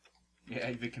 Yeah,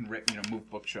 if it can move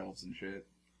bookshelves and shit.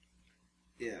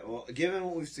 Yeah, well, given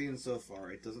what we've seen so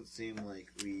far, it doesn't seem like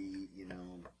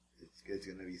it's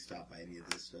going to be stopped by any of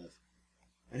this stuff.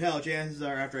 And hell, chances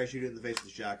are, after I shoot it in the face with the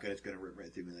shotgun, it's going to rip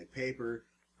right through me like paper.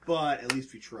 But at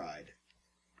least we tried.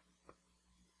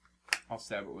 I'll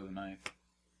stab it with a knife.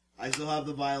 I still have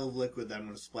the vial of liquid that I'm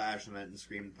going to splash on it and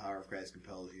scream, "The power of Christ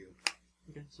compels you."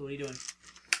 Okay, so what are you doing?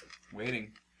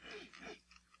 Waiting.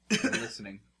 And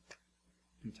listening.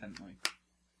 Intently.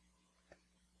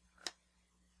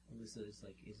 Is this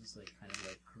like kind of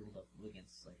like curled up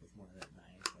against like with one of that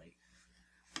knife like?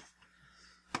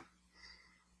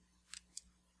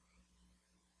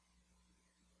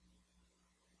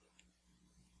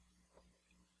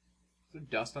 Is there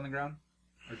dust on the ground?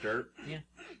 Or dirt? Yeah.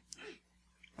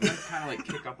 I'm gonna kind of like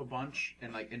kick up a bunch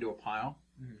and like into a pile.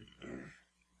 Mm-hmm.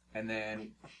 And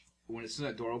then as soon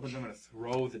as that door opens, I'm gonna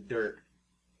throw the dirt,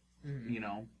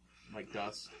 Mm-hmm. like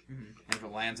dust. Mm-hmm. And if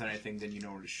it lands on anything, then you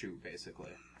know where to shoot, basically.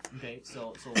 Okay,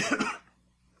 so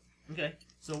okay,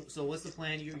 so what's the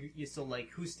plan? You so like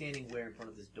who's standing where in front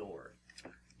of this door?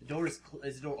 The door is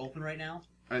the door open right now?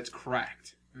 It's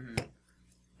cracked. Mm-hmm.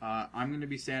 I'm gonna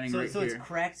be standing So right it's here.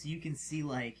 cracked, so you can see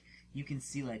like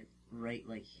right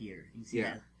like here. You can see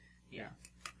Yeah. that. Yeah.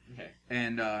 Okay.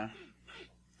 And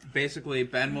basically,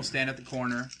 Ben will stand at the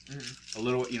corner, Mm-hmm. a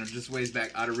little, just ways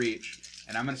back, out of reach.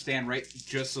 And I'm gonna stand right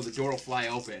just so the door will fly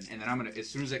open. And then I'm gonna, as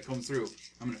soon as it comes through,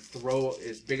 I'm gonna throw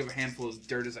as big of a handful of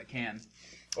dirt as I can.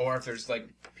 Or if there's like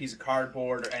a piece of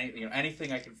cardboard or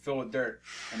anything I can fill with dirt,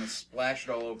 I'm gonna splash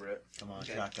it all over it. Come on,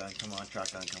 Okay. shotgun. Come on,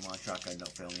 shotgun. Come on, shotgun.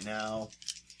 Don't fail me now.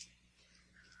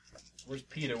 Where's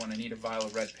PETA when I need a vial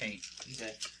of red paint?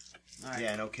 Okay. All right.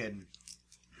 Yeah, no kidding.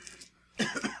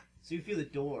 So you feel the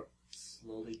door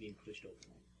slowly being pushed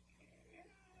open.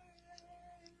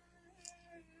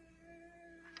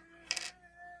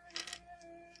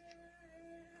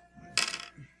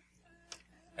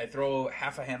 I throw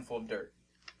half a handful of dirt.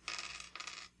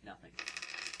 Nothing.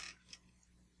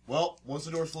 Well, once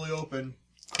the door's fully open,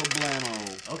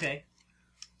 kablamo. Okay.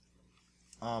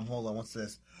 Hold on, what's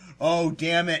this? Oh,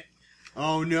 damn it.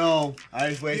 Oh, no. I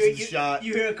just wasted the shot.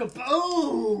 You hear a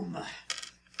kaboom!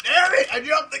 Damn it! I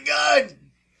jumped the gun!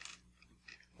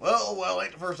 Well,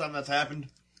 ain't the first time that's happened.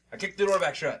 I kick the door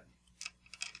back shut.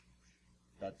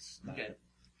 That's not Okay.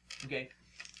 Okay.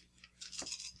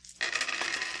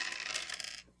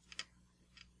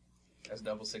 That's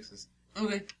double sixes.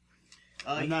 Okay.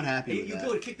 I'm not happy with you that.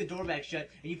 go to kick the door back shut,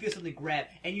 and you feel something grab,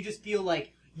 and you just feel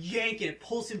like yanking it,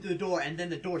 pulls him through the door, and then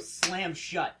the door slams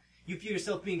shut. You feel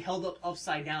yourself being held up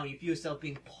upside down. You feel yourself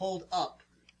being pulled up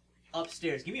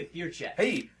upstairs. Give me a fear check.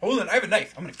 Hey, hold on, I have a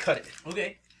knife. I'm gonna cut it.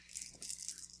 Okay.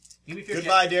 Give me a fear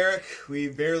Goodbye, check. Derek. We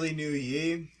barely knew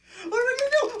ye. What are we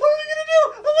gonna do? What are we gonna do?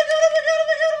 Oh my god! Oh my god! Oh my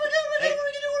god! Oh my god! Oh my god! What are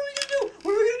we gonna do? What are we gonna do?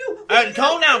 What are we gonna do? What are we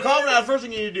Calm gonna down, do? calm down. First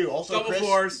thing you need to do. Also, Double Chris,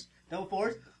 fours. Double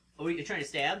fours? Oh, you're trying to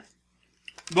stab?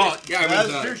 Well, yeah, That's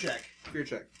it a was fear check. fear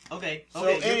check. Okay. So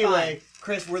Okay. you're anyway, fine.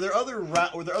 Chris, were there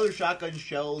other shotgun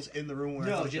shells in the room? Where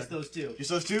No, just those two. Just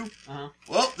those two? Uh huh.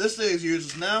 Well, this thing is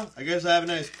useless now. I guess I have a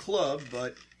nice club,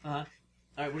 but Uh huh.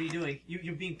 All right. What are you doing?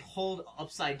 You're being pulled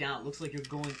upside down. It looks like you're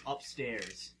going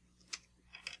upstairs.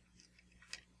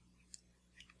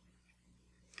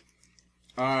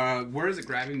 Where is it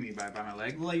grabbing me by my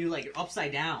leg? Well, you're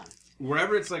upside down.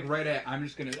 Wherever it's like right at, I'm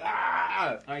just gonna.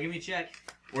 Ah! All right. Give me a check.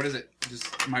 What is it?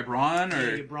 Just my brawn Yeah,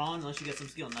 or? your brawn, unless you got some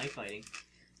skill in knife fighting.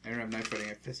 I don't have knife fighting. I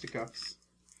have fisticuffs.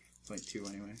 It's like 2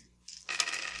 anyway.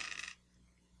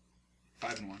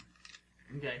 5 and 1.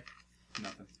 Okay.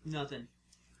 Nothing. Nothing.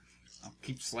 I'll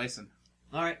keep slicing.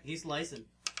 All right. He's slicing.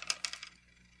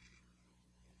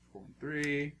 4 and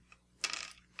 3.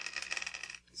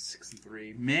 6 and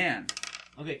 3. Man.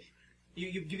 Okay.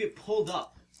 You get pulled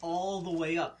up all the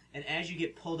way up, and as you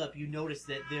get pulled up, you notice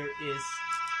that there is.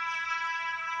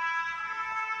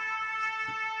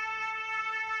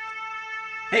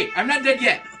 Hey, I'm not dead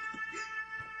yet.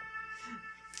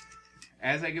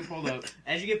 As I get pulled up,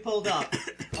 As you get pulled up,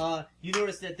 you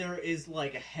notice that there is a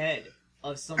head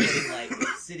of somebody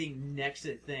sitting next to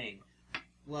the thing,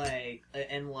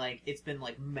 and it's been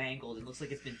mangled. It looks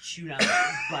like it's been chewed on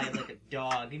by a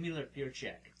dog. Give me another fear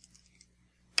check.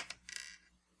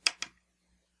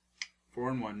 4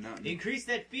 and 1. None. Increase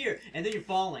that fear, and then you're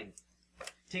falling.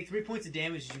 Take 3 points of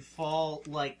damage as you fall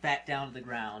back down to the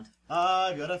ground.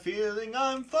 I got a feeling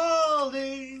I'm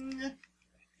falling.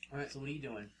 All right. So what are you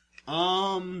doing?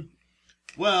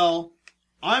 Well,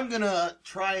 I'm gonna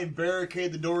try and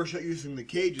barricade the door shut using the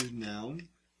cages now.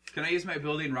 Can I use my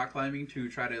ability in rock climbing to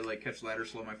try to catch ladder,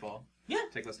 slow my fall? Yeah.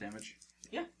 Take less damage.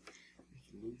 Yeah.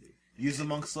 Absolutely. Use the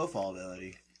monk's slow fall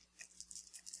ability.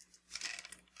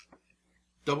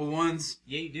 Double ones.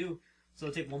 Yeah, you do. So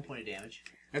it'll take 1 point of damage.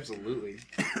 Absolutely.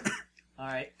 All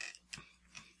right.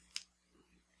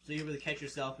 So you're able to catch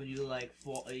yourself, and you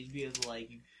fall. You'd be able to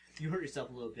you hurt yourself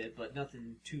a little bit, but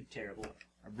nothing too terrible.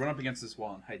 I run up against this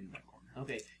wall and hide in that corner.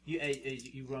 Okay,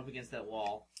 you run up against that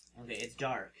wall. Okay, it's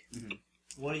dark. Mhm.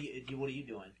 What are you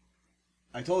doing?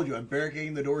 I told you, I'm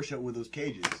barricading the door shut with those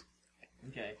cages.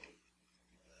 Okay.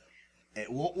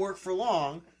 It won't work for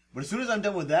long, but as soon as I'm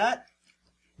done with that,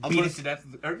 I'm Beat gonna. it to death.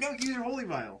 Or no, use your holy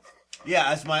vial.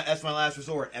 Yeah, that's my last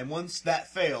resort. And once that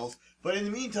fails, but in the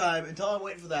meantime, until I'm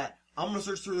waiting for that, I'm gonna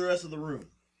search through the rest of the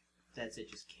room. That's it.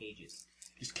 Just cages.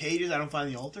 Just cages. I don't find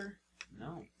the altar.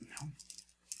 No. No.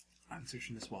 I'm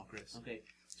searching this wall, Chris. Okay.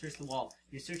 Search the wall.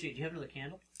 You're searching. Do you have another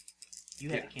candle?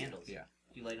 You have candles. Yeah.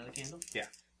 Do you light another candle? Yeah.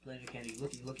 Light another candle. You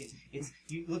look.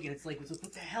 It's like,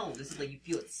 what the hell? This is you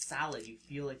feel it's solid. You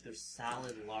feel like they're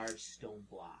solid, large stone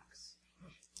blocks.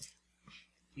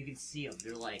 You can see them.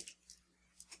 They're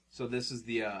So this is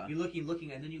the. you're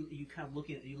looking, and then you kind of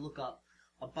you look up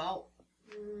about,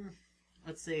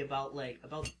 let's say about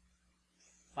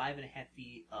 5.5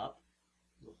 feet up.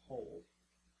 The hole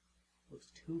looks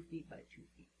 2 feet by 2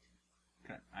 feet.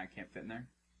 I can't fit in there.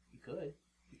 You could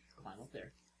climb up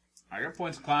there. I got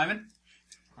points of climbing.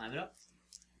 Climb it up.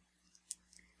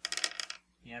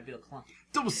 Yeah, I'd be able to climb.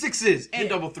 Double sixes and Yeah.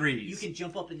 double threes. You can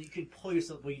jump up and you can pull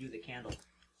yourself while you do the candle.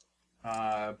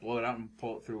 Blow it out and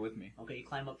pull it through with me. Okay, you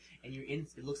climb up and you're in.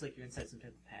 It looks like you're inside some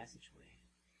type of passageway.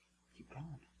 Keep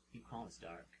crawling. You crawl. It's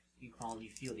dark. You crawl and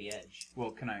you feel the edge.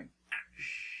 Well, can I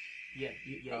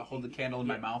Yeah, hold the candle in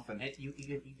my mouth and... You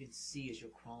can see as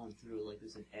you're crawling through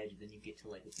there's an edge, and then you get to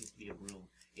what seems to be a room.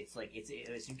 It's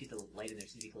as you get the light in there, it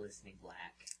seems to be glistening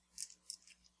black.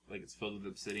 Like it's filled with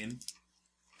obsidian?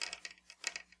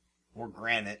 Or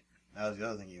granite. That was the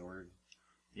other thing you ordered.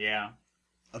 Yeah.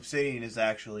 Obsidian is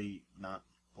actually not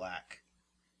black.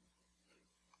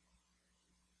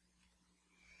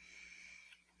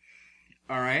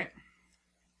 All right.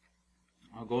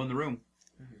 I'll go in the room.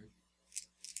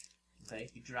 Okay,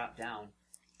 you drop down.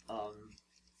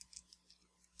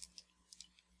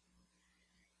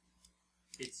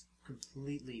 It's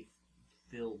completely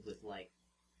filled with like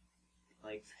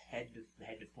head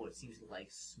to foot. It seems like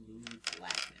smooth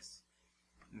blackness.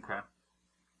 Okay.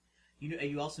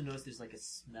 You also notice there's like a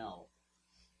smell.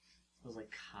 It smells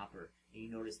like copper, and you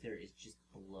notice there is just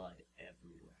blood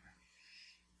everywhere.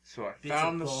 So I Bits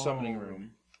found of the summoning bone.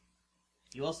 room.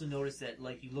 You also notice that,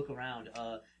 like, you look around,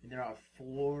 and there are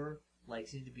 4, like,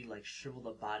 seem to be, like, shriveled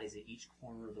up bodies at each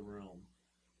corner of the room.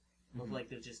 Look like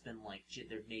they've just been, like,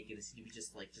 they're naked. They seem to be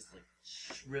just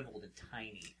shriveled and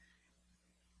tiny. Is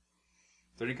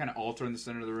there any kind of altar in the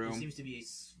center of the There room? seems to be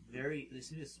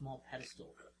a small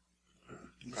pedestal.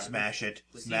 Smash it.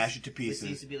 Which Smash seems- it to There seems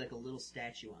pieces. to be, like, a little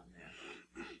statue on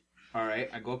there. All right.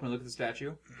 I go up and look at the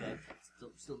statue. Okay?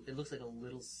 Still, it looks like a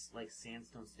little, like,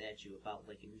 sandstone statue about,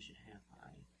 like, 1.5 inches high.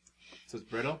 So it's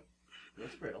brittle. It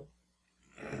looks brittle.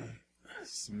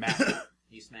 Smash it.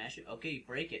 You smash it. Okay, you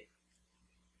break it.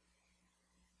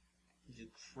 You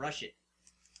crush it.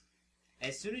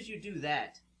 As soon as you do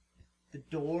that, the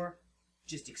door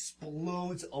just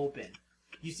explodes open.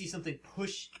 You see something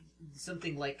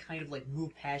like kind of like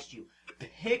move past you.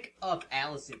 Pick up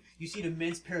Allison. You see an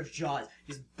immense pair of jaws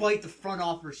just bite the front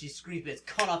off her. She screams, but it's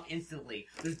cut off instantly.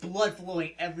 There's blood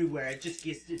flowing everywhere. It just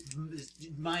gets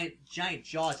my giant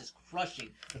jaws just crushing.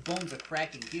 The bones are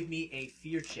cracking. Give me a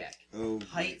fear check. Oh,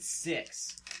 Height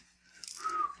 6.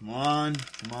 come on.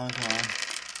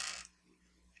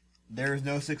 There's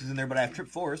no 6s in there, but I have trip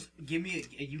 4s. Give me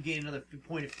you gain another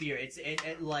point of fear. It's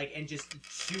and just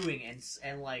chewing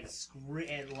and like scream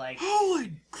and like.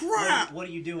 Holy crap! What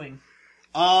are you doing?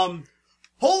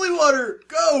 Holy water,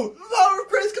 go! The power of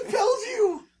praise compels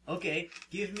you. Okay,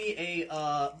 give me a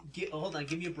hold on.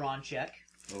 Give me a brawn check.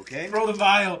 Okay. Throw the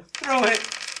vial. Throw it.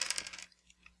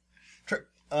 Trip.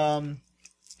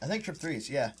 I think trip 3s.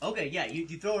 Yeah. Okay, yeah, you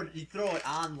throw it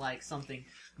on like something.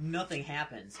 Nothing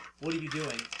happens. What are you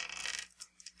doing?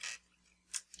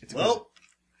 Well,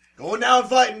 going down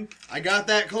fighting. I got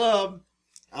that club.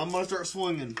 I'm gonna start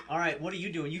swinging. All right, what are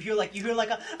you doing? You hear like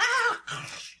a ah.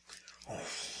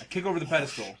 I kick over the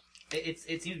pedestal. It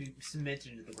seems to be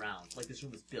cemented into the ground. Like this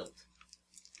room was built.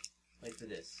 Like for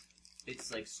this,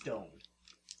 it's like stone.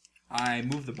 I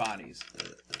move the bodies.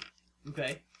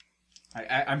 Okay.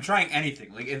 I'm trying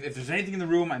anything. Like if there's anything in the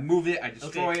room, I move it. I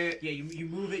destroy Okay. it. Yeah, you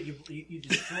move it. You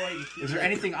destroy it. Is there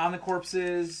anything on the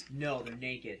corpses? No, they're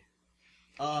naked.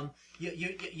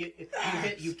 You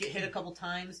get hit a couple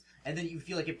times, and then you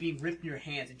feel like it being ripped in your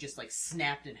hands and just like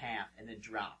snapped in half and then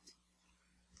dropped.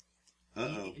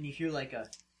 Uh-oh. And you hear like a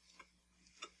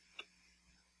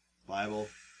Bible.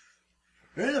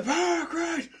 In the power of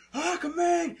Christ, I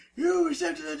command you be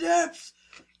sent to the depths.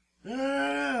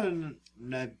 And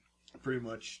that pretty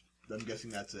much, I'm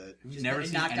guessing that's it. just Never it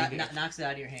seen knocks anything. it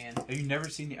out of your hand. Have you never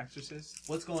seen The Exorcist?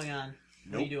 What's going on?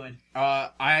 What are you doing?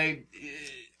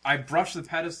 I brush the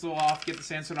pedestal off, get the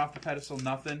sandstone off the pedestal.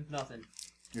 Nothing. Nothing.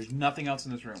 There's nothing else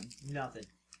in this room. Nothing.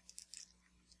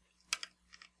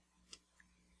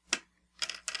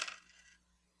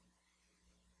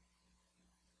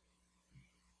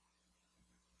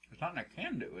 There's nothing I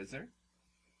can do, is there?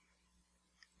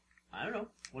 I don't know.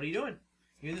 What are you doing?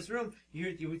 You're in this room.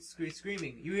 You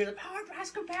screaming. You hear the power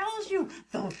press compels you.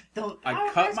 Don't.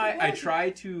 I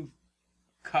try to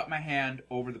cut my hand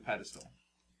over the pedestal.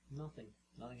 Nothing.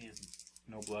 Nothing happens.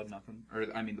 No blood, nothing. Or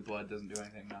I mean, the blood doesn't do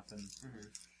anything. Nothing.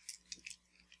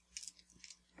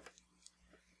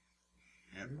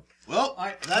 Yep. Well,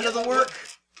 Alright, that yeah, doesn't work.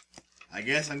 I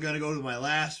guess I'm gonna go to my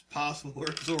last possible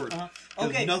resort. Uh-huh. 'Cause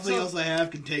Okay, nothing so- else I have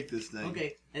can take this thing.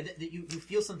 Okay, and you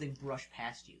feel something brush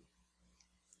past you.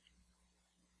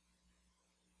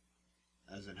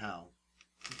 As in how?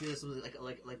 You feel something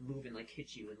like move and like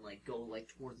hit you and like go like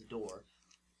towards the door.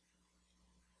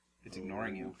 It's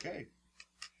ignoring you. Okay.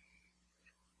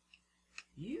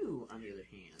 You, on the other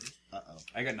hand, Uh-oh.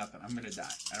 I got nothing. I'm gonna die.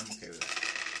 And I'm okay with that.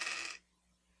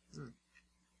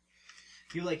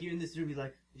 you're in this room. You're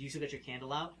like, you still got your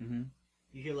candle out. Mm-hmm.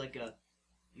 You hear like a,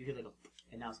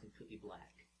 and now it's completely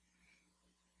black.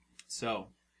 So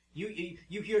You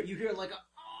hear like a,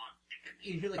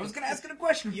 you hear like I was gonna ask it a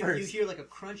question you first. hear like a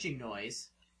crunching noise.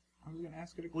 I was gonna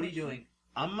ask it a question. What are you doing?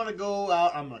 I'm gonna go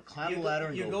out. I'm gonna climb the You're ladder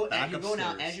and go back you're upstairs. going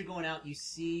out. As you're going out, you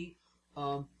see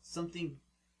something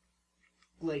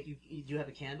like you have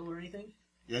a candle or anything?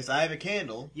 Yes, I have a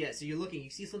candle. Yeah. So you're looking. You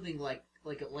see something like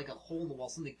a hole in the wall.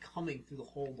 Something coming through the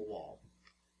hole in the wall.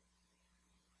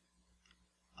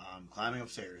 I'm climbing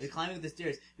upstairs. You're climbing the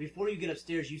stairs. Before you get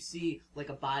upstairs, you see like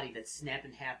a body that's snapped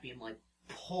in half, being like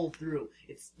pull through.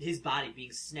 It's his body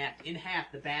being snapped in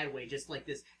half the bad way, just like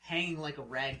this, hanging like a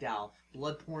rag doll,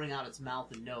 blood pouring out its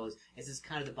mouth and nose, as this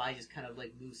kind of the body just kind of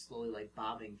like moves slowly, like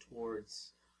bobbing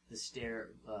towards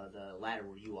the ladder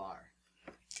where you are.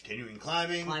 Continuing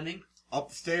climbing. Climbing. Up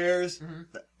the stairs. Mhm.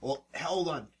 Well, hold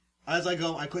on. As I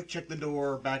go, I quick check the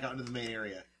door back out into the main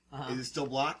area. Uh-huh. Is it still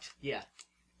blocked? Yeah.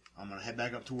 I'm going to head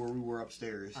back up to where we were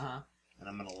upstairs. Uh-huh. And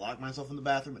I'm going to lock myself in the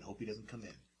bathroom and hope he doesn't come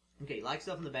in. Okay, you lock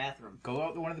yourself in the bathroom. Go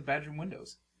out to one of the bedroom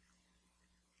windows.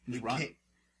 Just We run.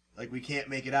 we can't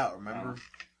make it out, remember?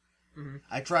 Mhm.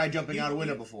 I tried jumping out a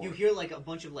window before. You hear like a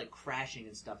bunch of like crashing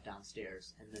and stuff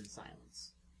downstairs, and then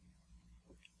silence.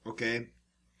 Okay.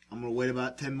 I'm going to wait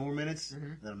about 10 more minutes,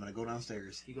 Mhm. then I'm going to go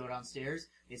downstairs. You go downstairs.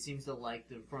 It seems that like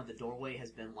the front of the doorway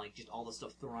has been like just all the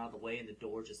stuff thrown out of the way, and the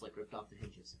door just like ripped off the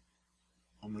hinges.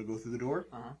 I'm going to go through the door,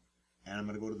 Uh-huh. and I'm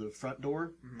going to go to the front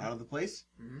door, Mhm. out of the place.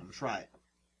 Mhm. I'm going to try it.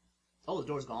 Oh, the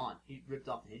door's gone. He ripped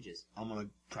off the hinges. I'm going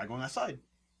to try going outside.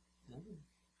 No.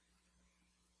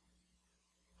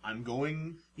 I'm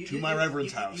going You- to you- my you-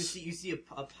 reverend's you- house. You see a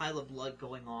pile of blood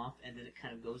going off, and then it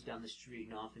kind of goes down the street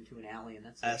and off into an alley, and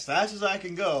that's As it. fast as I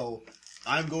can go,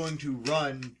 I'm going to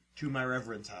run to my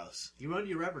reverend's house. You run to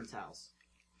your reverend's house.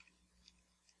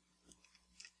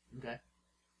 Okay.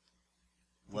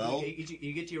 Well,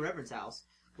 You get to your reverend's house.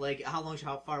 Like, how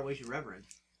far away is your reverend?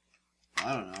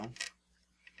 I don't know.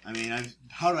 I mean,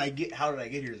 how did I get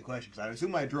here is the question, because I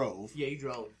assume I drove. Yeah, you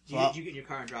drove. Did Well- you get in your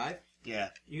car and drive?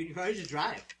 Yeah, You get in your car, you just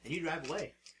drive, and you drive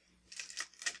away.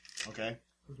 okay.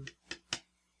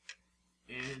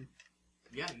 And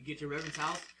yeah, you get to your reverend's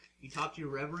house. You talk to your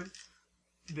reverend.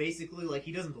 Basically, like,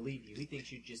 he doesn't believe you. He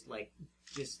thinks you just like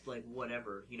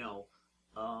whatever, you know.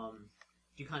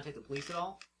 Do you contact the police at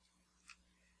all?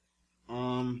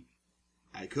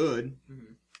 I could.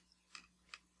 Mm-hmm.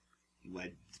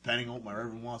 Like, depending on what my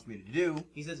reverend wants me to do.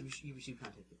 He says you should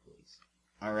contact the police.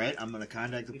 Alright, I'm going to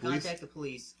contact the You police. contact the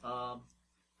police.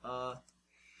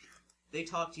 They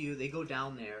talk to you. They go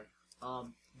down there.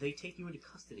 They take you into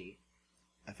custody.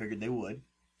 I figured they would.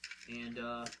 And,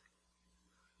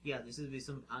 yeah, this is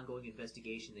some ongoing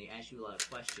investigation. They ask you a lot of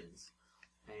questions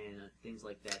and things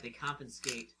like that. They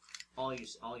confiscate all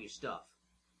your stuff.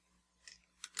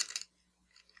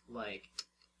 Like,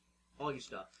 all your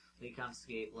stuff. They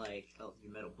confiscate, like,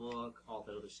 your metal book, all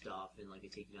that other stuff, and, like, they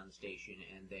take you down the station,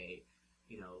 and they,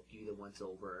 you know, give you the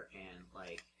once-over, and,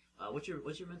 like, what's your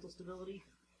mental stability?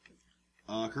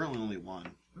 Currently only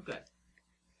one. Okay.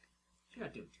 You're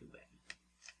not doing too bad.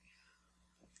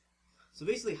 So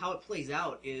basically how it plays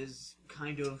out is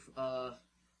kind of,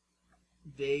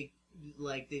 they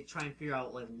try and figure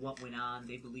out, like, what went on.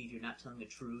 They believe you're not telling the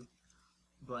truth,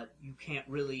 but they can't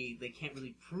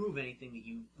really prove anything that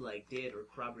you, like, did or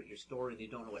corroborate your story. They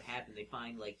don't know what happened. They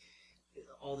find, like,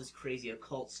 all this crazy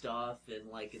occult stuff and,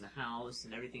 like, in the house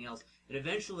and everything else. And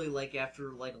eventually, like,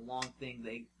 after, like, a long thing,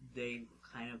 they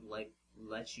kind of, like,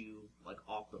 let you, like,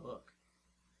 off the hook.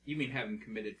 You mean have him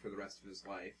committed for the rest of his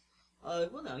life?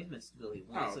 Well, no, he's meant stability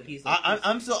one, Oh, so okay. he's like...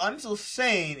 I'm still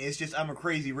saying it's just I'm a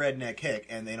crazy redneck hick,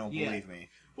 and they don't Yeah. believe me.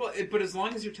 Well, but as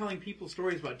long as you're telling people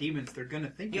stories about demons, they're gonna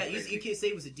think. Yeah, you're you crazy. can't say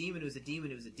it was a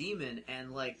demon,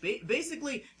 and, like,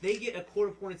 basically, they get a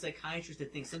court-appointed psychiatrist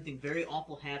that thinks something very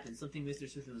awful happened, something Mr.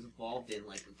 Smith was involved in,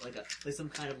 like some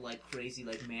kind of, like, crazy,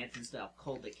 like, Manson-style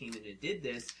cult that came in and did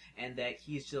this, and that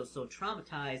he's so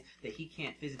traumatized that he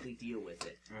can't physically deal with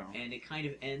it. Oh. And it kind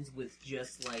of ends with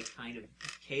just, like, kind of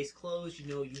case closed, you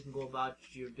know, you can go about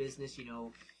your business, you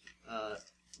know,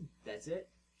 that's it.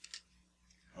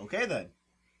 Okay, then.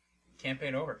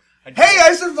 Campaign over. Hey,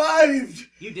 I survived!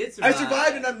 You did survive. I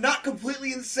survived, and I'm not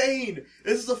completely insane!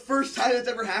 This is the first time that's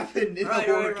ever happened in a Right,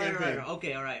 horror right. campaign.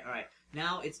 Okay, all right.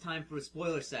 Now it's time for a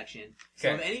spoiler section. So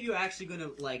Okay. if any of you are actually going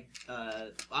to, like,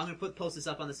 I'm going to post this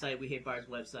up on the site, We Hate Fire's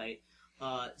website.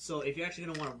 So if you're actually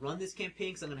going to want to run this campaign,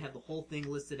 because I'm going to have the whole thing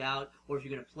listed out, or if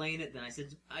you're going to play in it, then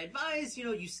I advise, you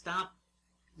know, you stop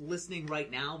listening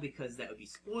right now, because that would be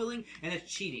spoiling, and that's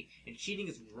cheating. And cheating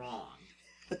is wrong.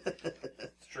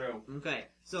 It's true. Okay,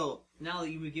 so now that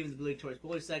you've been given the obligatory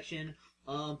spoiler section,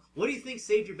 what do you think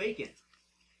saved your bacon?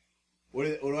 What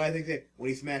do I think that when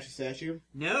he smashed the statue?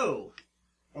 No.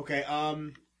 Okay,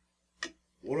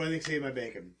 what do I think saved my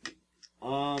bacon?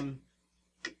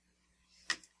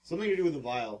 Something to do with the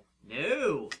vial.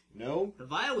 No. No? The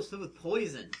vial was filled with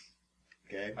poison.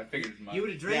 Okay. I figured as much. You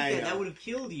would have drank Yeah, I that. know. That would have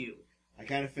killed you. I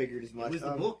kind of figured as much. It was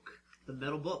the book. The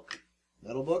metal book.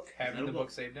 Metal book? Having the Metal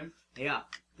book saved him? Yeah.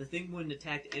 The thing wouldn't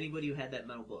attack anybody who had that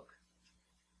metal book.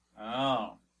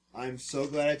 Oh. I'm so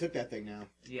glad I took that thing now.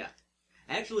 Yeah.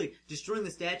 Actually, destroying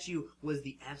the statue was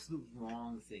the absolute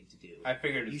wrong thing to do. I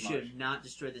figured as You much. should have not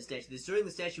destroyed the statue. Destroying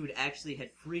the statue would actually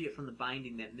had freed it from the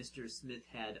binding that Mr. Smith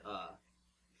had,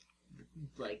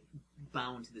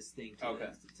 bound to this thing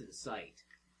to the site.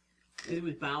 Because it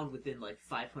was bound within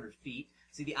 500 feet.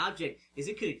 See, the object is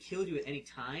it could have killed you at any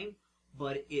time,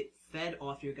 but it fed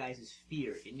off your guys'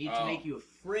 fear. It needed to make you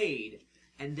afraid,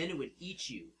 and then it would eat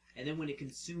you. And then when it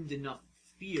consumed enough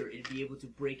fear, it'd be able to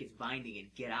break its binding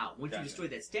and get out. Once you destroyed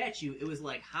that statue, it was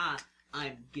like,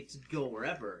 I get to go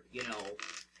wherever,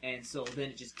 And so then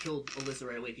it just killed Alyssa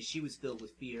right away because she was filled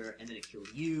with fear, and then it killed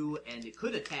you, and it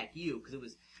could attack you because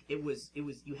it was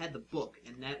you had the book,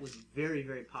 and that was very,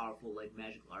 very powerful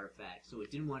magical artifact. So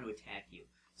it didn't want to attack you,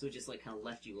 so it just kind of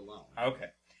left you alone. Okay.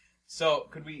 So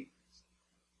could we?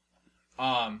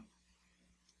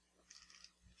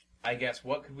 I guess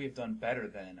what could we have done better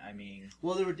then? I mean,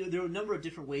 well, there were a number of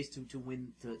different ways to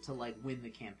win win the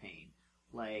campaign.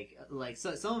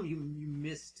 So, some of you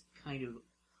missed kind of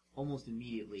almost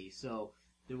immediately. So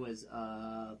there was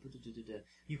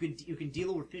you can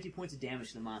deal over 50 points of damage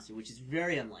to the monster, which is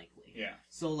very unlikely. yeah.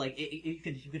 So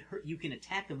you can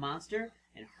attack the monster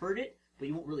and hurt it, but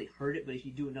you won't really hurt it. But if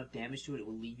you do enough damage to it, it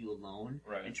will leave you alone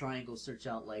Right. and try and go search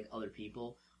out other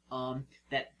people.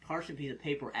 That parchment piece of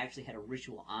paper actually had a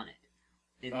ritual on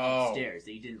it upstairs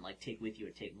that you didn't take with you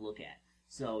or take a look at.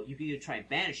 So you can either try and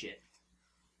banish it,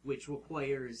 which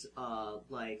requires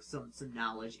some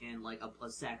knowledge and a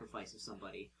sacrifice of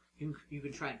somebody. You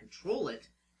can try and control it,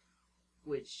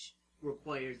 which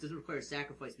doesn't require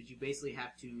sacrifice, but you basically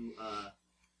have to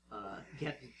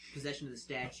get possession of the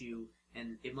statue,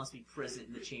 and it must be present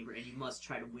in the chamber, and you must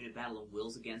try to win a battle of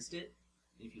wills against it.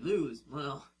 And if you lose,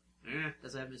 well,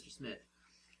 that's what happened to Mr. Smith.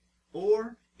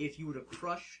 Or if you were to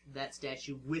crush that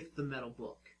statue with the metal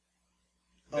book,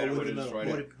 Then it with would the have metal destroyed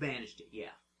would it. have banished it. Yeah.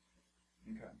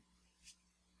 Okay.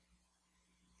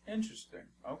 Interesting.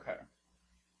 Okay.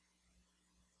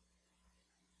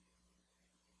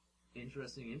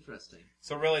 Interesting.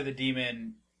 So really, the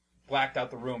demon blacked out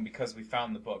the room because we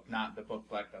found the book, not the book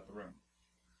blacked out the room.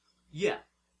 Yeah.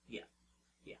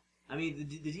 I mean,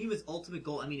 the demon's ultimate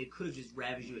goal, it could have just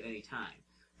ravaged you at any time.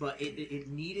 But it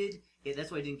needed...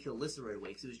 that's why it didn't kill Alyssa right away,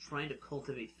 because it was trying to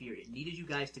cultivate fear. It needed you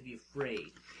guys to be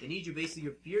afraid. It needed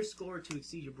your fear score to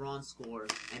exceed your bronze score,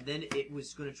 and then it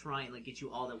was going to try and get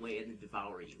you all that way and then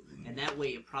devour you. And that way,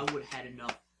 it probably would have had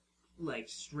enough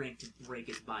strength to break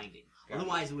its binding. Gotcha.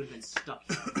 Otherwise, it would have been stuck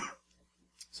here.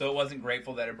 So it wasn't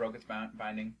grateful that it broke its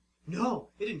binding? No,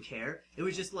 it didn't care. It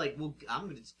was just well, I'm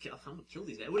gonna kill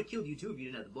these guys. It would have killed you too if you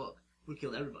didn't have the book. It would have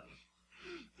killed everybody.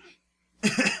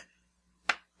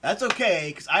 That's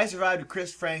okay, because I survived a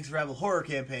Chris Frank survival horror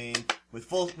campaign with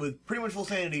pretty much full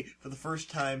sanity for the first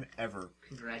time ever.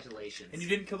 Congratulations. And you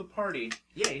didn't kill the party.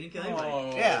 Yeah, you didn't kill anybody.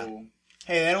 Oh. Yeah.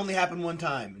 Hey, that only happened one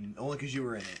time, and only because you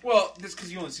were in it. Well, that's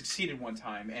because you only succeeded one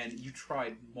time, and you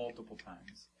tried multiple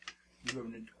times. You were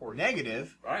notorious.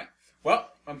 Negative. All right. Well,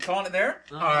 I'm calling it there.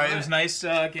 All right, it was nice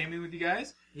gaming with you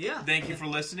guys. Yeah. Thank you for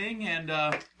listening, and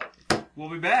we'll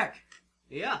be back.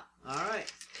 Yeah. All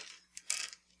right.